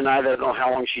step tonight. I don't know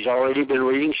how long she's already been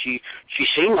reading. She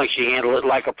seemed like she handled it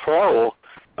like a pro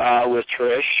with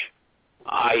Trish.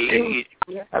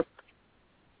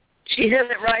 She hit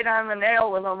it right on the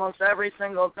nail with almost every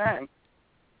single thing.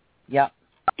 Yeah.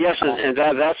 Yes, and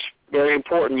that's very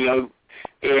important,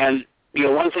 And,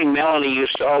 one thing Melanie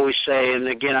used to always say, and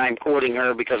again I'm quoting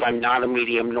her because I'm not a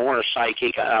medium nor a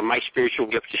psychic, my spiritual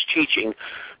gift is teaching,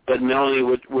 but Melanie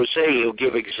would say,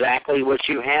 give exactly what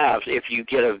you have. If you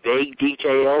get a vague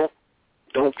detail,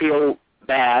 don't feel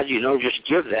bad, just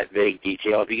give that vague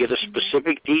detail. If you get a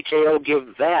specific detail,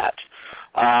 give that.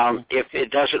 If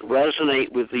it doesn't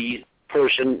resonate with the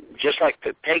person, just like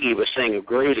Peggy was saying, a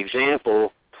great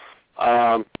example,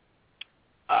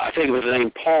 I think it was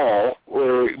named Paul,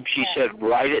 where she said,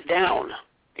 write it down.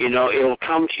 It'll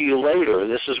come to you later.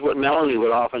 This is what Melanie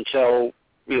would often tell,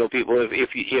 people.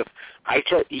 If I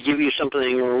give you something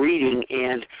in a reading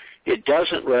and it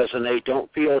doesn't resonate, don't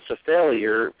feel it's a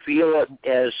failure. Feel it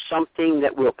as something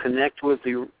that will connect with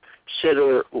the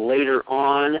sitter later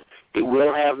on. It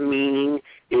will have meaning.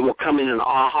 It will come in an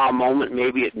aha moment,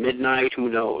 maybe at midnight, who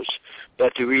knows.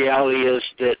 But the reality is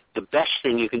that the best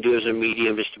thing you can do as a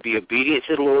medium is to be obedient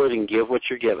to the Lord and give what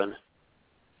you're given.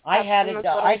 I had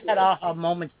aha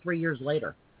moments 3 years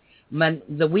later.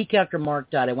 The week after Mark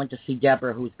died, I went to see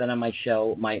Deborah, who's been on my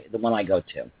show, the one I go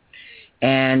to.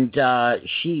 And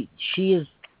she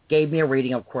gave me a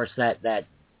reading, of course, that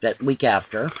week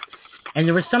after. And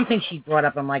there was something she brought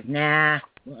up. I'm like, nah, I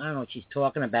don't know what she's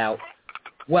talking about.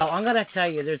 Well, I'm going to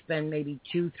tell you, there's been maybe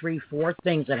 2, 3, 4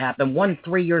 things that happened. 1,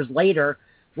 3 years later,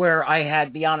 where I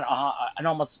had beyond an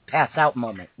almost pass-out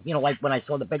moment. You know, like when I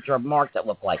saw the picture of Mark that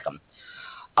looked like him.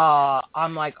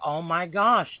 I'm like, oh, my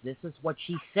gosh, this is what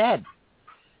she said.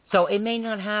 So it may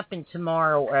not happen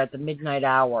tomorrow or at the midnight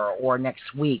hour or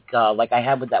next week, like I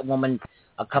had with that woman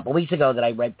a couple weeks ago that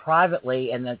I read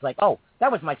privately, and it's like, oh,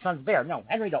 that was my son's bear. No,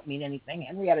 Henry don't mean anything.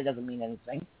 Henrietta doesn't mean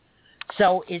anything.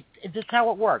 So it's just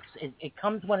how it works. It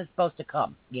comes when it's supposed to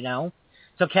come, you know?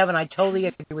 So, Kevin, I totally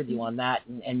agree with you on that,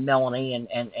 and Melanie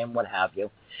and what have you.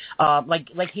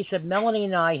 Like he said, Melanie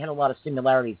and I had a lot of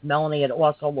similarities. Melanie had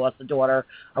also lost a daughter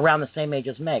around the same age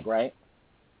as Meg, right?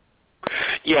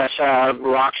 Yes,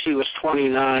 Roxy was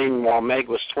 29 while Meg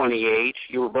was 28.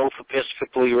 You were both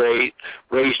Episcopally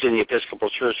raised in the Episcopal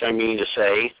Church, I mean to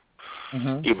say.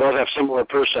 Mm-hmm. You both have similar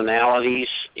personalities.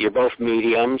 You're both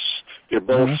mediums. You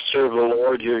both serve the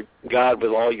Lord, your God,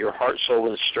 with all your heart, soul,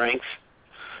 and strength.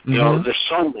 You know, there's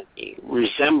so many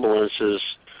resemblances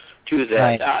to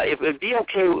that. Right. If it'd be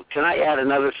okay, can I add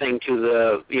another thing to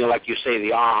the, you know, like you say,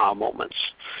 the aha moments?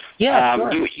 Yeah,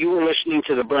 sure. You were listening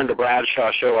to the Brenda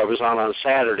Bradshaw show I was on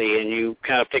Saturday, and you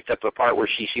kind of picked up the part where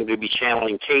she seemed to be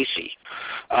channeling Casey.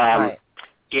 Right.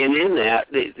 And in that,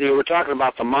 they were talking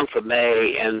about the month of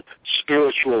May and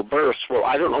spiritual births. Well,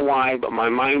 I don't know why, but my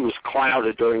mind was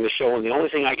clouded during the show, and the only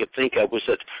thing I could think of was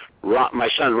that my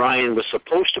son Ryan was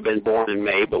supposed to have been born in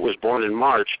May, but was born in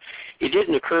March. It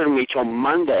didn't occur to me till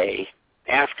Monday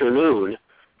afternoon.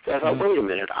 I thought, wait a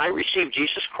minute, I received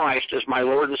Jesus Christ as my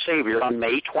Lord and Savior on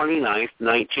May 29th,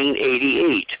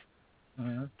 1988.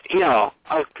 You know,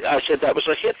 I said that was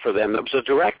a hit for them. That was a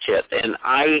direct hit, and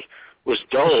I was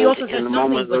dulled in the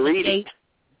moment of the reading.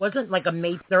 Wasn't like a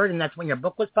May 3rd, and that's when your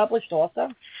book was published also?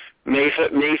 May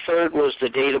 3rd was the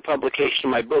date of publication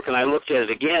of my book, and I looked at it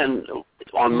again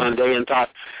on Monday and thought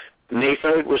May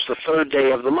 3rd was the third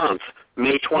day of the month.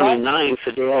 May 29th,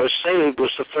 the day I was saved,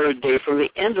 was the third day from the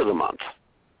end of the month.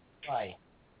 Right.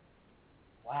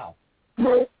 Wow.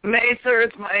 May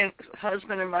 3rd's my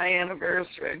husband and my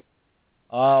anniversary.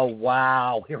 Oh,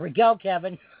 wow. Here we go,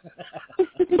 Kevin.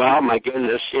 Well, my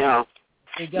goodness, yeah.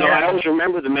 No, I always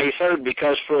remember the May 3rd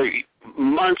because for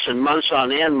months and months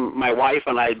on end, my wife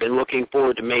and I had been looking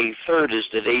forward to May 3rd as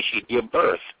the day she'd give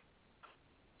birth.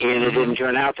 And it didn't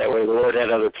turn out that way. The Lord had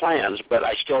other plans, but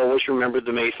I still always remembered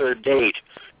the May 3rd date.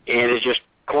 And it just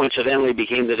coincidentally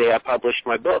became the day I published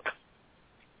my book.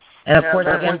 And, of course,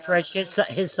 again, Fresh,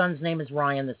 his son's name is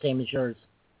Ryan, the same as yours.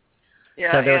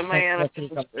 Yeah, so and my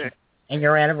anniversary. And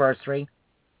your anniversary.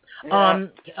 Yeah.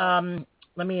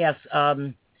 Let me ask,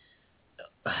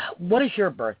 what is your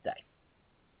birthday?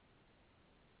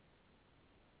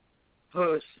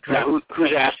 Who's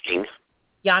asking?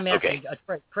 Yeah, I'm asking.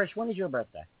 Okay. Trish, when is your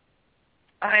birthday?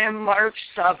 I am March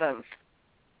 7th.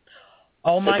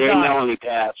 Oh, my God. The day Melanie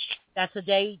passed. That's the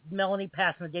day Melanie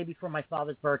passed, and the day before my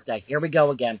father's birthday. Here we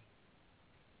go again.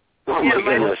 Oh, my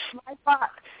goodness. My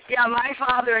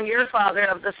father and your father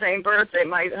have the same birthday.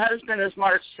 My husband is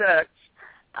March 6th.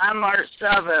 I'm March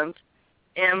 7th.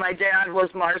 And my dad was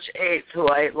March 8th, who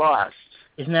I lost.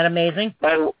 Isn't that amazing?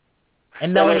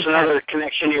 And there's another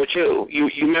connection here, too. You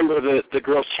remember the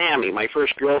girl Tammy, my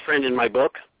first girlfriend in my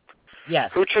book?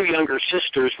 Yes. Her two younger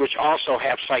sisters, which also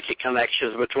have psychic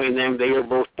connections between them, they were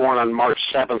both born on March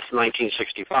 7th,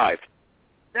 1965.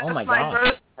 That's my God.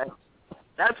 Birthday.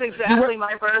 That's exactly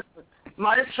my birthday.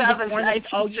 March 7th,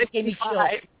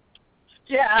 1965.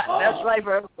 Yeah, that's my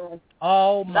birthday.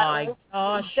 Oh, my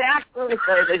gosh. Exact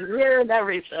birthday, the year and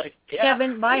everything. Yeah.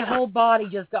 Kevin, my whole body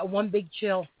just got one big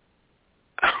chill.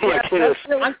 Oh, my goodness.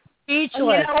 I'm speechless. And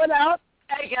you know what else?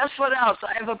 Hey, guess what else?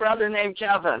 I have a brother named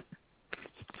Kevin.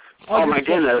 Oh, my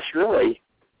goodness, really?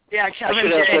 Yeah, Kevin I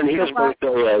should ask when his birthday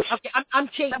is. Okay, I'm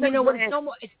changing. You know what?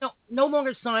 It's no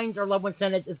longer signs or loved ones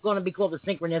sent. It's going to be called the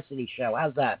Synchronicity Show.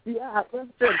 How's that? Yeah, this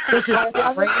is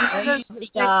great,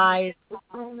 guys. His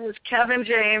name is Kevin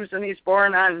James, and he's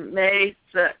born on May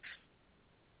 6th.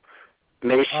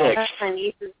 May 6th. That's my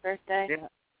niece's birthday. Yeah.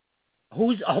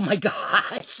 Who's? Oh my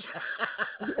gosh!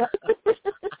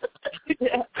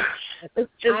 Yeah.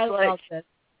 It's just I like love this.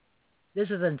 This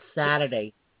is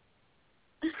insanity.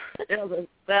 Yeah,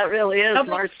 that really is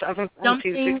March 7th,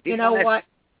 1965. You know what,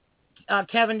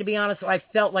 Kevin, to be honest, I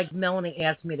felt like Melanie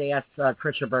asked me to ask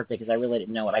Trish her birthday because I really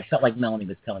didn't know it. I felt like Melanie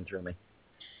was coming through me.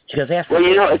 She goes, ask well,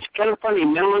 you know, it's kind of funny.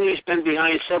 Melanie's been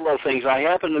behind several things. I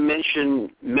happened to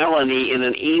mention Melanie in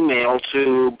an email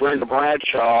to Brenda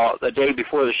Bradshaw the day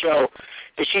before the show,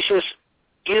 and she says,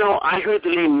 you know, I heard the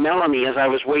name Melanie as I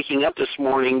was waking up this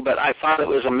morning, but I thought it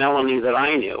was a Melanie that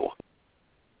I knew.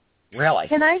 Really?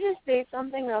 Can I just say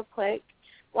something real quick?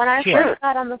 When I Sure. first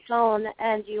got on the phone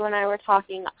and you and I were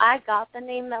talking, I got the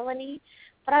name Melanie,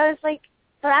 but I was like,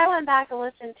 but I went back and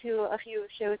listened to a few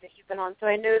shows that you've been on, so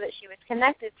I knew that she was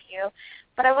connected to you,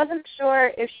 but I wasn't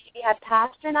sure if she had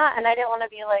passed or not, and I didn't want to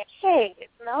be like, hey,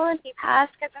 it's Melanie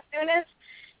passed, because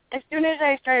as soon as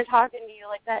I started talking to you,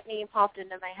 like, that name popped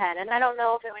into my head, and I don't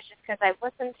know if it was just because I've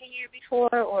listened to you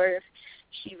before, or if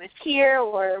she was here,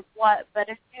 or what, but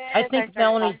as soon as I think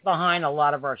Melanie's behind a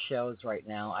lot of our shows right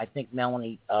now. I think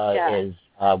Melanie is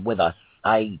with us.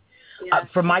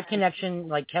 For my connection,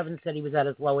 like Kevin said, he was at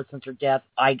his lowest since her death.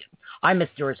 I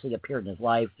mysteriously appeared in his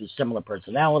life. Similar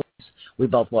personalities. We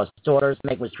both lost daughters.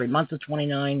 Meg was 3 months of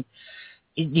 29.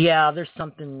 Yeah, there's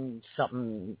something's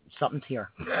here.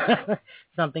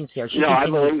 Something's here. I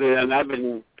believe it, and I've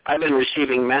been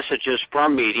receiving messages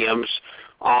from mediums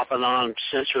off and on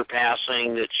since her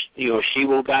passing that she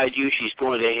will guide you. She's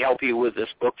going to help you with this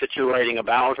book that you're writing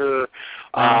about her.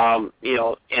 And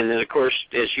then of course,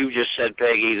 as you just said,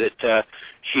 Peggy, that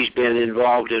she's been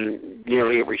involved in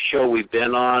nearly every show we've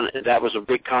been on. And that was a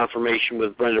big confirmation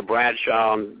with Brenda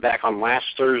Bradshaw back on last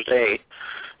Thursday.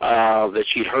 That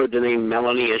she'd heard the name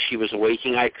Melanie as she was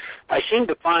waking. I seem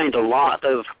to find a lot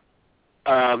of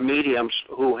mediums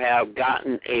who have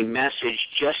gotten a message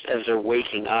just as they're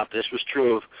waking up. This was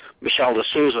true of Michelle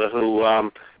D'Souza, who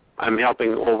I'm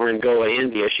helping over in Goa,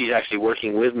 India. She's actually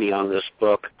working with me on this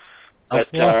book. But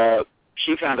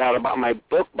she found out about my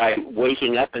book by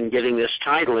waking up and getting this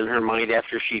title in her mind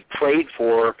after she prayed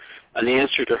for an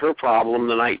answer to her problem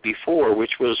the night before,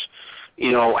 which was,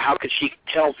 how could she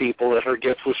tell people that her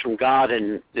gift was from God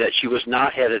and that she was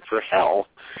not headed for hell?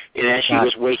 And as she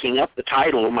was waking up, the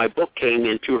title of my book came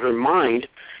into her mind.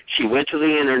 She went to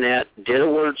the internet, did a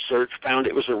word search, found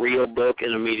it was a real book,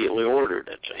 and immediately ordered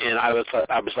it. And I was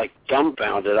like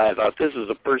dumbfounded. I thought, this is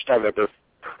the first I've ever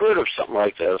heard of something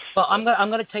like this. Well, I'm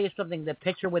going to tell you something. The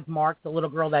picture with Mark, the little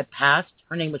girl that passed,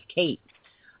 her name was Kate.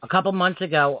 A couple months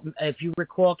ago, if you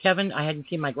recall, Kevin, I hadn't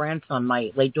seen my grandson,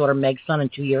 my late daughter Meg's son, in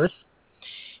 2 years.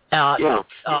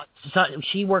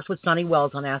 She works with Sonny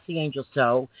Wells on Ask the Angel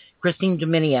Show. Christine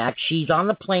Dominiak, she's on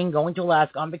the plane going to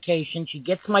Alaska on vacation. She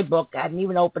gets my book. I hadn't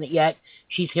even opened it yet.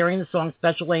 She's hearing the song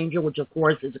Special Angel, which, of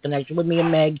course, is a connection with me and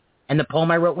Meg, and the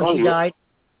poem I wrote when she died.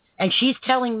 And she's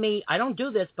telling me, I don't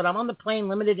do this, but I'm on the plane,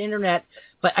 limited internet,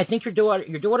 but I think your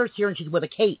daughter's here, and she's with a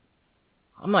Kate.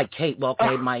 I'm like, Kate? Well,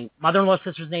 okay, my mother-in-law's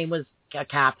sister's name was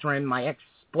Catherine. My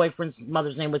ex-boyfriend's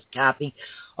mother's name was Kathy.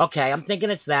 Okay, I'm thinking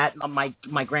it's that. My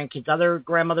grandkid's other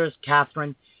grandmother is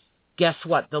Catherine. Guess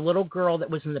what? The little girl that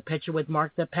was in the picture with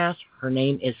Mark that passed, her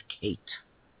name is Kate.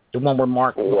 The one where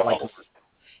Mark looked like.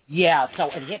 Yeah, so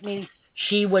it hit me.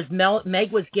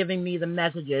 Meg was giving me the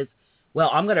messages. Well,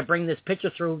 I'm going to bring this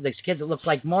picture through this kid that looks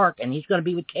like Mark, and he's going to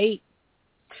be with Kate.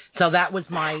 So that was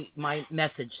my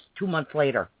message 2 months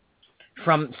later.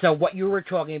 So what you were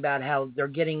talking about, how they're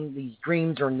getting these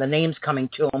dreams or the names coming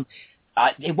to them,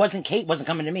 it wasn't Kate, wasn't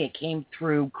coming to me. It came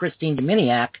through Christine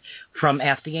Dominiak from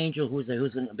Ask the Angel, who's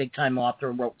a big-time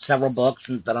author, wrote several books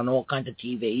and been on all kinds of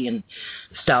TV and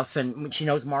stuff, and she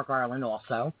knows Mark Ireland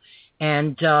also.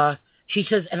 And she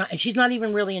says, and she's not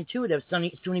even really intuitive.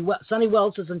 Sonny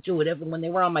Wells is intuitive, and when they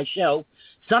were on my show,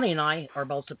 Sonny and I are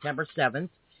both September 7th,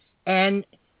 and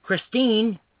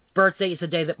Christine's birthday is the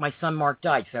day that my son Mark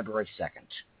died, February 2nd.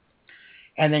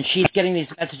 And then she's getting these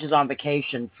messages on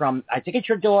vacation from, I think it's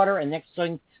your daughter, and next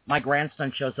thing, my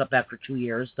grandson shows up after 2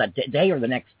 years, that day or the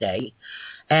next day.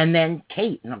 And then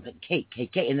Kate, and I'm thinking,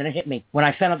 Kate, and then it hit me. When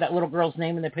I found out that little girl's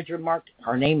name in the picture marked,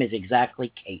 her name is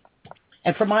exactly Kate.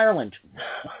 And from Ireland.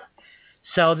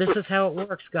 So this is how it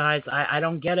works, guys. I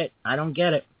don't get it.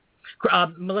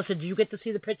 Melissa, did you get to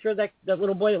see the picture of that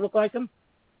little boy that looked like him?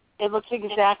 It looks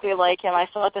exactly like him. I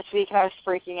saw it this week, and I was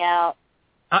freaking out.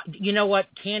 You know what?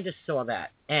 Candace saw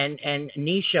that, and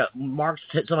Nisha marked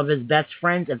some of his best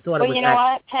friends and thought it was. Well, you know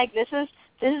what, Peg? This is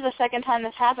the second time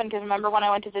this happened. Because remember when I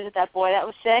went to visit that boy that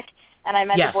was sick, and I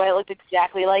met the boy that looked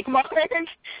exactly like Mark.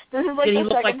 This is like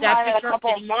the second time in a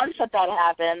couple of months that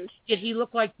happened. Did he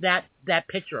look like that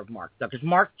picture of Mark though? Because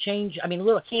Mark changed. I mean,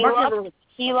 look, he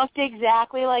looked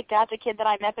exactly like that. The kid that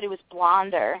I met, but he was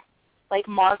blonder, like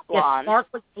Mark blonde. Yes, Mark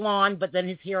was blonde, but then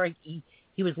his hair.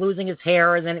 He was losing his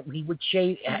hair, and then he would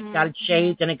shave, got it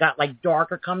shaved, and it got like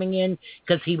darker coming in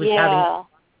because he was having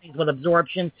things with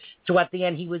absorption. So at the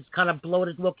end, he was kind of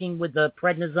bloated looking with the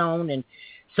prednisone, and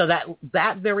so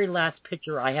that very last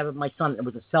picture I have of my son, it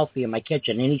was a selfie in my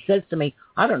kitchen, and he says to me,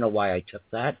 "I don't know why I took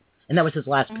that," and that was his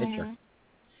last picture.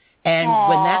 And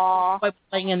when that boy was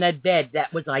laying in that bed,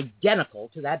 that was identical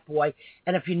to that boy.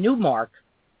 And if you knew Mark,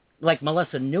 like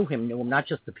Melissa knew him, not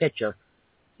just the picture.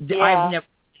 I've never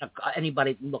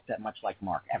anybody looked that much like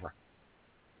Mark ever,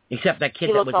 except that kid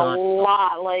he that looks was on. a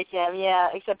lot like him, yeah.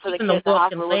 Except for the kid at the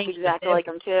hospital looks exactly like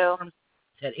him too.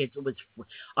 It was.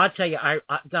 I'll tell you,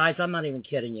 guys, I'm not even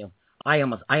kidding you. I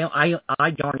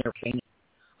darn near fainted.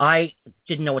 I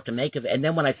didn't know what to make of it. And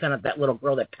then when I found out that little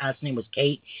girl that passed, name was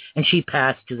Kate, and she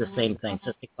passed to the same thing,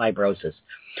 cystic fibrosis.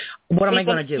 What am I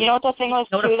going to do? You know what the thing was,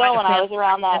 too, though, when I was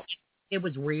around that? It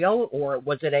was real, or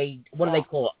was it what do they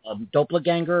call it, a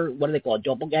doppelganger? What do they call it,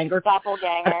 doppelganger?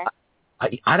 Doppelganger.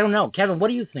 I don't know. Kevin, what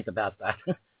do you think about that?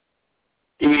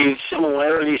 The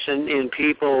similarities in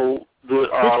people that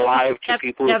are alive to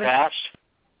people who passed?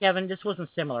 Kevin, this wasn't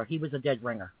similar. He was a dead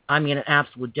ringer. I mean, an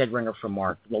absolute dead ringer for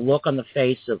Mark. The look on the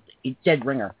face of dead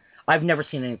ringer. I've never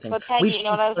seen anything. But Peggy, you know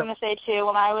what I was going to say, too?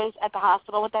 When I was at the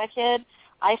hospital with that kid,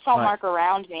 I saw Mark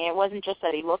around me. It wasn't just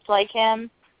that he looked like him.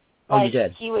 Oh, you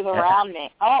did? He was around me.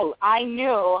 Oh, I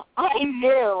knew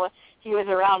he was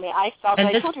around me. I saw him.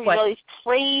 He told me all these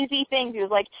crazy things. He was,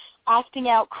 like, acting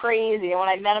out crazy. And when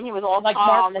I met him, he was all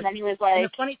calm, and then he was like... And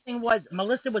the funny thing was,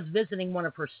 Melissa was visiting one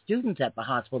of her students at the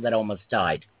hospital that almost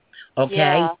died. Okay?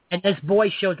 Yeah. And this boy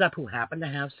shows up who happened to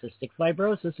have cystic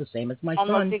fibrosis, the same as my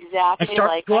son. Almost exactly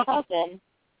like my cousin.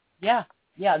 Yeah,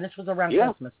 and this was around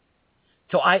Christmas.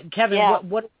 So, Kevin,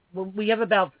 what we have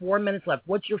about 4 minutes left.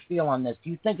 What's your feel on this? Do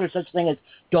you think there's such thing as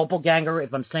doppelganger,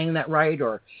 if I'm saying that right?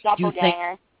 Or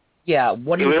doppelganger. Do you think,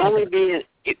 what do you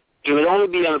think? It would only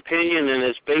be an opinion, and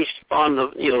it's based upon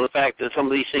the fact that some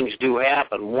of these things do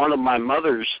happen. One of my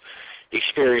mother's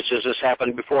experiences, this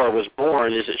happened before I was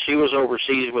born, is that she was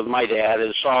overseas with my dad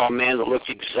and saw a man that looked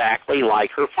exactly like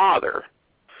her father.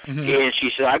 Mm-hmm. And she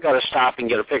said, I've got to stop and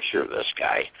get a picture of this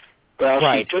guy. Well,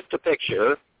 she took the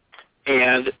picture,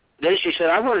 and then she said,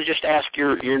 I want to just ask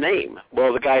your name.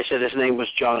 Well, the guy said his name was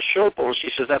John Schopel, and she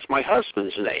said, that's my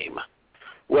husband's name.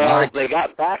 Well, they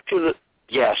got back to the...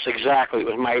 Yes, exactly. It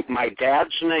was my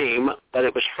dad's name, but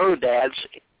it was her dad's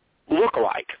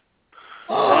look-alike.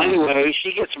 Well, anyway,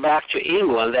 she gets back to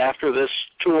England after this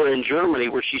tour in Germany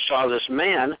where she saw this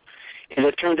man, and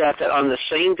it turned out that on the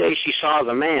same day she saw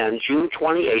the man, June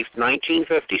 28th,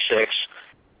 1956,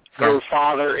 her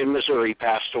father in Missouri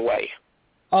passed away.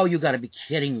 Oh, you got to be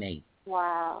kidding me.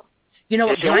 Wow. You know,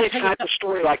 it's the only type of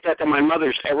story like that my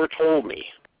mother's ever told me.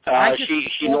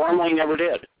 She normally never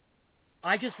did.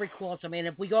 I just recall,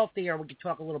 if we go off the air, we could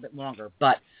talk a little bit longer,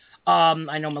 but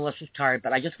I know Melissa's tired,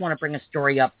 but I just want to bring a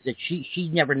story up that she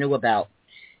never knew about.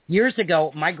 Years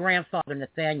ago, my grandfather,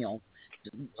 Nathaniel,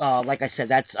 like I said,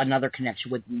 that's another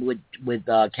connection with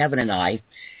Kevin and I.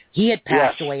 He had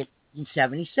passed away in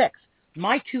 1976.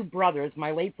 My two brothers,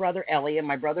 my late brother Ellie and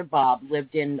my brother Bob,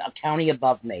 lived in a county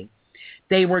above me.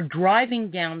 They were driving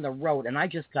down the road, and I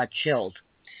just got chilled.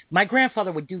 My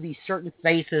grandfather would do these certain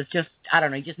faces,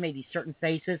 he just made these certain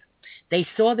faces. They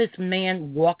saw this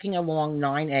man walking along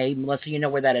 9A. Melissa, you know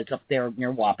where that is, up there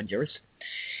near Wappingers.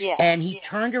 Yeah. And he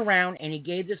turned around and he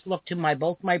gave this look to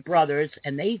both my brothers,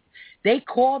 and they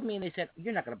called me and they said,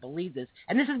 you're not going to believe this.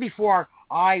 And this is before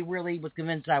I really was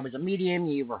convinced I was a medium.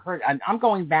 You ever heard? I'm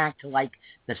going back to like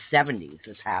the 70s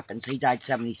this happened. So he died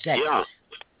 76. Yeah.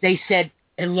 They said,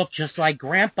 it looked just like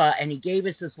Grandpa, and he gave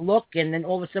us this look, and then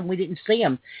all of a sudden we didn't see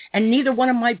him. And neither one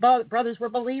of my brothers were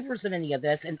believers in any of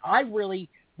this, and I really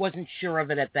wasn't sure of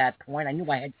it at that point. I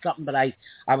knew I had something, but I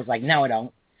was like, no, I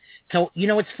don't. So,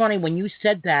 it's funny, when you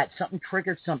said that, something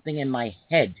triggered something in my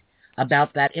head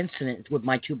about that incident with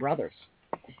my two brothers.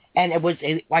 And it was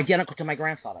identical to my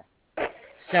grandfather.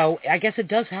 So I guess it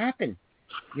does happen.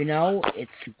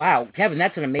 It's, wow. Kevin,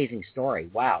 that's an amazing story.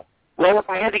 Wow. Well, if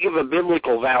I had to give a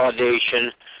biblical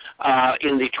validation,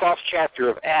 in the 12th chapter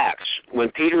of Acts, when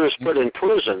Peter is put in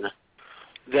prison,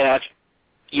 that,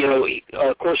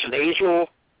 of course, an angel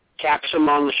taps him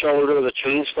on the shoulder, the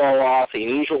chains fall off, the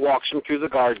angel walks him through the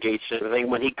guard gates and everything.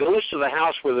 When he goes to the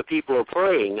house where the people are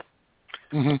praying,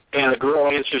 and a girl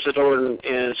answers the door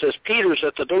and says, Peter's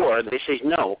at the door, and they say,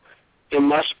 no, it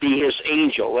must be his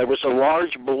angel. There was a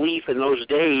large belief in those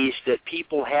days that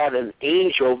people had an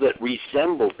angel that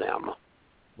resembled them.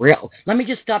 Real. Let me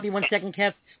just stop you 1 second,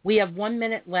 Kev. We have 1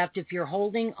 minute left. If you're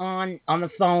holding on the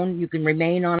phone, you can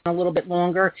remain on a little bit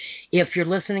longer. If you're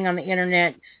listening on the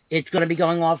internet, it's going to be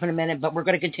going off in a minute, but we're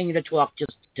going to continue to talk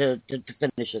just to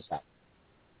finish this up.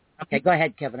 Okay, go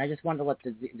ahead, Kevin. I just wanted to let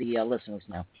the listeners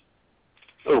know.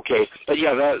 Okay, but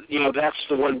that's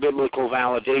the one biblical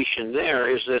validation there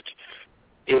is that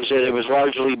it was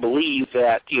largely believed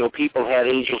that, people had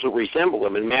angels that resemble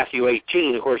them. In Matthew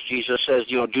 18, of course, Jesus says,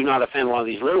 do not offend one of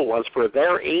these little ones, for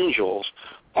their angels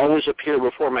always appear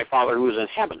before my Father who is in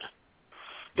heaven.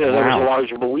 There was a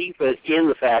larger belief in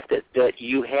the fact that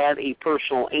you had a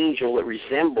personal angel that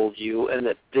resembled you, and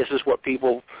that this is what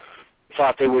people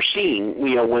thought they were seeing.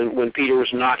 When Peter was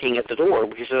knocking at the door,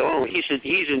 he said, "Oh, he's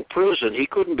in prison. He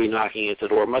couldn't be knocking at the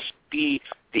door. It must be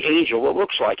the angel that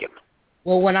looks like him."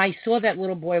 Well, when I saw that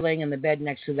little boy laying in the bed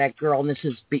next to that girl, and this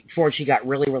is before she got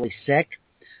really, really sick,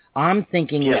 I'm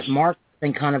thinking that Mark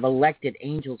then kind of elected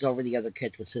angels over the other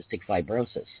kids with cystic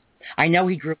fibrosis. I know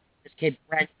he grew this kid,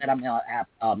 Brent, that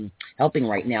I'm helping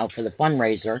right now for the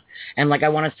fundraiser. And I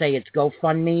want to say it's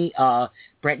GoFundMe.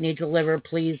 Brent needs a liver,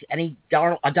 please. A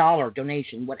dollar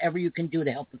donation, whatever you can do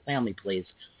to help the family, please.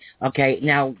 Okay,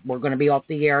 now we're going to be off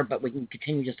the air, but we can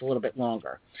continue just a little bit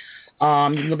longer. You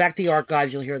can go back to the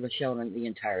archives. You'll hear the show in the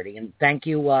entirety. And thank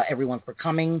you, everyone, for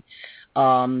coming.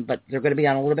 But they're going to be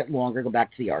on a little bit longer. Go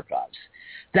back to the archives.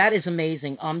 That is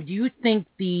amazing. Do you think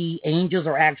the angels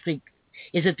are actually...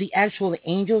 Is it the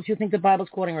angels you think the Bible's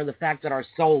quoting, or the fact that our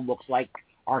soul looks like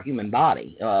our human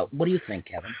body? What do you think,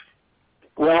 Kevin?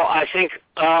 Well, I think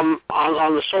on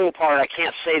the soul part, I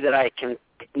can't say that I can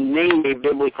name a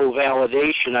biblical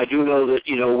validation. I do know that,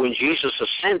 when Jesus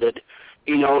ascended,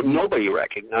 nobody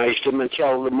recognized him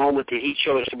until the moment that he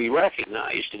chose to be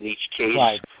recognized in each case.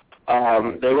 Right.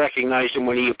 They recognized him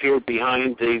when he appeared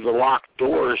behind the locked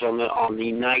doors on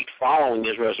the night following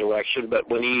his resurrection, but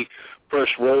when he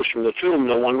first rose from the tomb,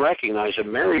 no one recognized him.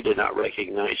 Mary did not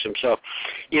recognize him. So,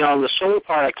 on the soul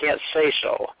part, I can't say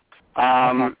so.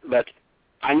 But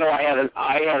I know I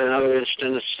had another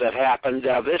instance that happened.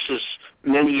 This is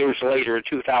many years later, in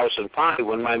 2005,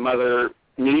 when my mother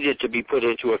needed to be put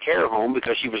into a care home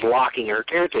because she was locking her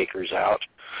caretakers out.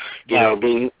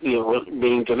 Being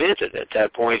demented at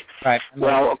that point. Right.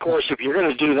 Well, of course, if you're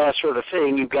going to do that sort of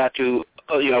thing, you've got to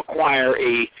acquire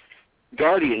a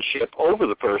guardianship over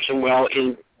the person. Well,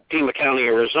 in Pima County,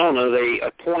 Arizona, they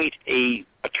appoint a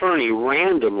attorney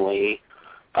randomly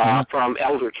from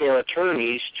elder care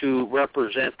attorneys to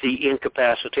represent the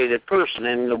incapacitated person.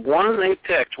 And the one they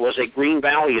picked was a Green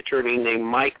Valley attorney named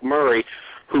Mike Murray,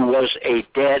 who was a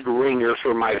dead ringer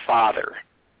for my father.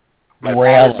 My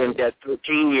father had been dead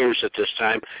 13 years at this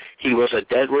time. He was a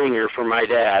dead ringer for my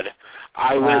dad.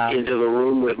 I went into the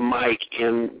room with Mike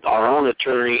and our own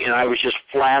attorney, and I was just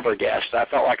flabbergasted. I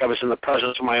felt like I was in the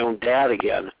presence of my own dad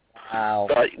again. Wow.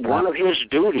 But one of his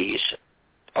duties,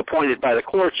 appointed by the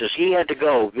courts, is he had to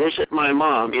go visit my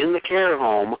mom in the care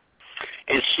home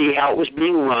and see how it was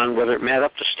being run, whether it met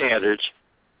up to standards.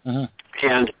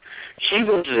 And she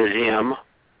visited him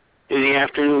in the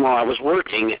afternoon while I was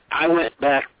working. I went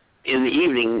back in the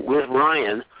evening with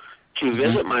Ryan to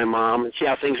visit my mom and see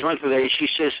how things went today. She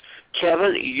says,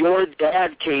 "Kevin, your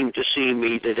dad came to see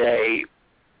me today,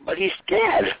 but he's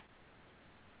dead."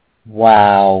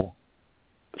 Wow.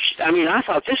 I mean, I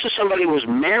thought this is somebody who was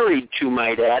married to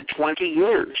my dad 20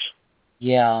 years.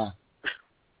 Yeah.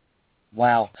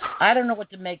 Wow. I don't know what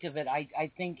to make of it.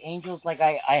 I think angels,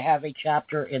 I have a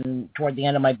chapter toward the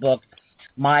end of my book.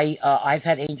 I've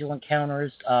had angel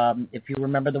encounters. If you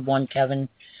remember the one, Kevin,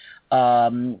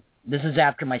 this is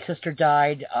after my sister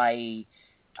died. I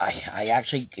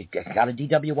actually got a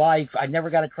DWI. I never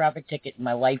got a traffic ticket in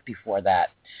my life before that.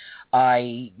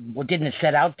 I didn't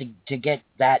set out to get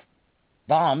that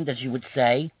bombed, as you would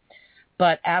say.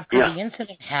 But after the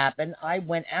incident happened, I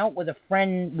went out with a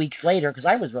friend weeks later because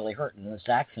I was really hurt in this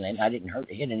accident. I didn't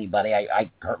hit anybody. I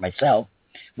hurt myself,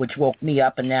 which woke me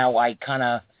up, and now I kind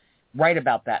of write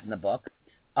about that in the book.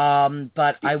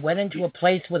 But I went into a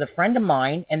place with a friend of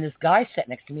mine, and this guy sat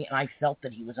next to me, and I felt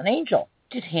that he was an angel.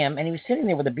 I looked at him, and he was sitting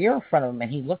there with a beer in front of him,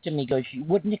 and he looked at me, he goes, "You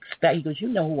wouldn't expect," he goes, "You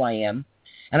know who I am."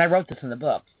 And I wrote this in the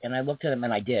book, and I looked at him,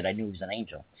 and I did. I knew he was an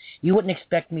angel. "You wouldn't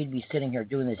expect me to be sitting here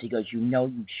doing this." He goes, "You know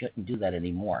you shouldn't do that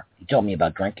anymore." He told me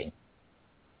about drinking.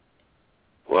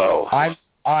 Whoa.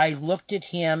 I looked at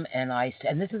him, and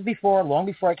this is long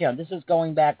before I came. This was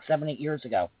going back 7-8 years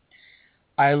ago.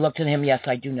 I looked at him, "Yes,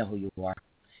 I do know who you are,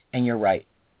 and you're right,"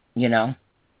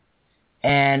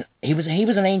 And he was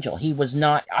an angel. He was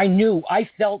not. I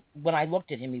felt when I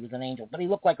looked at him, he was an angel, but he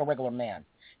looked like a regular man.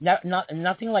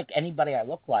 Nothing like anybody I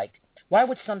look like. Why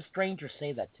would some stranger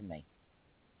say that to me?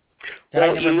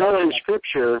 Well, in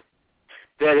Scripture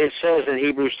that it says in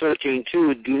Hebrews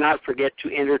 13:2, "Do not forget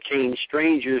to entertain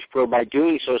strangers, for by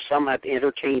doing so some have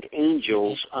entertained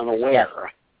angels unaware."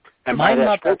 Yes. And by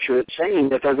that Scripture, it's saying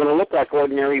that they're going to look like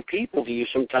ordinary people to you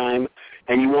sometime,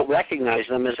 and you won't recognize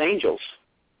them as angels.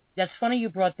 That's funny you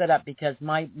brought that up because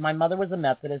my mother was a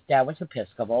Methodist, Dad was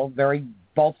Episcopal,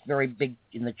 both very big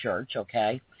in the church,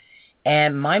 okay?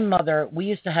 And my mother, we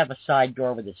used to have a side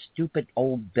door with a stupid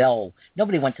old bell.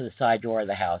 Nobody went to the side door of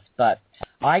the house, but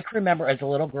I can remember as a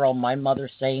little girl my mother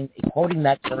quoting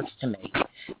that verse to me,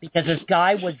 because this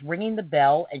guy was ringing the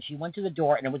bell, and she went to the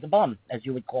door, and it was a bum, as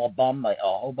you would call a bum, a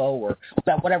hobo, or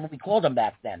whatever we called them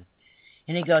back then.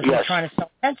 And he goes, he's trying to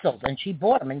sell pencils, and she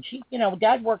bought them. And she,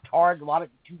 Dad worked hard, a lot of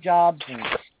 2 jobs, and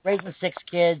raising 6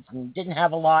 kids, and didn't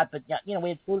have a lot, but, we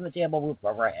had food on the table, roof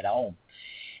over our head at home.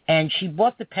 And she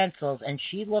bought the pencils, and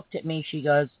she looked at me, she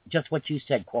goes, just what you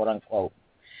said, quote, unquote.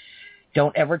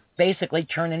 Don't ever basically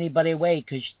turn anybody away,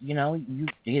 because,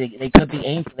 they could be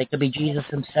angels, they could be Jesus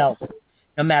himself,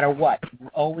 no matter what.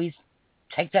 Always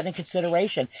take that into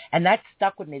consideration. And that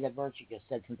stuck with me, that verse you just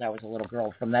said, since I was a little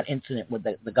girl, from that incident with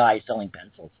the guy selling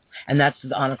pencils. And that's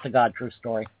the honest-to-God true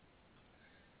story.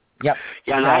 Yep.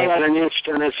 Yeah, and I had an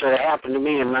incident that happened to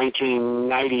me in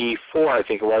 1994, I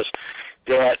think it was,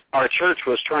 that our church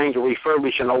was trying to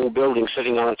refurbish an old building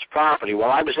sitting on its property. Well,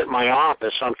 I was at my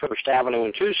office on First Avenue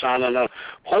in Tucson, and a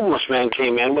homeless man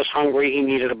came in, was hungry, he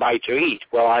needed a bite to eat.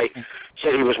 Well, I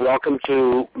said he was welcome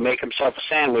to make himself a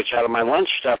sandwich out of my lunch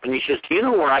stuff, and he says, do you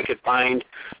know where I could find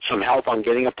some help on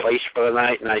getting a place for the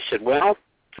night? And I said, well,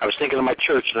 I was thinking of my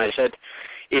church, and I said,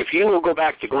 if you will go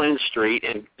back to Glen Street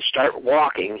and start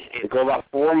walking and go about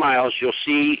 4 miles, you'll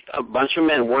see a bunch of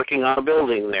men working on a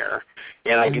building there.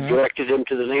 And I directed him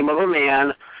to the name of a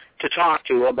man to talk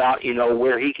to about,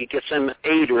 where he could get some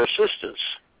aid or assistance.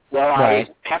 Well,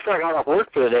 after I got off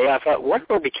work for the day, I thought, what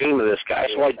became of this guy?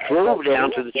 So I drove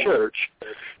down to the church,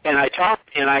 and I talked,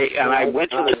 and I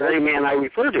went to the very man I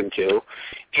referred him to,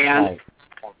 and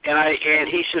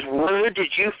he says, where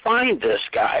did you find this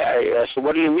guy? I said,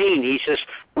 what do you mean? He says,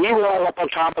 we were all up on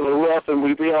top of the roof, and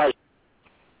we realized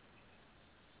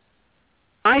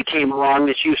I came along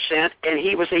that you sent, and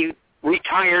he was a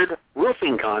retired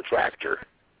roofing contractor.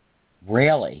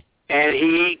 Really? And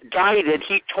he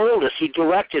told us, he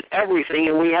directed everything,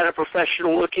 and we had a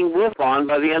professional-looking roof on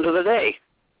by the end of the day.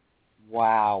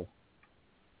 Wow.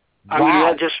 I mean,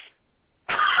 that just,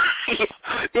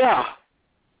 yeah.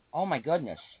 Oh, my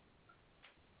goodness.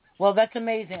 Well, that's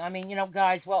amazing. I mean,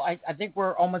 guys, well, I think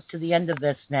we're almost to the end of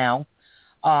this now.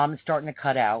 Starting to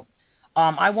cut out.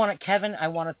 Kevin, I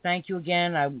want to thank you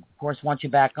again. I, of course, want you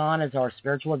back on as our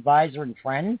spiritual advisor and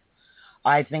friend.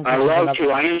 I love to.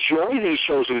 I enjoy these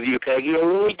shows with you, Peggy. I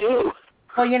really do.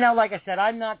 Well, like I said,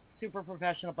 I'm not super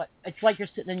professional, but it's like you're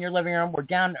sitting in your living room. We're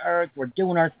down to earth. We're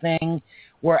doing our thing.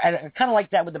 We're kind of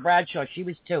like that with the Bradshaw. She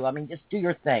was too. I mean, just do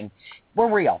your thing.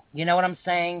 We're real. You know what I'm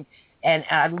saying? And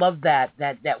I love that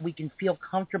we can feel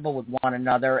comfortable with one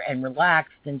another and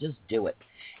relaxed and just do it.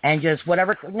 And just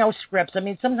whatever, no scripts. I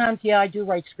mean, sometimes, I do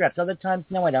write scripts. Other times,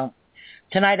 no, I don't.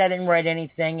 Tonight I didn't write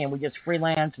anything, and we just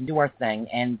freelance and do our thing.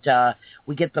 And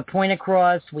we get the point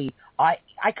across. I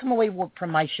come away from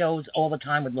my shows all the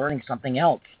time with learning something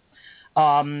else.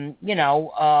 I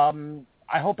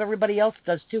hope everybody else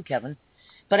does too, Kevin.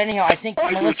 But anyhow, I think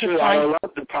Melissa's fine. I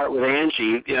love the part with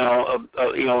Angie,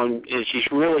 and she's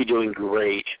really doing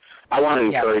great. I want to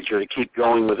encourage her to keep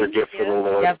going with her gift for the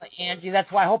Lord. Yeah, Angie, that's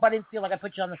why I hope I didn't feel like I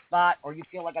put you on the spot, or you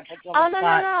feel like I put you on the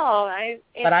spot. No.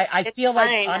 I feel like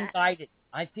I'm guided.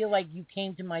 I feel like you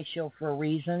came to my show for a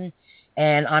reason,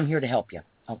 and I'm here to help you,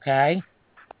 okay?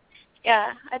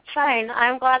 Yeah, it's fine.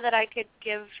 I'm glad that I could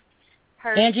give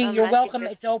her Angie, you're welcome.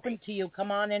 It's open to you.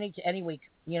 Come on any week.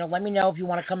 Let me know if you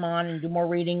want to come on and do more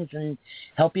readings and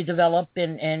help you develop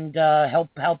and help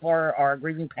our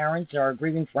grieving parents or our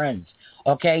grieving friends.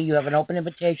 Okay, you have an open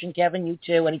invitation, Kevin. You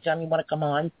too. Anytime you want to come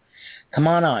on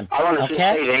on. I want to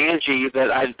say to Angie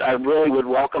that I really would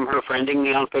welcome her friending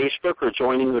me on Facebook or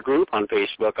joining the group on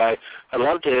Facebook. I'd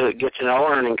love to get to know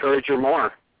her and encourage her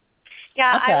more.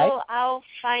 Yeah, okay. I'll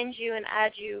find you and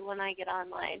add you when I get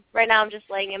online. Right now I'm just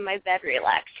laying in my bed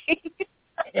relaxing.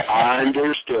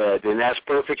 Understood, and that's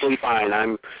perfectly fine.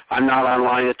 I'm not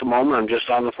online at the moment. I'm just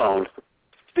on the phone.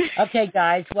 Okay,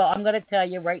 guys. Well, I'm going to tell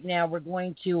you right now we're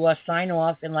going to sign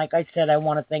off, and like I said, I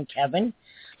want to thank Kevin,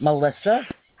 Melissa,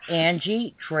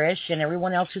 Angie, Trish, and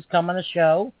everyone else who's come on the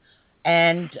show.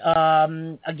 And,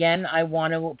 again, I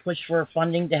want to push for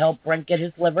funding to help Brent get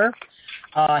his liver.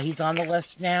 He's on the list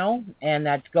now, and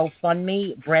that's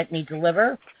GoFundMe, Brent Needs a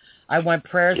Liver. I want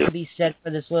prayers to be said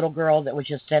for this little girl that was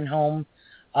just sent home.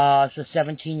 It's a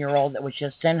 17-year-old that was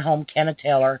just sent home, Kenna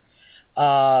Taylor.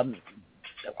 I'm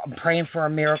praying for a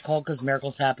miracle because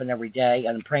miracles happen every day,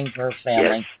 and I'm praying for her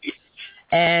family. Yes.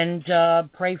 And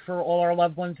pray for all our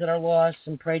loved ones that are lost,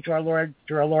 and pray to our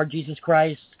Lord Jesus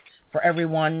Christ for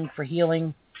everyone, for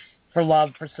healing, for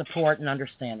love, for support, and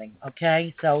understanding.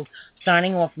 Okay? So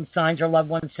signing off from Signs Our Loved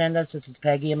Ones Send Us, this is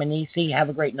Peggy and Manisi. Have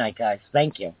a great night, guys.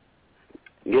 Thank you.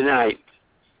 Good night.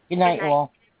 Good night,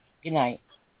 all. Good night.